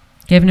 No.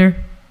 Givner,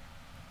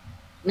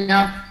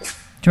 No.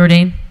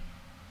 Jordan,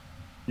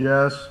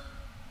 Yes.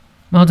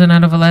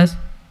 Maldonado Velez,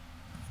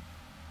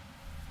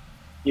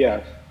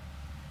 Yes.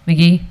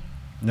 McGee,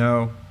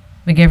 No.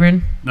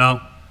 McGivern,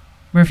 No.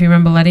 Murphy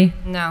Ramboletti,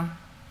 No.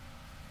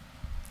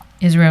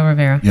 Israel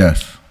Rivera.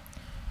 Yes.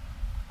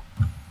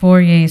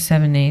 4 yeas,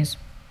 7 nays.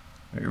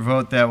 Your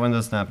vote, that one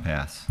does not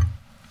pass.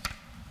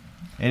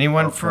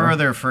 Anyone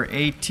further for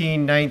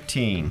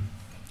 1819?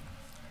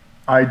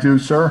 I do,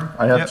 sir.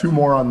 I have Yep. two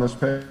more on this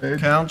page.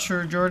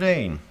 Counselor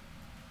Jordan.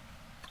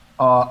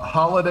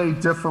 Holiday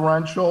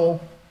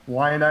differential,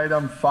 line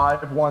item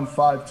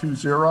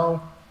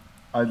 51520.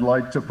 I'd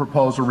like to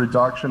propose a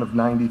reduction of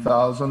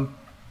 90,000.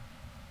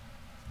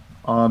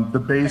 The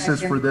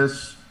basis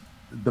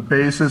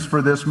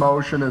for this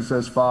motion is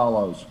as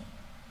follows.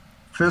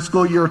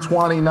 Fiscal year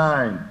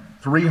 29,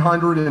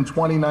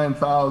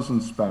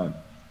 329,000 spent.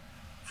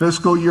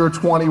 Fiscal year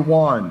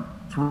 21,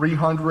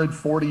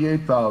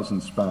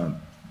 348,000 spent.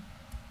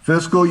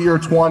 Fiscal year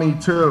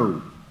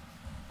 22,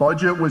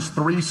 budget was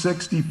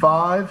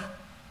 365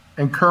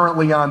 and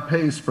currently on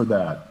pace for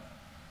that.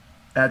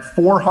 At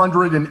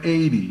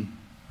 480,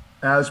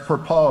 as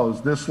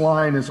proposed, this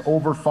line is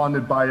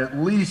overfunded by at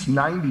least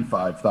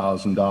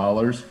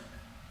 $95,000,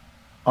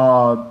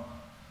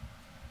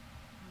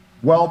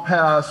 well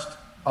past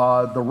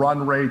the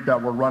run rate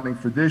that we're running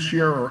for this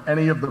year or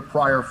any of the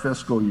prior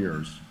fiscal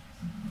years.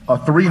 A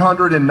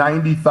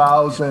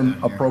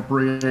 390,000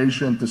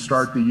 appropriation to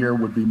start the year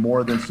would be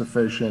more than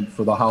sufficient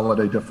for the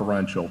holiday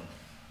differential.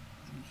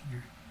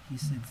 He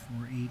said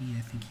 480.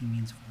 I think he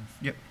means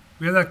 450. Yep.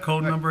 We have that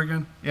code number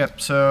again?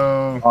 Yep,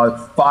 so...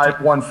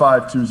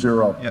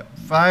 51520. Yep,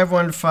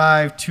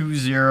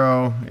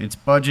 51520. It's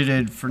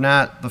budgeted for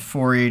not the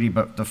 480,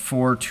 but the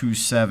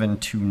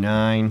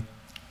 42729,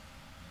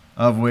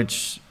 of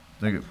which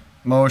the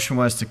motion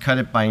was to cut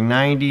it by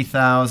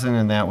 90,000,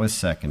 and that was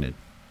seconded.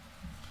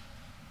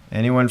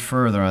 Anyone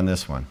further on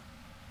this one?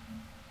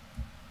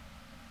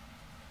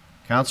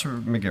 Councilor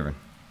McGivern.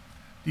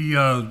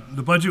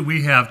 The budget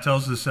we have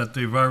tells us that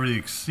they've already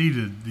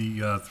exceeded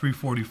the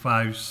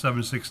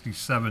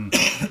 345,767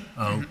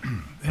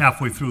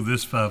 halfway through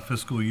this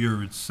fiscal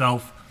year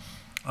itself.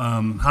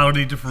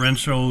 Holiday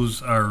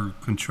differentials are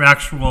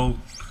contractual.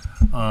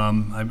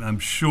 I'm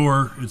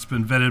sure it's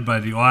been vetted by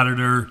the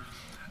auditor,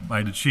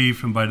 by the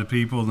chief, and by the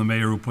people and the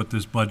mayor who put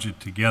this budget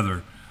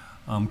together.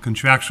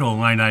 Contractual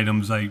line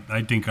items I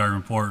think are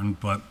important,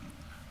 but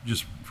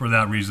just for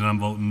that reason I'm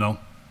voting no.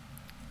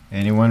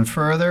 Anyone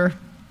further?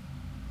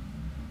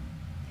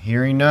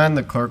 Hearing none,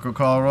 the clerk will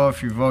call a roll.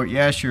 If you vote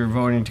yes, you're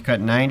voting to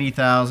cut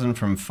 90,000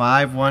 from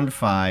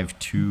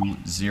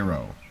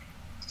 51520.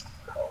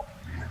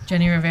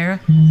 Jenny Rivera,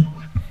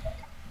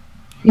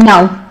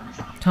 No.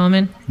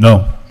 Tallman,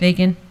 No.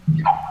 Bacon,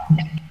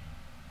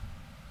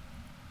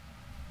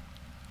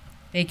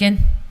 Bacon,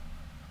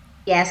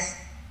 Yes.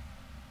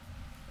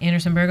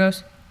 Anderson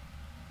Burgos,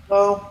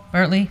 No.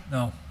 Bartley,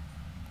 No.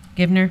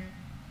 Givner,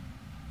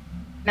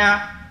 No.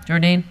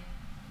 Jordan,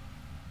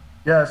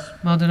 Yes.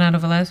 Maldonado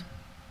Velez,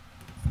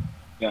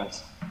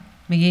 Yes.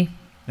 McGee,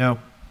 No.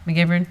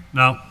 McGivern,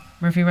 No.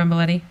 Murphy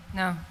Ramboletti,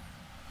 No.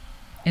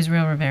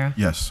 Israel Rivera.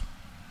 Yes.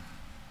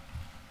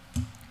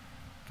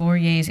 4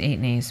 yeas, 8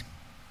 nays.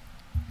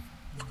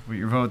 With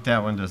your vote,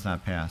 that one does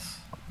not pass.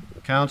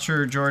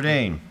 Counselor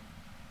Jordan.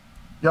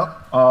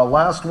 Yep.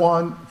 Last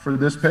one for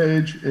this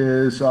page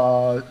is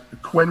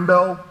Quinn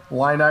Bill,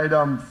 line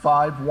item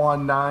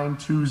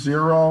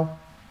 51920.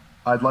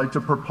 I'd like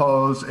to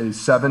propose a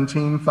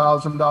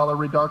 $17,000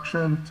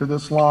 reduction to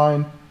this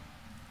line.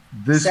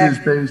 This is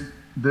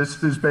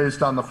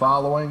based on the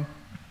following.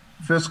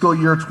 Fiscal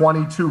year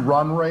 22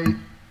 run rate,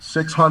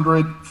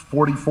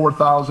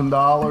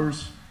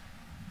 $644,000.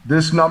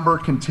 This number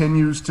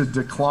continues to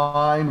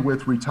decline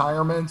with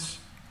retirements.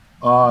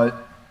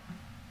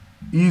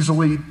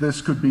 Easily, this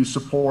could be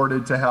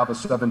supported to have a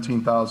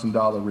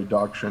 $17,000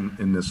 reduction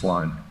in this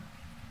line.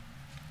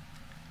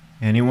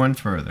 Anyone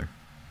further?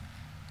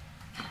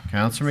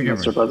 Councilor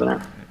McGivern. Mr.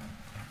 President.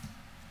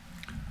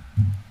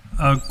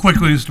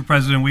 Quickly, Mr.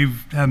 President,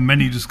 we've had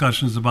many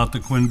discussions about the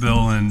Quinn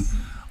bill, and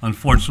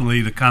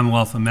unfortunately, the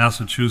Commonwealth of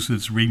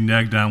Massachusetts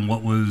reneged on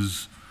what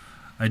was,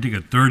 I think,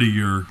 a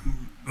 30-year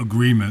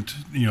agreement,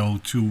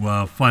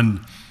 to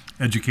fund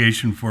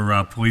education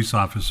for police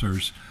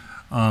officers.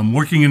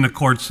 Working in the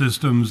court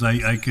systems,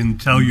 I can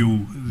tell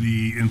you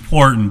the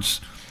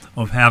importance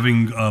of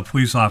having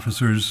police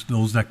officers,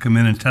 those that come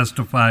in and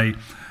testify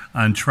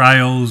on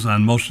trials,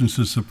 on motions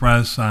to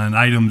suppress, on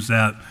items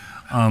that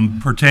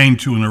pertain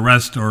to an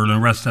arrest or an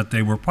arrest that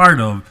they were part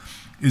of,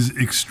 is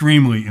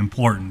extremely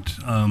important.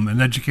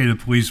 An educated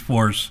police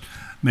force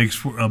makes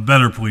for a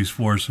better police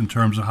force in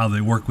terms of how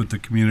they work with the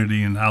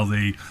community and how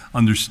they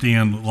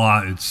understand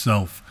law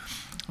itself.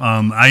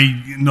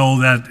 I know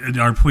that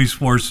our police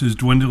force is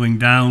dwindling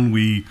down.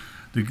 The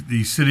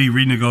city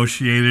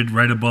renegotiated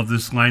right above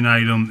this line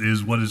item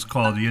is what is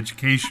called the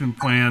education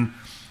plan.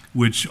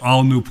 which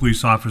all new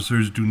police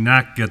officers do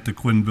not get the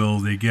Quinn bill.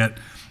 They get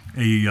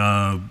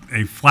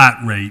a flat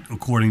rate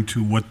according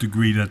to what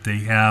degree that they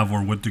have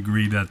or what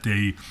degree that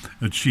they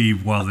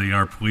achieve while they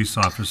are police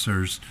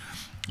officers.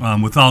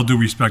 With all due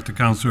respect to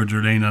Councilor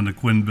Jordan on the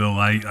Quinn bill,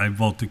 I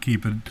vote to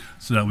keep it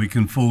so that we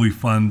can fully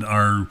fund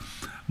our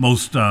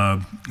most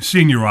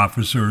senior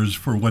officers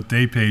for what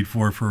they paid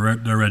for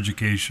their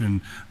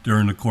education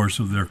during the course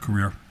of their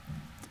career.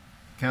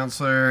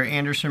 Councilor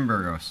Anderson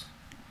Burgos.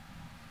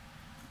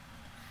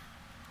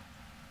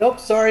 Nope,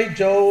 sorry,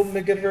 Joe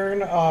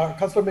McGivern,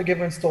 Councilor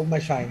McGivern stole my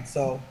shine,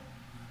 so.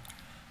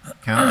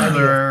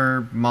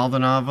 Councilor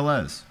Maldonado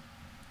Velez.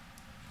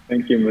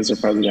 Thank you, Mr.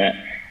 President.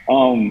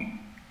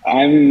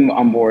 I'm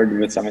on board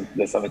with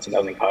the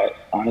 17,000 cut.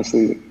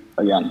 Honestly,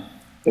 again,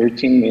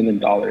 $13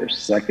 million,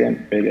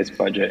 second biggest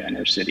budget in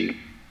our city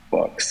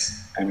books.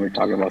 And we're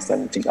talking about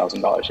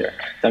 $17,000 here.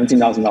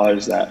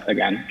 $17,000 that,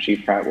 again,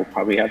 Chief Pratt will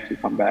probably have to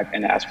come back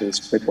and ask for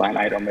this quick line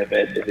item if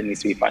it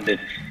needs to be funded,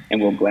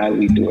 and we'll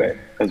gladly do it,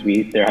 because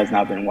there has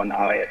not been one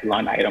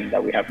line item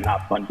that we have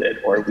not funded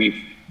or we've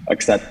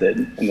accepted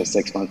in the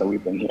 6 months that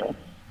we've been here.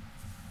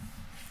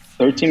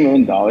 $13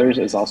 million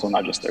is also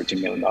not just $13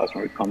 million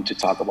when we come to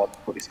talk about the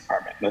police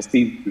department. Let's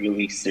be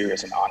really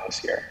serious and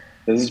honest here.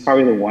 This is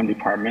probably the one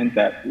department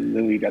that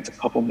literally gets a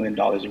couple $1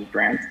 million in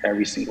grants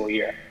every single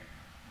year.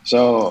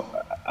 So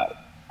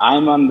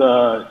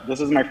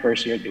this is my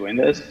first year doing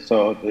this.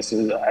 So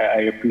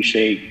I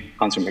appreciate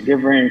Councilor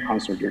McGivern,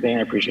 Councilor Jordan.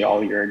 I appreciate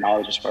all your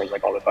knowledge as far as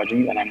like all the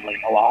budgeting, and I'm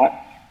learning a lot.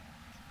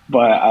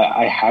 But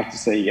I have to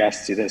say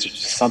yes to this, or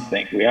just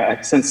something. We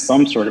have sent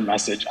some sort of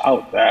message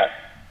out that,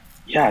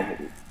 yeah,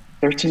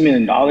 $13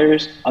 million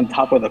on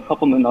top of the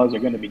couple $1 million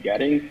they're going to be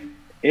getting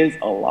is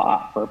a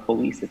lot for a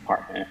police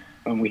department.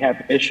 And we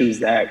have issues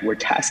that we're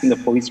tasking the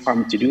police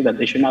department to do that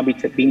they should not be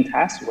being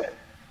tasked with.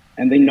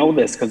 And they know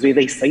this because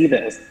they say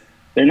this.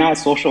 They're not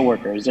social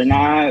workers. They're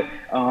not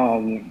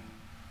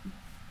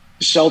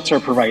shelter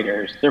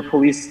providers. They're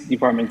police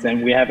departments,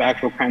 and we have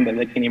actual crime that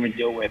they can't even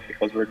deal with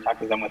because we're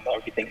tackling them with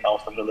everything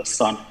else under the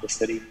sun of the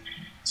city.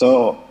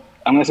 So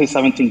I'm going to say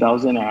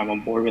 17,000, and I'm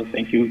on board with.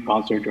 Thank you,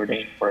 Councilor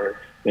Jordan, for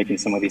making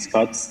some of these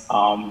cuts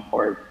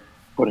or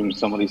putting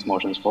some of these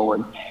motions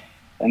forward.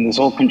 And this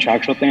whole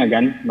contractual thing,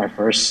 again, my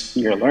first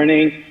year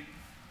learning,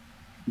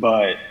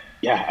 but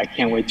yeah, I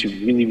can't wait to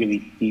really, really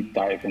deep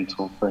dive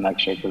into for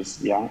next year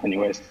because, yeah,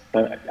 anyways,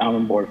 I'm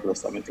on board for the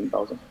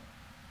 17,000.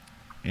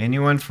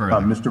 Anyone further?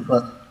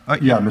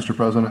 Mr.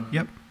 President.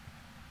 Yep.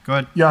 Go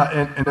ahead.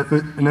 Yeah,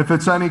 and if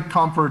it's any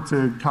comfort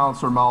to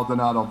Councilor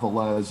Maldonado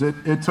Velez,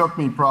 it took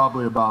me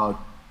probably about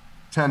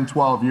 10,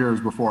 12 years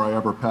before I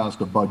ever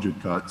passed a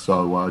budget cut.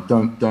 So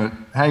don't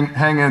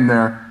hang in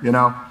there. You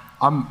know,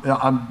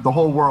 I'm the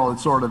whole world.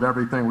 It's sort of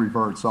everything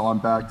reverts. So I'm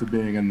back to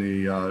being in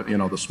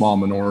the the small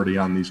minority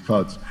on these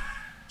cuts.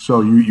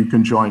 So you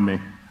can join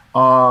me.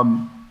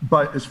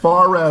 But as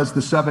far as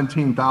the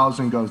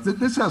 17,000 goes,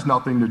 this has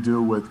nothing to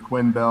do with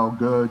Quinn Bell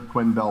good,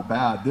 Quinn Bell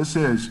bad. This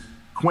is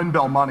Quinn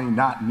Bell money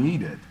not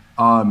needed.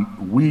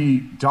 We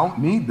don't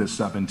need this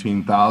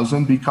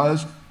 17,000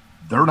 because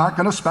they're not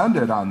going to spend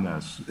it on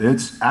this.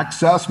 It's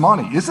excess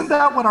money. Isn't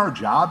that what our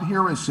job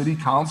here as city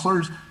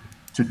councilors?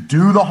 To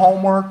do the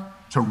homework,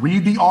 to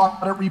read the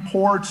audit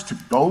reports, to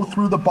go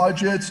through the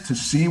budgets, to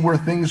see where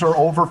things are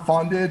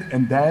overfunded,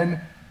 and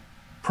then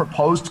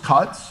propose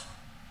cuts?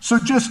 So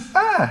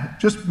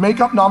just make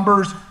up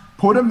numbers,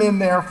 put them in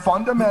there,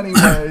 fund them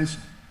anyways,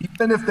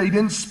 even if they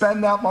didn't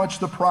spend that much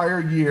the prior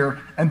year,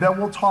 and then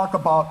we'll talk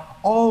about,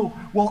 oh,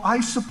 well,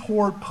 I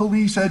support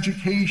police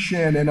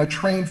education and a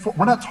trained force.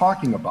 We're not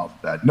talking about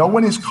that. No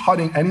one is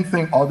cutting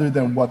anything other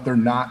than what they're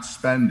not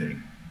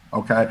spending,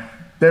 okay?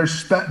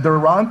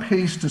 They're on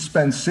pace to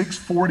spend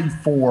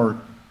 $644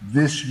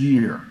 this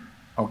year,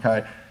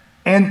 okay?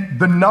 And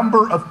the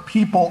number of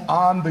people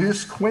on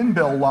this Quinn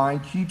Bill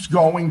line keeps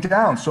going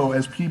down. So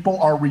as people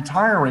are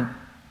retiring,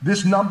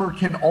 this number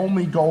can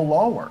only go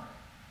lower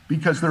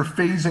because they're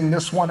phasing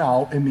this one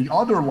out, and the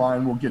other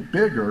line will get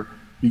bigger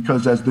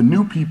because as the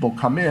new people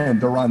come in,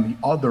 they're on the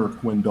other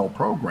Quinn Bill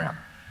program.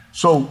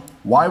 So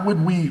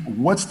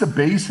what's the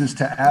basis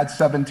to add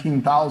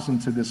 17,000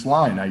 to this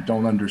line? I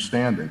don't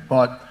understand it,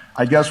 but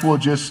I guess we'll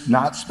just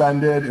not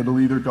spend it. It'll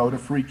either go to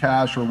free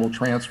cash or we'll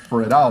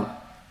transfer it out.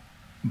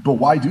 But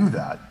why do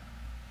that?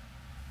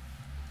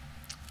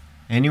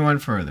 Anyone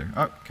further?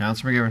 Oh,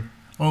 Councilor McGivern.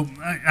 Well,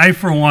 I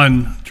for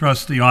one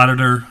trust the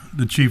auditor,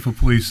 the chief of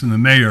police, and the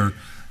mayor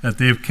that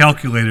they have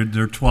calculated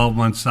their 12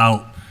 months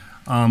out.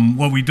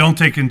 What we don't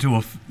take into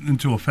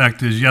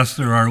effect is, yes,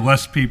 there are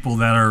less people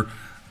that are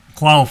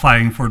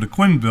qualifying for the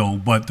Quinn Bill,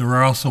 but there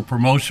are also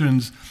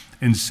promotions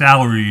and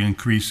salary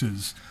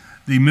increases.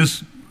 The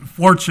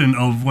misfortune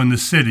of when the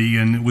city,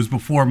 and it was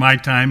before my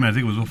time, I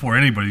think it was before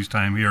anybody's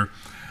time here,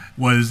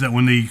 was that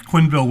when the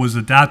Quinn Bill was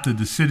adopted,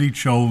 the city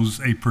chose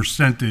a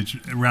percentage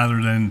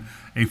rather than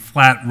a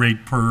flat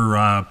rate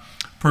per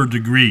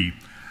degree.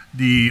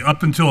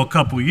 Up until a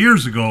couple of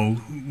years ago,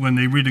 when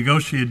they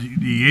renegotiated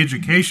the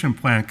education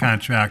plan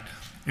contract,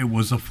 it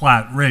was a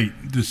flat rate.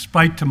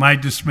 Despite, to my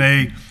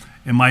dismay,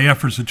 in my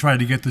efforts to try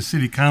to get the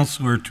city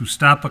councilor to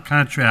stop a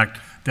contract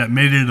that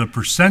made it a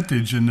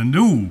percentage in the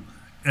new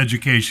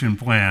education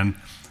plan,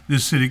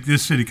 this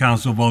city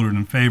council voted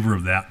in favor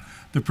of that.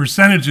 The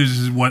percentages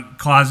is what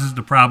causes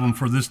the problem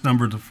for this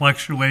number to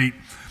fluctuate.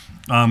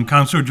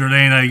 Councilor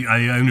Jordan,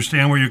 I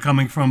understand where you're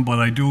coming from, but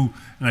I do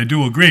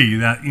agree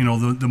that, you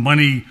know, the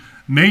money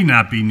may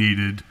not be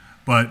needed,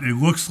 but it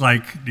looks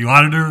like the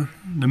auditor,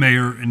 the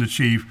mayor, and the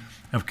chief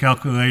have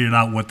calculated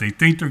out what they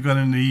think they're going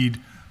to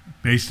need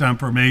based on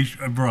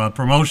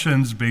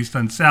promotions, based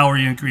on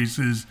salary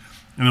increases,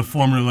 and a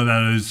formula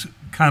that is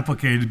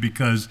complicated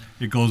because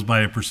it goes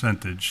by a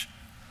percentage.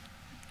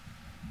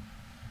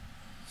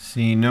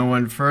 Seeing no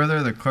one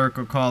further, the clerk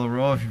will call the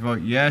roll. If you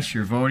vote yes,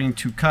 you're voting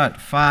to cut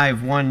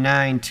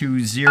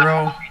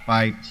 51920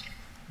 by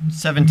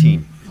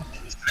 17.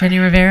 Jenny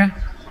Rivera,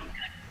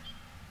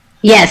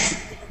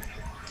 Yes.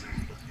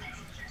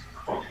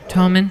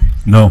 Tolman,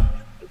 No.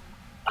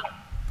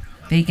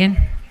 Bacon,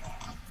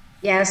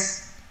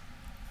 Yes.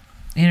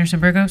 Anderson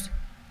Burgos,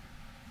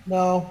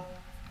 No.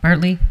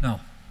 Bartley,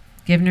 No.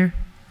 Givner,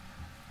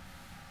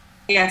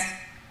 Yes.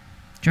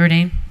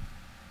 Jordan,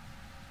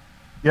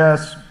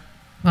 Yes.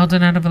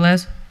 Maldonado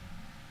Velez,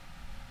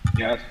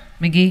 Yes.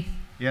 McGee,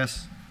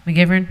 Yes.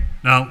 McGivern,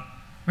 Now,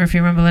 Murphy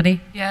Rumboletti,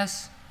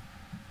 Yes.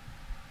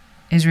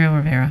 Israel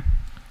Rivera.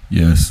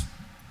 Yes.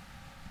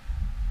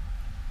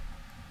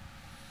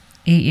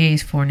 8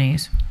 yeas, 4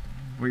 nays.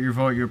 With your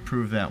vote, you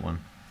approve that one.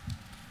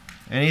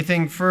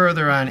 Anything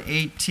further on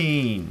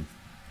 18?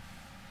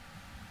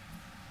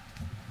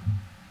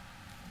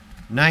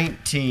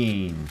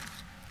 19?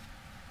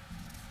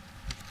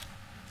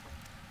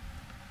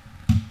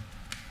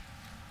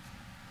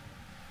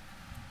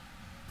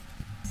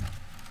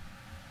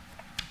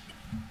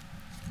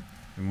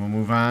 And we'll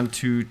move on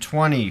to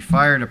 20,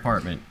 Fire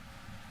Department.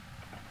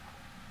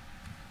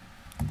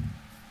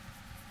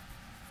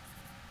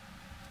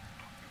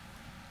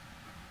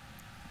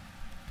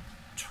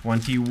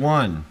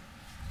 $21.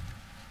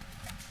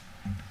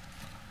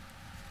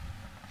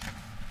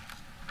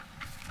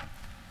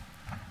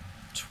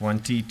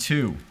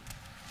 $22,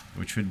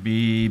 which would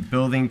be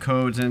building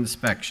codes and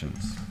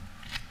inspections.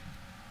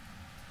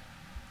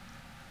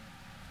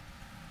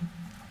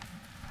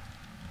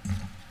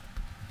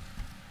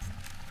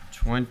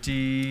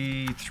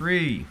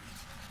 $23.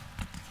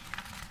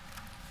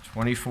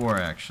 $24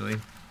 actually.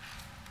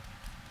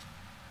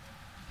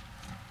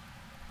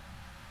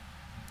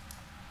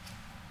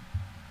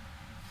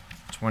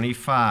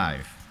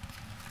 $25.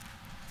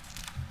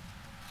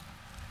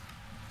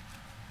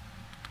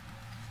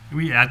 can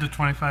we add to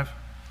 25?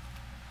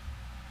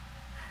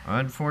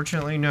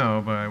 Unfortunately,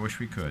 no, but I wish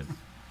we could.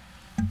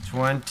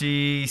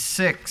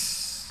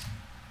 26.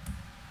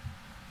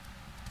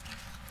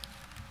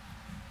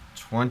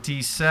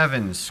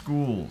 27,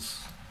 schools.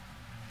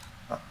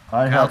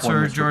 I have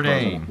Councilor one, Mr.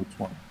 Jordan.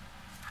 President.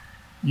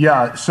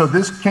 Yeah, so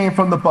this came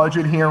from the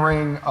budget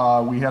hearing.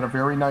 We had a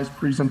very nice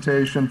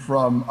presentation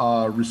from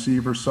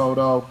Receiver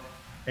Soto,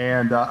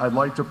 and I'd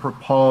like to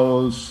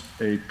propose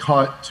a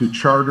cut to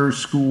charter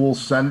school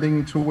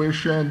sending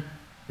tuition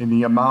in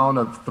the amount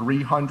of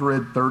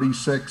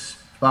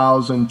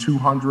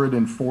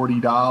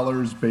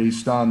 $336,240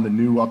 based on the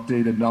new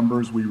updated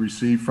numbers we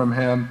received from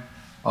him.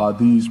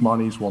 These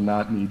monies will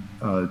not need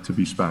to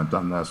be spent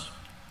on this.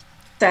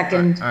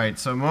 Second. All right,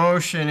 so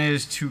motion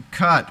is to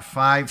cut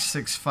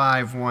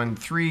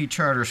 56513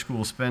 charter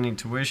school spending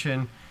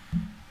tuition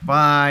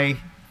by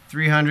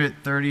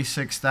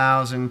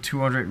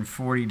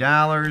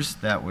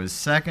 $336,240. That was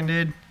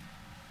seconded.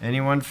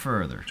 Anyone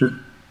further?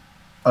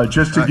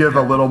 Just to give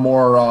a little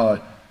more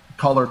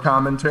color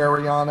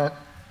commentary on it,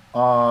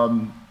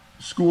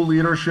 school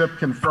leadership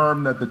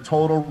confirmed that the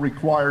total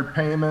required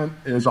payment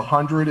is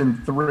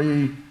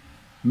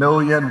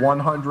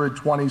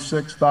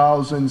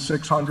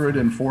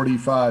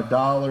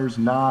 $103,126,645,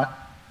 not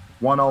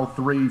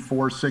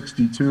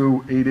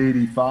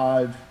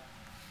 $103,462,885.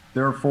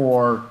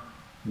 Therefore,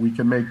 we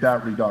can make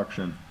that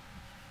reduction.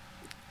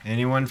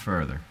 Anyone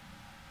further?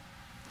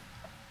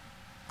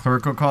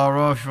 Clerk will call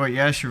roll. If you vote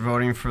yes, you're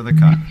voting for the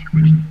cut.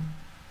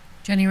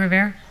 Jenny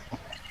Rivera,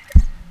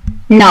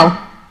 No.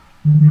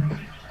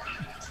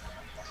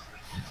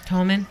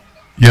 Tolman,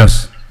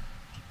 Yes.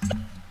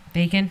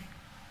 Bacon,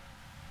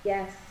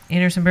 Yes.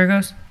 Anderson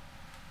Burgos,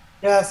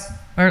 Yes.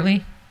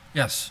 Bartley,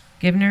 Yes.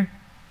 Givner,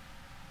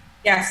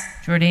 Yes.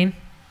 Jordan,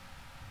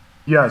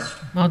 Yes.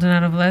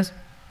 Maldonado Velez,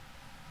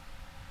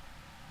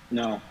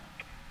 No.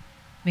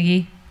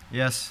 McGee,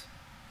 Yes.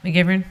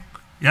 McGivern,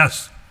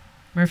 Yes.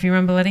 Murphy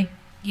Rumboletti,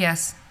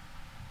 Yes.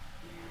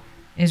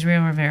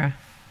 Israel Rivera.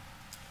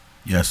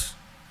 Yes.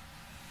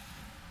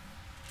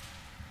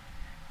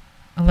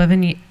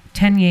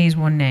 10 yeas,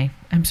 1 nay.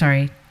 I'm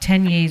sorry,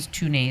 10 yeas,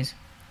 2 nays.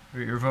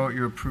 With your vote,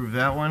 you approve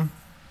that one.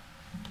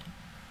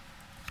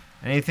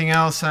 Anything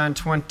else on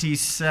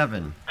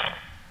 27?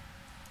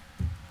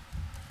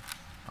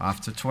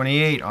 Off to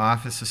 28,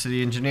 Office of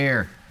City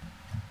Engineer.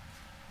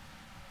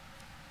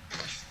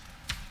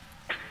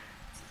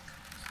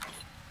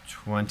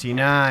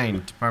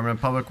 $29, Department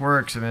of Public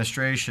Works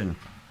Administration.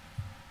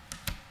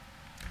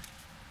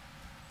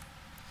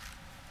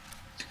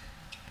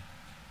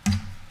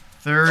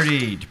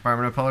 30,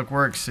 Department of Public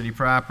Works, City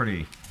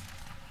Property.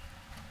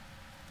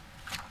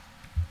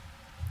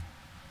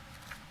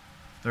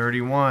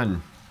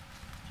 31.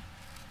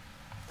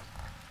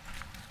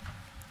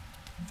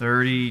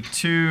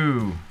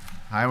 32,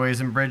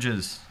 Highways and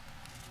Bridges.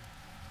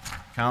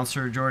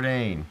 Counselor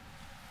Jordan.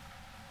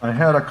 I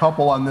had a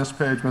couple on this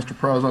page, Mr.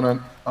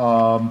 President.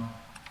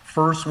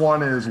 First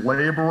one is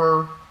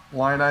laborer,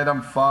 line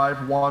item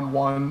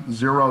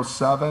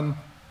 51107.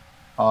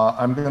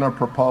 I'm going to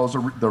propose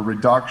the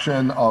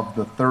reduction of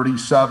the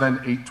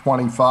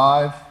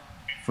 37,825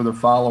 for the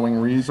following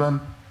reason.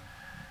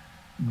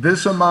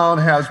 This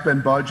amount has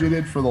been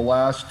budgeted for the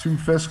last 2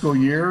 fiscal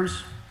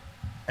years,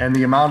 and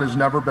the amount has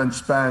never been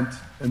spent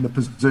and the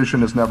position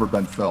has never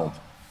been filled.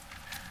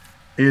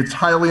 It's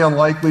highly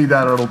unlikely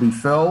that it'll be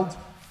filled,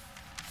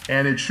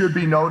 and it should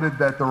be noted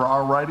that there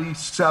are already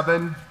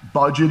 7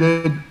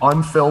 budgeted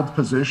unfilled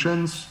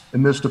positions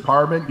in this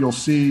department. You'll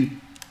see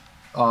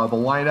the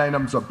line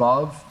items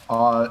above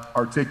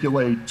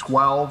articulate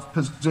 12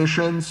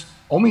 positions.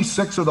 Only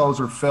 6 of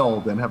those are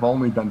filled and have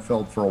only been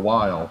filled for a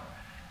while.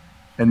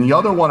 And the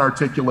other one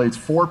articulates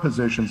 4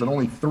 positions and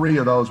only 3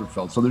 of those are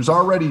filled. So there's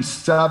already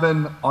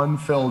 7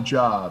 unfilled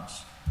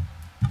jobs.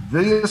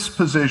 This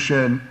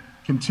position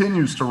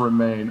continues to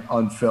remain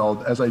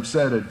unfilled, as I've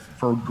said it,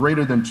 for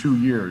greater than 2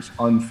 years,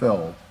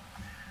 unfilled.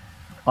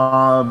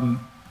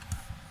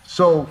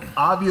 So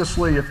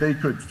obviously, if they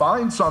could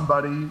find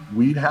somebody,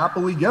 we'd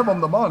happily give them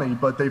the money,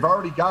 but they've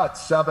already got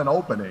 7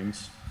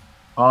 openings.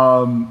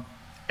 And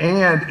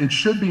it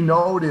should be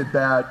noted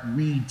that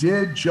we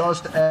did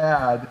just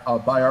add,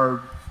 by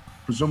our,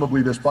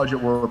 presumably this budget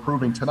we're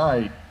approving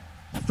tonight,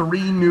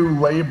 3 new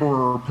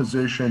laborer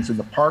positions in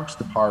the Parks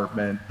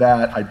Department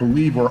that I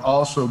believe we're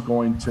also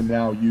going to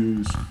now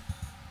use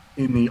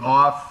in the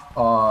off,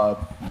 I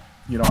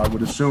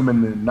would assume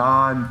in the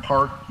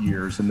non-park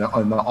years, in the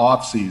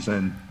off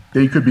season,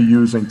 they could be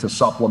using to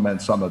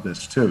supplement some of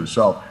this too.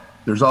 So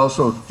there's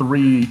also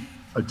 3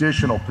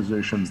 additional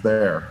positions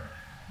there.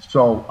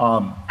 So,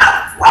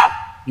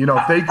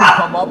 if they could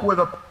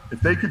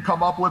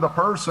come up with a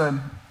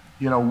person,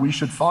 we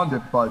should fund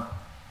it. But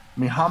I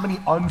mean, how many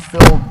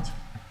unfilled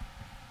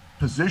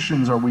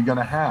positions are we going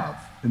to have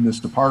in this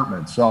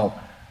department? So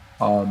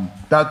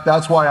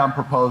that's why I'm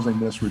proposing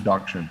this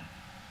reduction.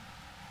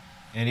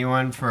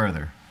 Anyone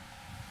further?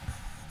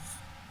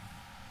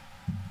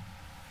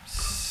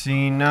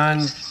 Seeing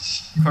none,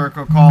 clerk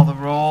will call the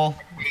roll.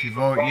 If you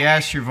vote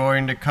yes, you're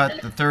voting to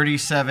cut the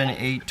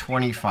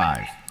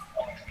 37,825.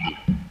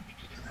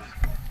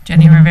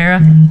 Jenny Rivera,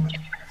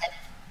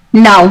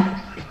 No.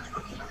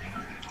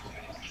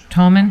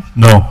 Tolman,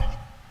 No.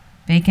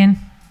 Bacon,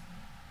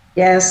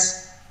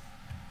 Yes.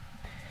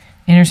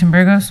 Anderson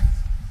Burgos,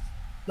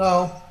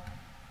 No.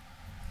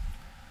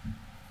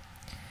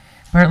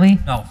 Bartley,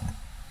 No.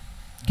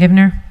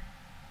 Givner,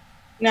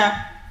 No.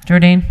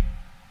 Jordan,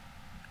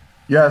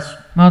 Yes.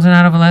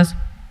 Maldonado Velez,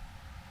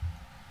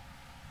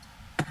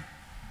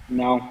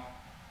 No.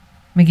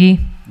 McGee,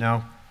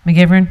 No.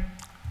 McGivern,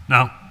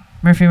 No.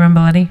 Murphy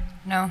Rumboletti,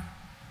 No.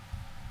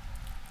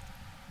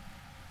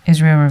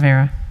 Israel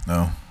Rivera.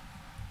 No.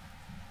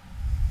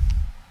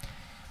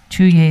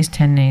 2 yeas,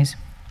 10 nays.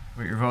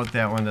 With your vote,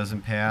 that one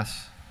doesn't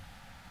pass.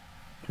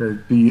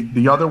 Okay.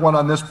 The other one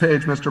on this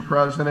page, Mr.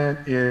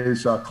 President,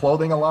 is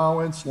clothing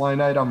allowance,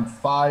 line item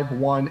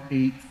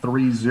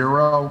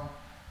 51830,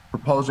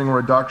 proposing a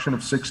reduction of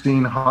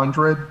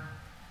 1,600.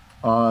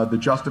 The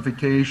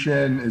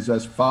justification is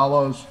as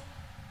follows.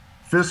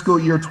 Fiscal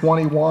year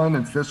 21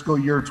 and fiscal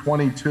year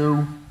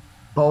 22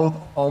 both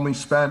only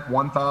spent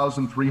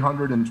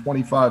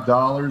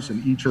 $1,325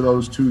 in each of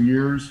those 2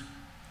 years.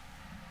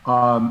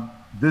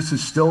 This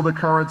is still the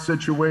current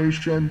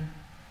situation.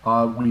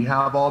 We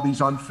have all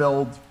these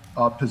unfilled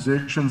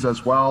positions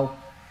as well,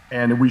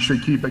 and we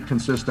should keep it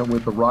consistent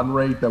with the run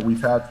rate that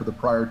we've had for the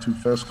prior 2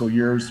 fiscal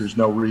years. There's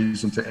no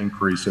reason to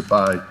increase it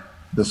by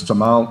this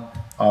amount.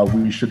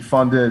 We should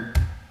fund it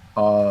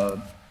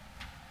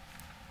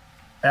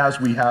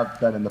as we have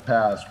been in the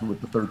past with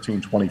the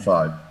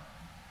 1325.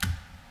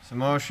 So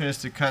motion is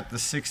to cut the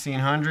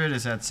 1,600.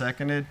 Is that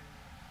seconded?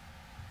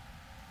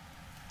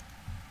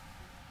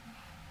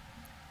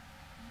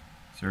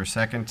 Is there a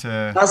second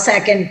to? I'll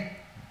second.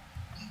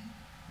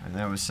 And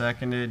that was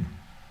seconded.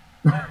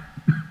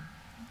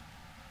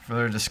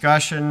 Further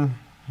discussion?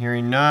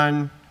 Hearing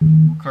none.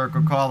 Clerk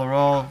will call the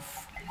roll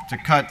to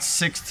cut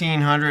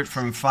 1,600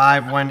 from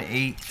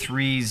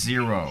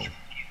 51830.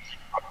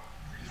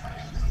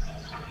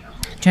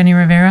 Jenny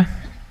Rivera,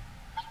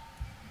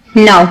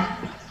 No.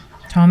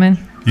 Tolman,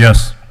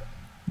 Yes.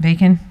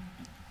 Bacon,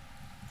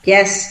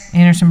 Yes.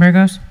 Anderson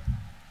Burgos,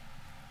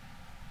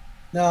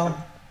 No.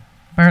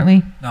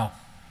 Bartley, No.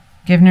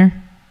 Givner,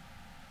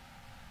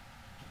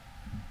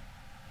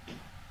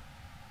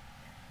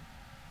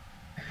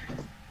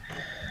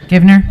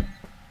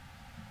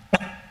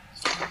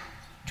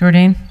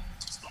 Jordan,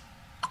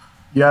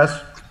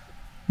 Yes.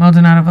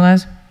 Maldonado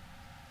Velez,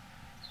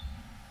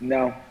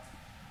 No.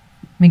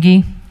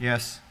 McGee,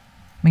 Yes.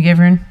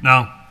 McGivern,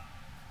 No.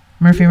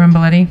 Murphy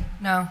Rumboletti,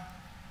 No.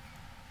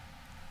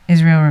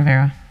 Israel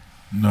Rivera.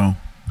 No.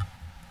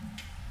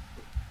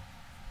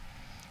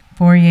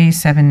 4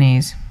 yeas, 7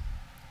 nays.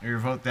 Your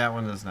vote, that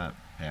one does not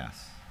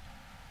pass.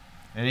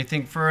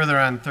 Anything further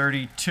on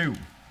 32?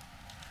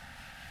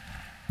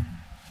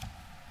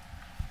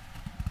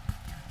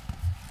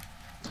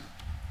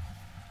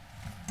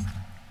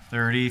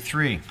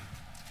 $33.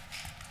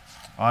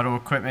 Auto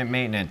equipment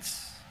maintenance.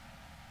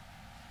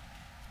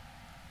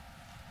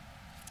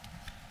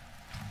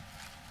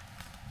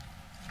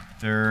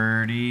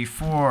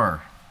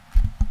 $34.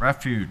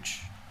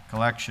 Refuge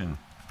collection.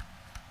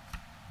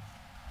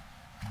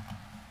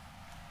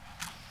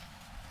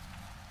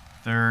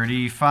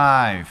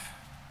 $35.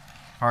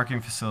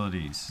 Parking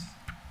facilities.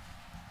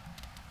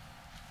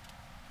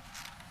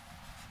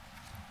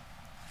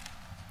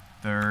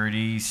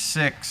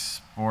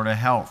 $36. Board of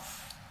Health.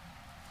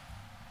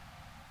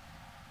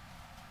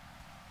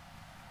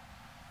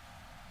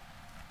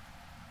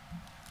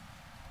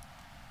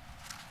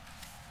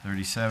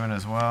 $37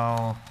 as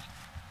well.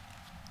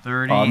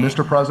 30.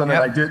 Mr.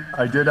 President, Yep.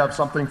 I did have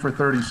something for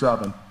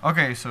 37.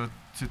 Okay, so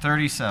to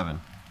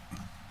 37.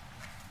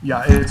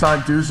 Yeah, it's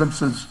on dues and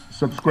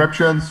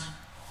subscriptions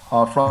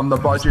from the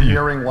budget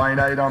hearing, line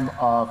item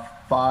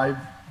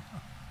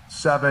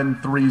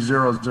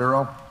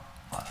 57300.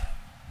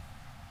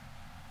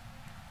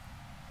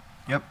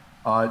 Yep.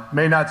 It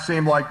may not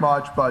seem like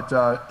much, but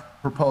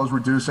propose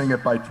reducing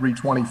it by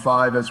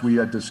 325 as we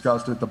had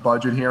discussed at the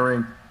budget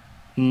hearing.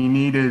 He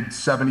needed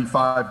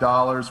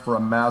 $75 for a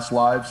Mass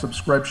Live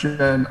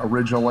subscription.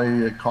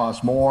 Originally, it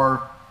cost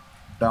more.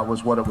 That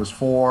was what it was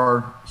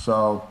for.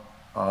 So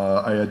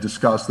I had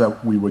discussed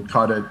that we would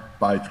cut it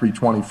by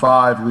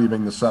 325,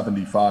 leaving the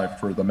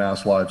 75 for the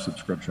Mass Live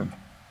subscription.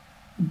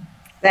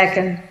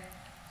 Second.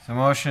 So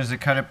motion is to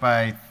cut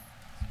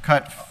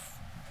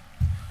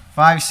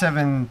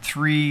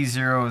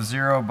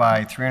 57300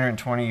 by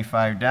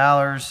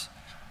 $325.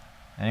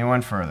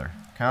 Anyone further?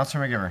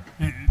 Councilor McGivern.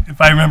 If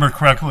I remember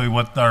correctly,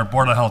 what our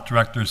Board of Health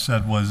director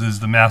said is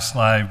the Mass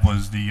Live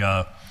was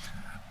the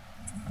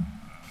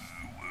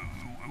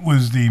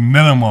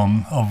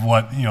minimum of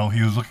what he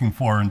was looking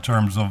for in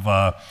terms of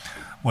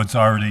what's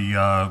already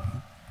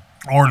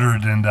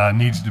ordered and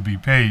needs to be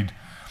paid.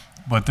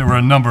 But there were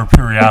a number of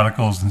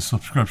periodicals and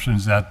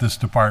subscriptions that this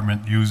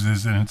department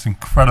uses, and it's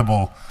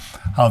incredible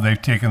how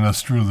they've taken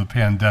us through the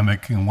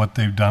pandemic and what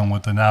they've done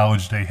with the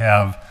knowledge they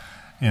have.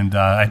 And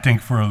I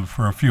think for a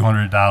few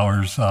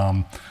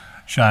 $100s,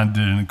 Sean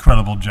did an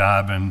incredible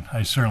job, and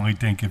I certainly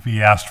think if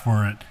he asked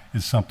for it,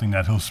 it's something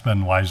that he'll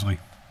spend wisely.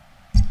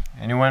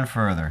 Anyone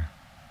further?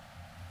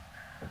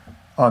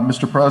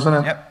 Mr.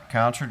 President? Yep,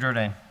 Councilor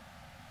Jordan.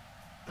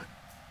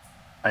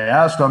 I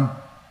asked him,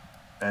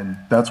 and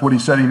that's what he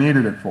said he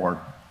needed it for.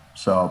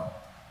 So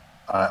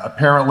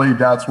apparently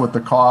that's what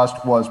the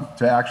cost was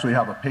to actually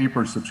have a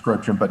paper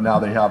subscription, but now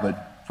they have a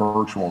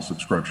virtual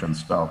subscription.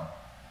 So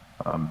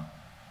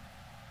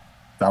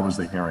that was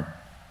the hearing.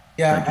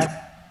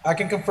 Yeah, I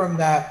can confirm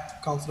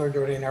that, Councilor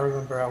Jordan. I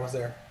remember I was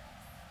there.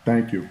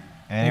 Thank you.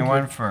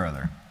 Anyone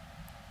further?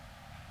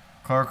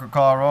 Clerk will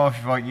call a roll. If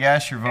you vote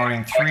yes, you're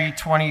voting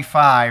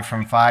 325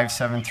 from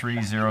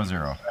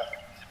 57300.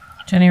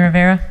 Jenny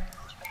Rivera.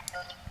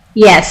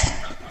 Yes.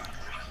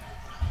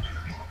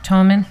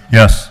 Tallman.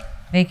 Yes.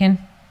 Bacon.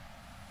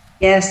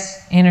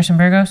 Yes. Anderson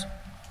Burgos.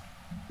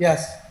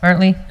 Yes.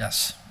 Bartley.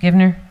 Yes.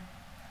 Givner.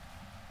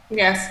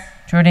 Yes.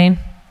 Jordan.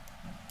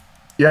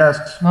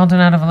 Yes.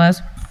 Maldonado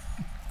Velez.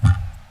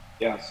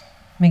 Yes.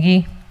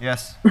 McGee.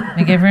 Yes.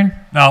 McGivern.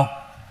 No.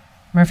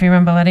 Murphy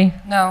Ramboletti.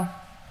 No.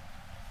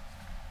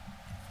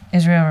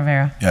 Israel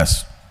Rivera.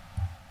 Yes.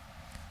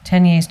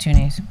 10 yeas, 2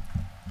 nays.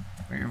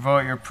 With your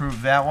vote, you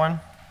approve that one.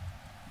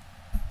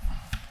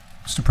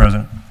 Mr.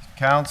 President.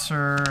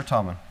 Councilor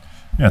Tallman.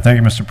 Yeah, thank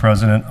you, Mr.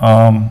 President.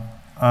 On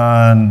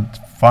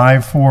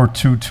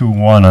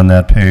 54221 on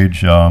that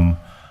page, I'd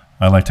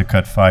like to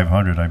cut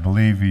 500. I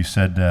believe he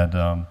said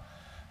that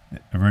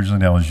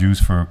originally that was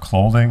used for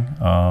clothing.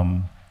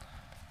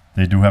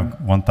 They do have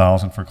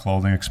 1,000 for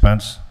clothing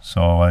expense,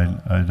 so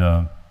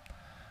I'd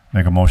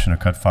make a motion to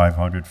cut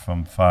 500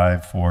 from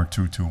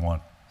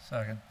 54221.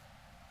 Second.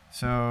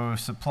 So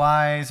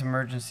supplies,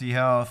 emergency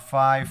health,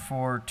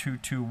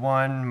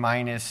 54221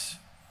 minus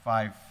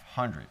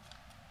 500.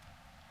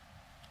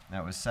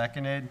 That was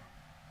seconded.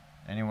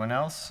 Anyone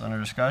else under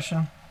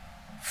discussion?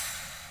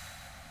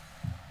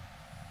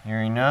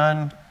 Hearing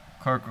none.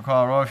 Clerk will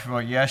call a roll. If you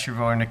vote yes, you're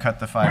voting to cut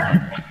the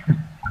 500.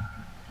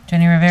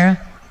 Jenny Rivera.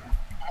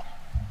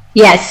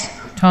 Yes.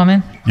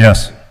 Tallman.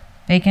 Yes.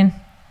 Bacon.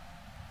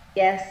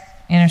 Yes.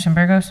 Anderson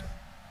Burgos.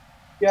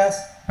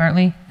 Yes.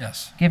 Bartley.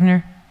 Yes.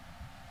 Givner.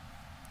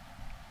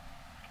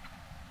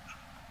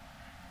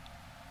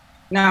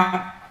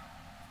 No.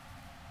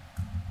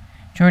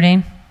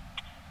 Jordan.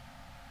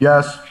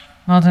 Yes.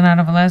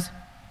 Maldonado Velez.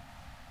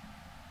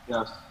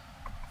 Yes.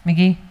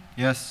 McGee.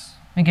 Yes.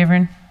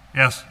 McGivern.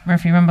 Yes.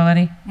 Murphy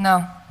Ramboletti.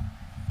 No.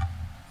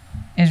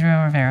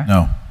 Israel Rivera.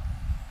 No.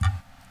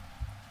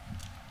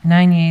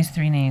 9 yeas,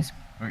 3 nays.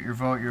 With your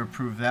vote, you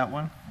approve that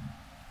one.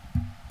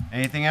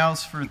 Anything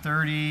else for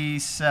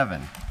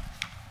 37?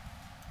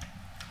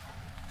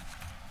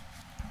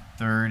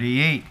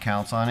 38,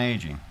 Council on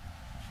Aging.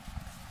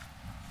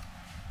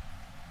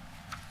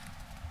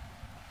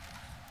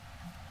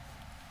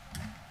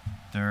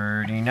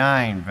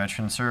 39,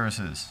 Veteran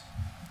Services.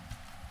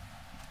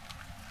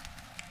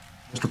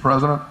 Mr.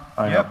 President,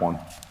 I Yep. have one.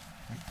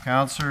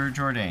 Councilor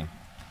Jordan.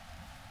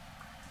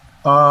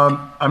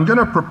 I'm going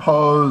to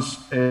propose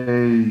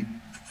a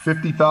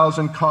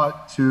 50,000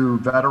 cut to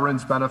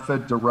Veterans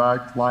Benefit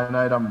Direct, line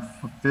item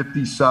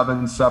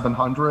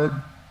 57,700.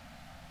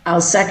 I'll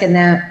second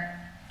that.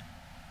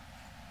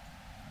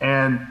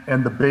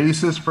 And the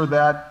basis for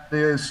that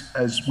is,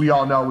 as we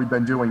all know, we've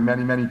been doing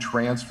many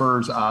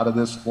transfers out of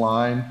this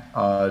line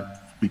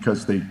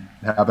because they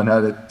haven't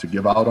had it to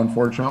give out,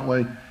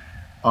 unfortunately.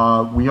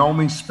 We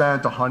only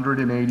spent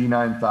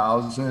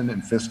 189,000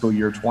 in fiscal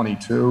year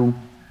 22.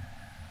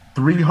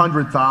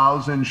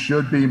 300,000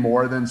 should be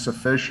more than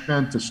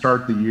sufficient to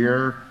start the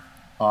year.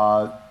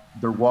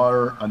 There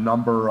were a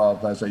number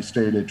of, as I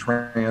stated,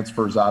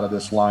 transfers out of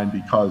this line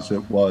because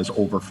it was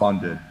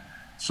overfunded.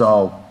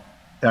 So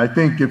I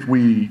think if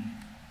we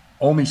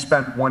only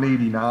spent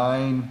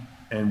 189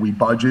 and we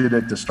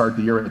budgeted to start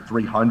the year at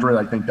 300,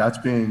 I think that's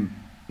being,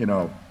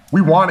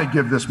 we want to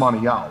give this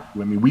money out.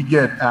 I mean, we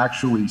get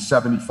actually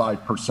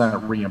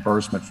 75%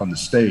 reimbursement from the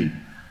state.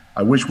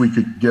 I wish we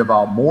could give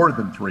out more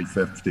than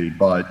 350,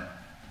 but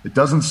it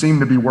doesn't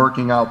seem to be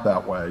working out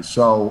that way.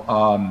 So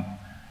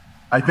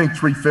I think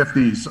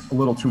 350 is a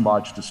little too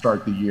much to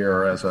start the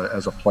year as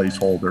a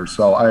placeholder.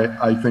 So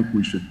I think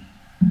we should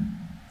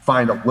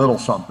find a little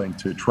something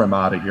to trim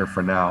out of here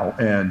for now.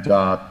 And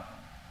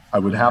I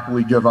would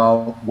happily give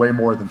out way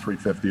more than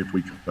 350 if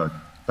we could.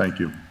 Thank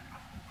you.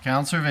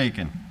 Councilor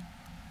Vacan.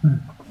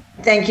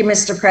 Thank you,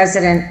 Mr.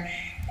 President.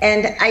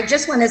 And I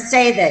just want to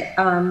say that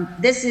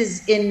this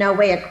is in no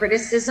way a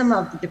criticism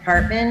of the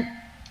department.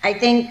 I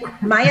think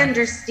my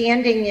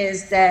understanding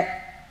is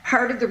that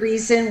part of the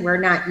reason we're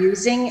not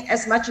using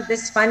as much of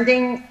this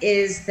funding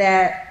is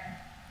that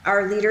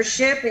our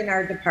leadership in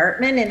our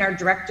department and our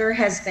director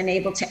has been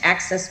able to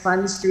access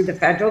funds through the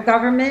federal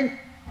government,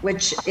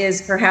 which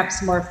is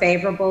perhaps more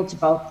favorable to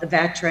both the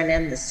veteran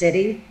and the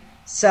city.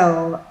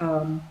 So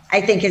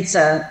I think it's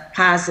a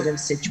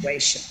positive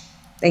situation.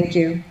 Thank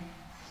you.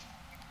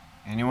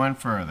 Anyone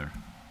further?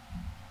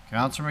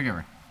 Councilor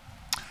McGivern.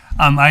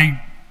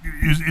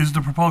 Is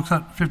the proposed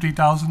cut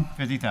 50,000?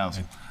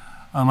 50,000.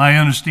 I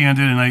understand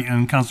it,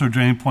 and Councilor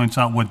Drain points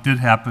out what did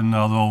happen,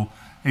 although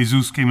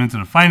Jesus came into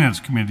the Finance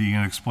Committee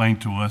and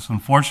explained to us.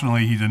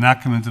 Unfortunately, he did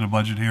not come into the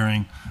budget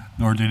hearing,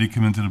 nor did he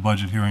come into the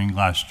budget hearing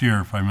last year,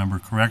 if I remember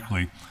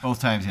correctly. Both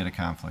times he had a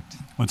conflict.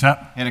 What's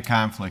that? He had a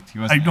conflict.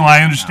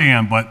 I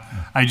understand, but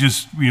I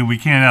just, we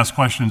can't ask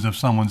questions if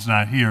someone's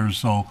not here,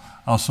 so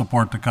I'll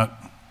support the cut.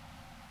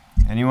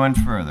 Anyone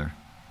further?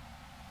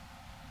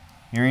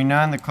 Hearing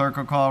none, the clerk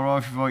will call a roll.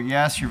 If you vote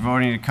yes, you're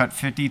voting to cut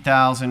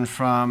 50,000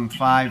 from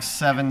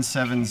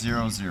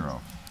 57700.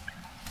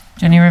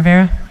 Jenny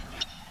Rivera?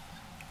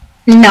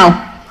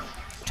 No.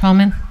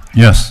 Tallman?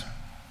 Yes.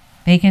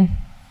 Bacon?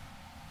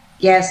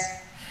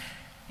 Yes.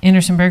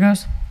 Anderson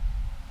Burgos?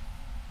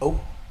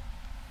 Oh.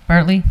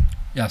 Bartley?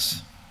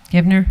 Yes.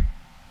 Gibner?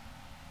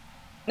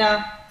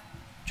 No.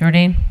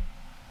 Jordan?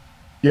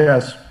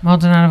 Yes.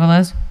 Maldonado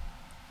Velez?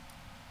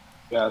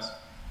 Yes.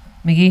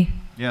 McGee?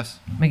 Yes.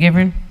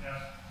 McGivern?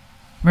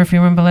 Murphy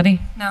Rumboletti?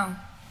 No.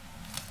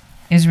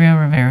 Israel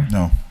Rivera?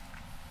 No.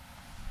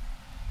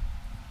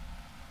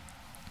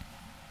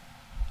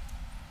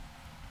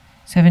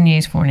 Seven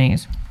yeas, 4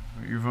 nays.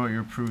 Your vote,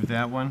 you approve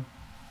that one.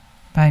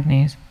 5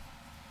 nays.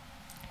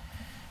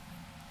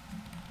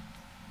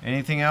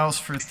 Anything else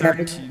for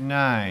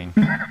 39?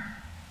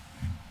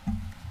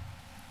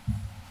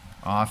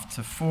 Off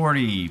to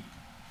 40.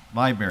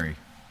 Library.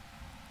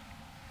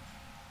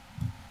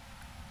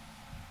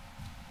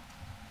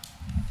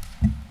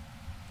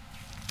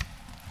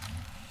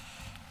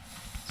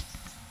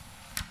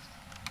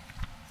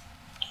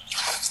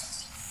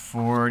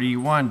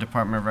 $41,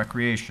 Department of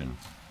Recreation.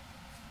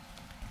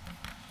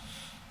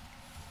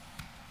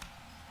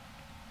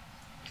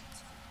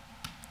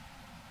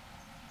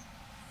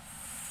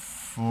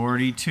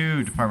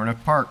 $42, Department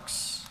of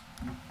Parks.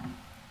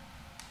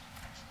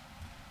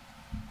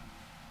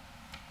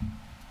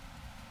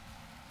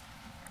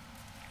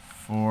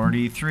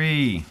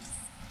 $43,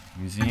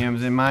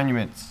 Museums and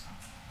Monuments.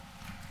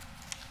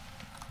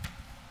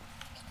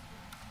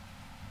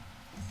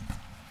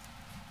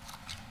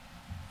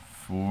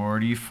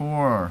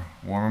 $44,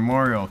 War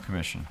Memorial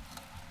Commission.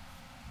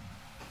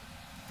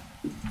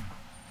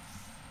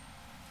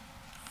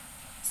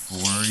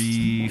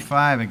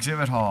 $45,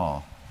 Exhibit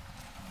Hall.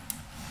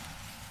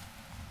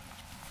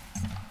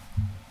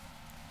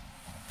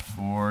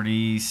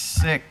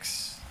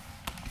 $46,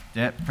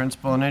 Debt,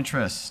 Principal, and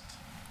Interest.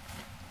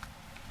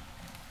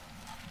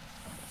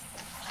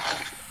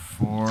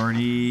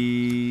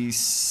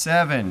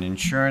 $47,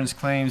 Insurance,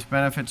 Claims,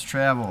 Benefits,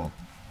 Travel.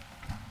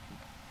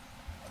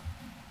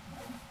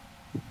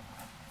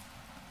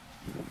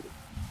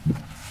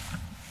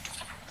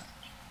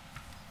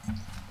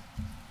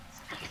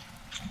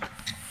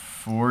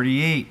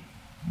 $48,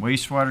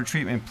 Wastewater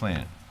Treatment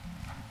Plant.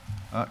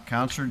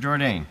 Counselor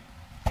Jordan.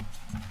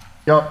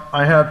 Yep,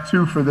 I have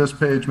two for this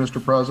page,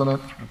 Mr.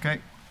 President. Okay.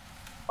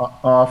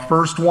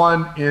 First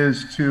one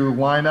is to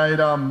line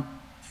item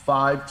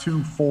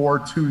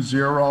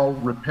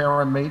 52420,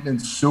 repair and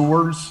maintenance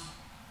sewers.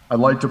 I'd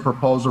like to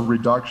propose a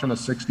reduction of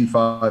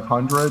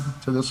 6,500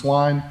 to this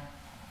line.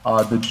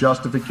 The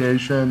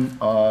justification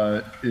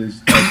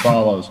is as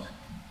follows.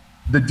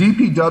 The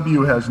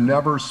DPW has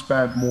never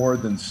spent more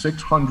than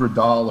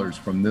 $600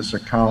 from this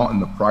account in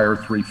the prior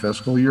 3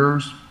 fiscal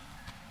years.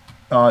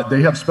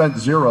 They have spent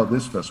zero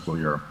this fiscal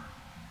year.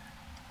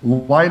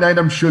 Line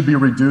item should be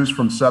reduced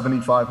from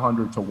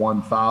 7,500 to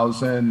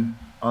 1,000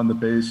 on the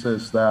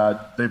basis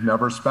that they've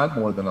never spent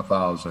more than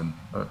 1,000. In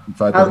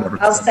fact, they've never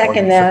I'll spent more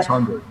second than that.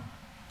 600.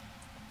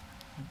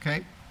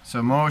 Okay,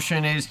 so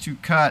motion is to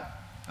cut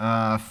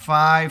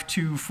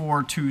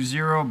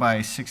 52420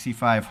 by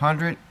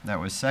 6,500. That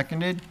was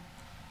seconded.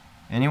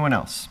 Anyone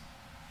else?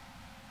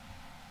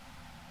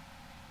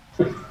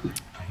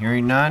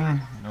 Hearing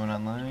none, no one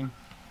online.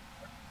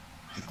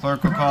 The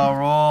clerk will call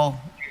roll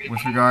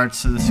with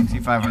regards to the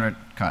 6,500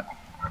 cut.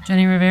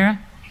 Jenny Rivera?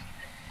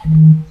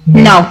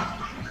 No.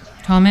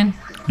 Tallman?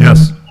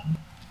 Yes.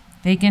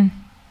 Bacon?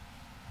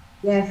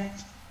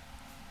 Yes.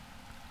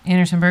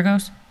 Anderson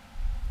Burgos?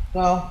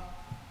 No.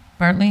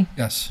 Bartley?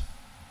 Yes.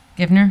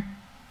 Givner?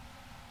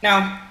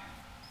 No.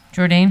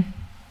 Jordan?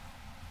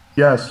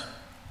 Yes.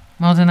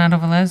 Maldonado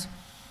Velez?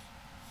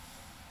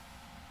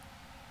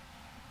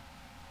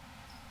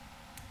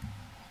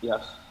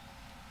 Yes.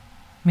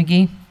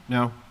 McGee?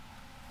 No.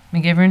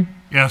 McGivern?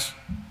 Yes.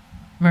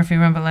 Murphy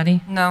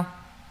Rumboletti? No.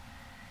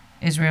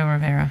 Israel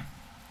Rivera?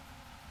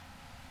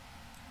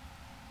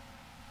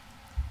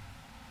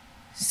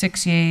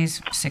 6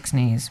 yeas, 6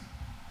 nays.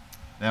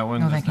 That one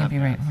No, does that can't not be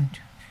right. pass. 1, 2,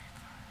 3,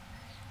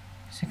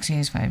 4, 6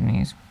 yeas, 5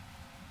 nays.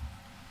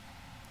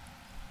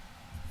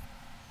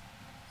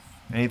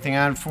 Anything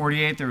on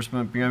 48? There was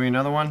going to be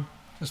another one?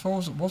 Just what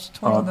was the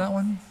total on that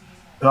one?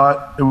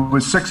 It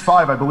was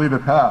 6-5, I believe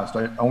it passed.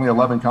 Only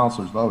 11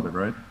 counselors voted,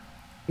 right?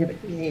 Yeah, but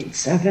you need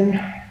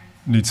 7.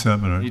 Need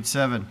 7, right? Need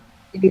 7.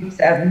 You need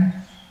 7.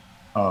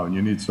 Oh,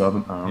 you need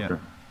 7? Oh, Yeah. okay.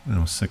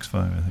 No,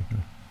 6-5, I think.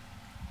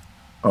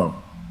 Oh,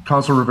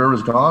 Counselor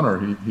Rivera's gone, or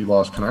he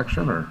lost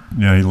connection, or?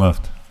 Yeah, he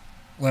left.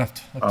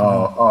 Left.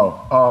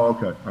 Oh,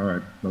 okay. All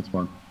right, that's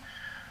fine.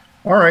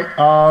 All right,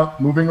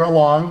 moving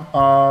along.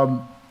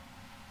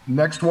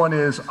 Next one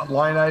is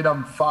line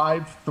item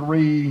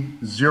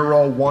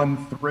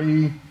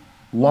 53013,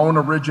 loan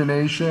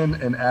origination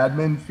and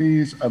admin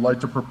fees. I'd like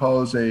to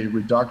propose a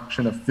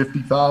reduction of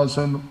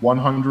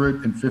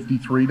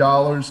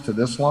 $50,153 to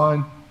this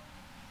line.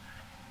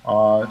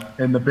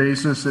 And the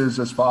basis is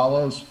as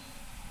follows.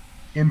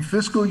 In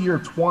fiscal year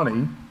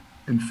 20,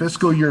 in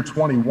fiscal year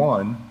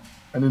 21,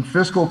 and in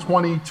fiscal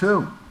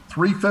 22,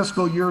 3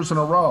 fiscal years in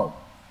a row,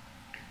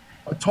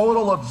 a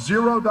total of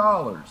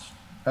 $0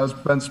 has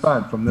been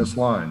spent from this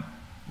line.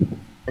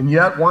 And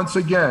yet, once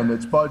again,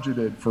 it's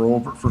budgeted for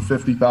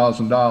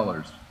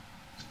 $50,000.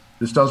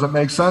 This doesn't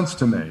make sense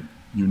to me.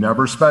 You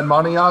never spend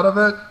money out of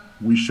it,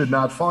 we should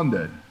not fund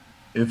it.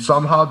 If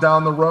somehow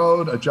down the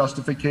road a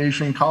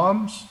justification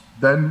comes,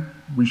 then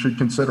we should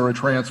consider a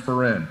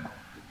transfer in.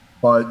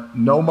 But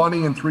no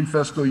money in 3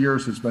 fiscal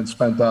years has been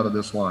spent out of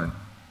this line.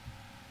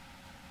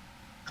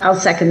 I'll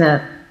second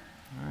that.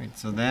 All right,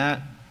 so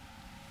that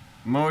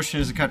motion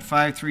is to cut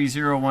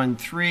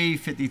 53013,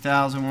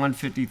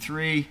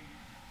 50,153.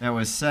 That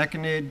was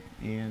seconded.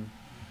 And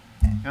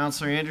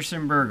Counselor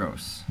Anderson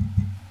Burgos.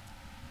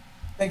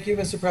 Thank you,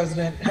 Mr.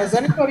 President. Has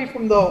anybody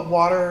from the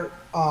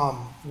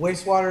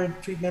wastewater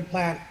treatment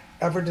plant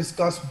ever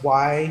discussed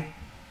why?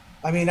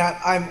 I mean,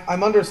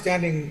 I'm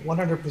understanding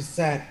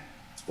 100%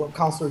 what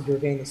Counselor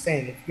Jordan is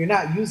saying. If you're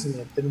not using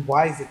it, then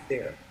why is it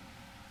there?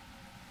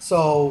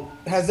 So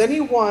has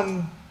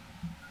anyone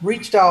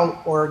reached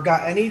out or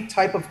got any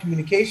type of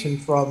communication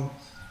from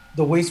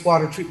the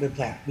wastewater treatment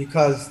plant?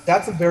 Because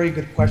that's a very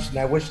good question.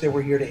 I wish they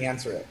were here to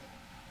answer it.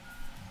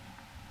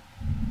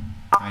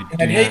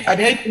 And I'd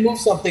hate to move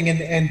something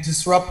and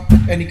disrupt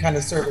any kind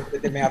of service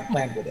that they may have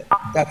planned with it.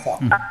 That's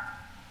all.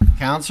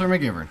 Counselor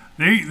McGivern.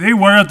 They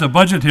were at the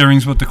budget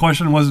hearings, but the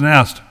question wasn't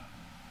asked.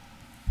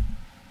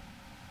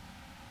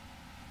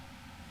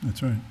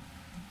 That's right.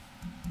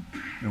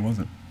 It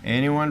wasn't.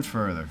 Anyone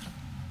further?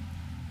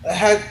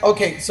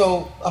 Okay,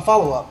 so a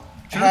follow-up.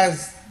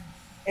 Has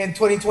in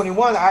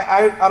 2021,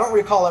 I don't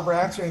recall ever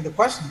answering the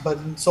question, but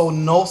so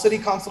no city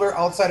councilor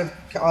outside of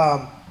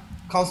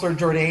Counselor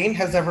Jordan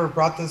has ever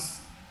brought this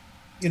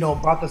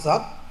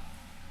up?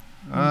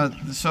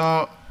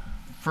 So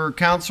for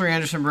Counselor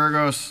Anderson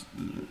Burgos,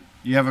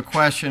 you have a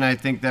question. I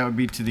think that would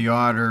be to the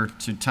auditor,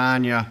 to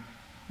Tanya,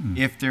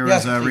 if there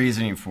was a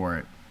reasoning for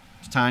it.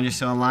 Is Tanya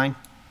still online?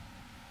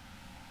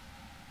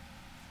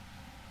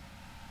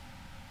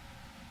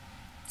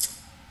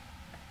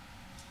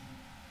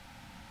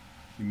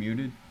 You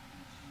muted?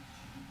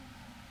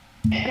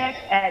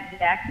 At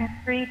Jackson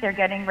Street, they're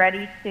getting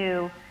ready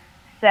to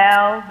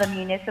sell the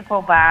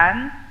municipal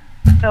bonds.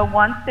 So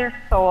once they're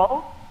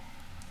sold,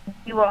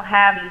 you will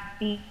have these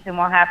fees and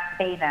we'll have to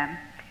pay them.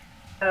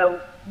 So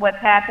what's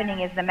happening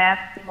is the Mass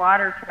Clean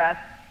Water Trust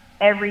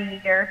every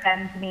year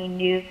sends me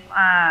new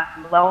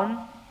loan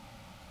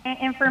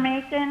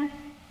information,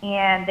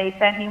 and they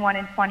sent me one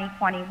in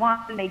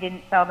 2021. They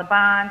didn't sell the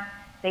bonds.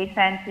 They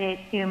sent it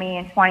to me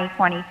in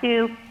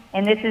 2022,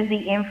 and this is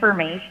the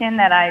information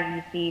that I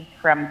received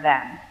from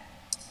them.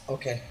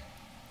 Okay.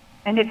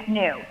 And it's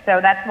new, so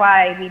that's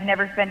why we've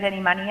never spent any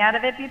money out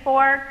of it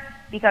before,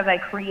 because I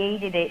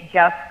created it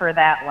just for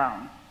that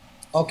loan.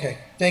 Okay,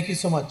 thank you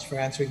so much for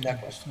answering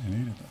that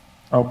question.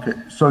 Okay,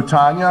 so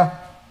Tanya?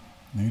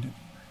 Do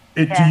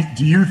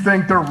you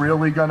think they're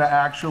really gonna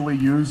actually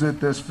use it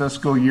this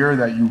fiscal year,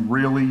 that you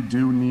really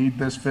do need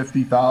this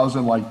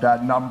 50,000, like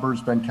that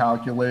number's been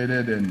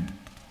calculated and?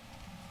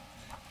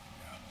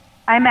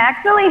 I'm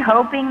actually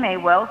hoping they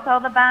will sell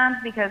the bonds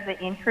because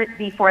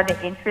before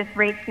the interest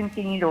rates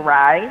continue to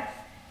rise,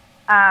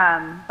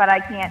 but I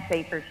can't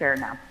say for sure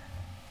now.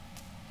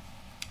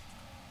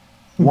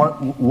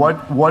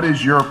 What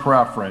is your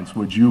preference?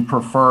 Would you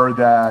prefer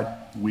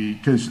that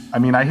because, I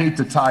mean, I hate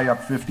to tie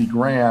up 50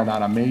 grand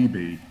on a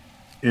maybe.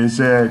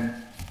 Is it,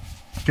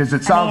 because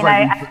it sounds Go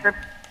ahead.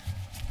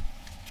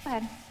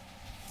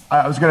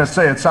 I was going to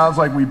say, it sounds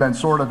like we've been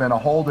sort of in a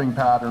holding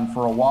pattern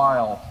for a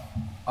while.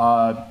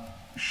 I'm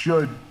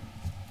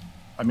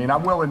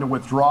willing to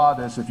withdraw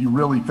this if you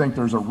really think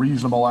there's a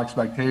reasonable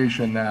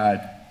expectation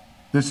that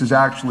this is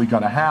actually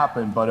going to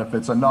happen. But if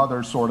it's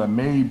another sort of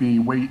maybe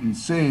wait and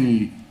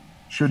see,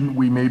 shouldn't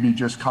we maybe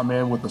just come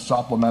in with a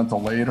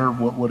supplemental later?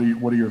 What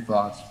are your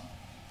thoughts?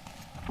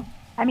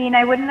 I mean,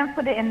 I wouldn't have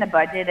put it in the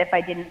budget if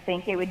I didn't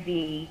think it would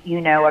be,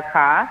 a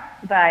cost,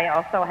 but I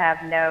also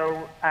have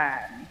no,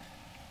 I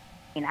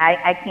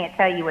can't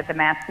tell you what the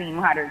Mass Clean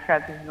Water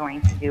Trust is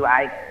going to do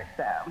either,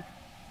 so.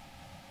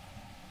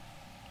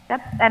 You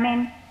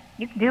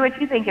can do what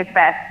you think is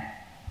best.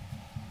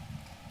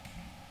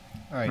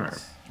 All right.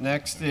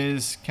 Next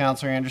is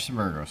Councilor Anderson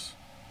Burgos.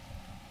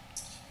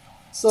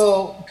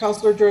 So,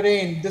 Councilor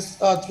Jordan, this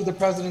through the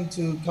president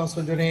to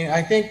Councilor Jordan,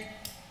 I think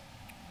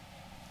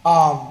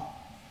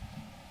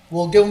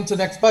we'll give them to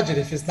next budget.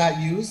 If it's not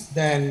used,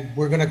 then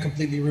we're gonna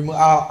completely remove.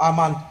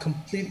 I'm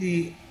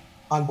completely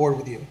on board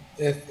with you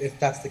if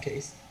that's the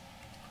case.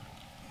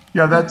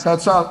 Yeah, I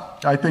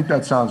think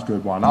that sounds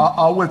good, Juan.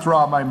 I'll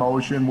withdraw my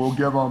motion. We'll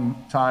give them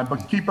time,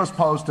 but keep us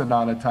posted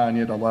on it,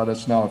 Tanya, to let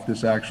us know if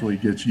this actually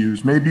gets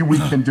used. Maybe we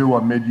can do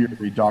a mid-year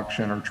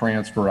reduction or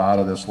transfer out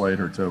of this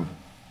later too.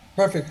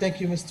 Perfect.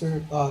 Thank you,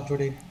 Mr.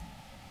 Jordan.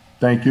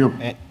 Thank you.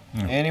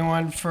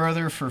 Anyone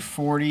further for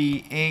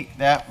 48?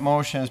 That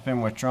motion has been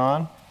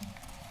withdrawn.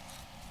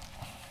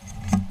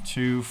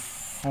 To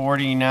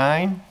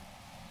 49.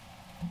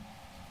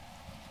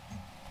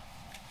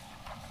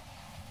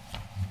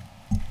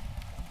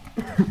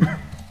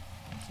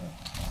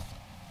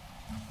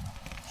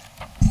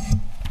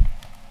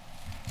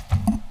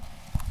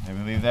 I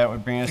believe that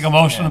would bring us. Take a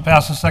motion to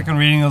pass the second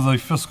reading of the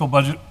fiscal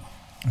budget.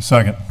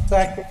 Second.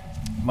 Second.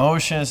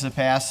 Motion is to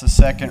pass the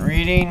second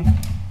reading.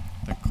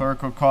 The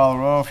clerk will call the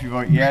roll. If you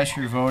vote yes,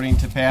 you're voting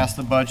to pass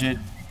the budget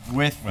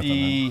with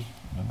the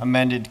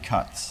amended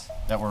cuts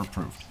that were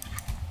approved.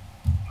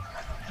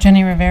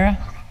 Jenny Rivera,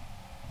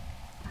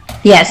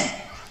 Yes.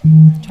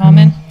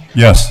 Tallman,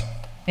 Yes.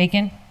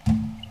 Bacon,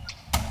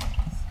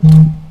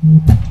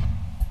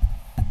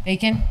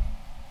 Bacon,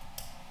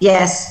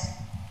 Yes.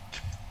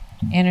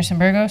 Anderson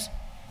Burgos,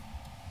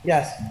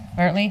 Yes.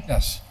 Bartley,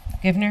 Yes.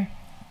 Givner,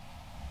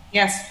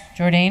 Yes.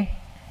 Jordan,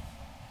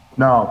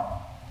 No.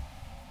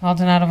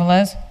 Maldonado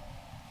Velez.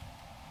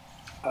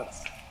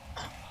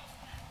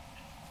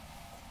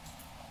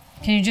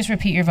 Can you just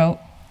repeat your vote?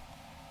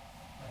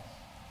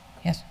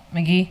 Yes.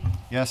 McGee,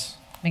 Yes.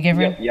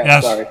 McGivern,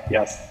 Yes. Sorry,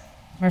 yes.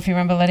 Murphy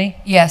Ramboletti.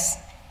 Yes.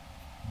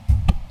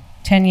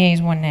 10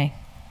 yeas, 1 nay.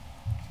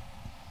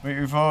 With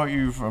your vote,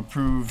 you've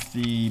approved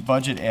the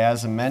budget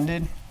as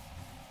amended.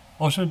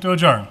 Motion to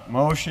adjourn.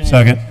 Motion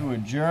Second. to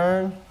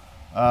adjourn.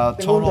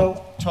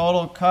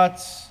 Total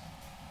cuts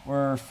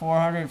were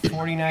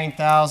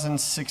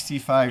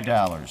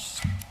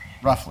 $449,065,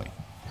 roughly.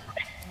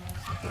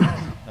 All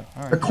The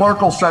right.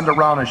 clerk will send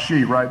around a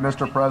sheet, right,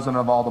 Mr. President,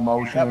 of all the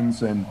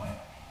motions and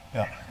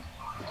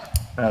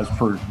as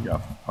per,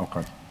 okay. All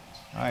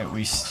right.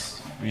 Motion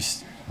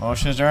is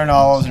adjourned.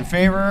 All those in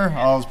favor?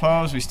 All those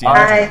opposed? We stand.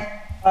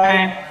 Aye.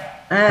 Aye.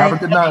 Have a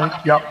good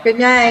night. Yep. Good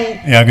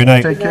night. Yeah, good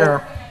night. Take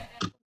care.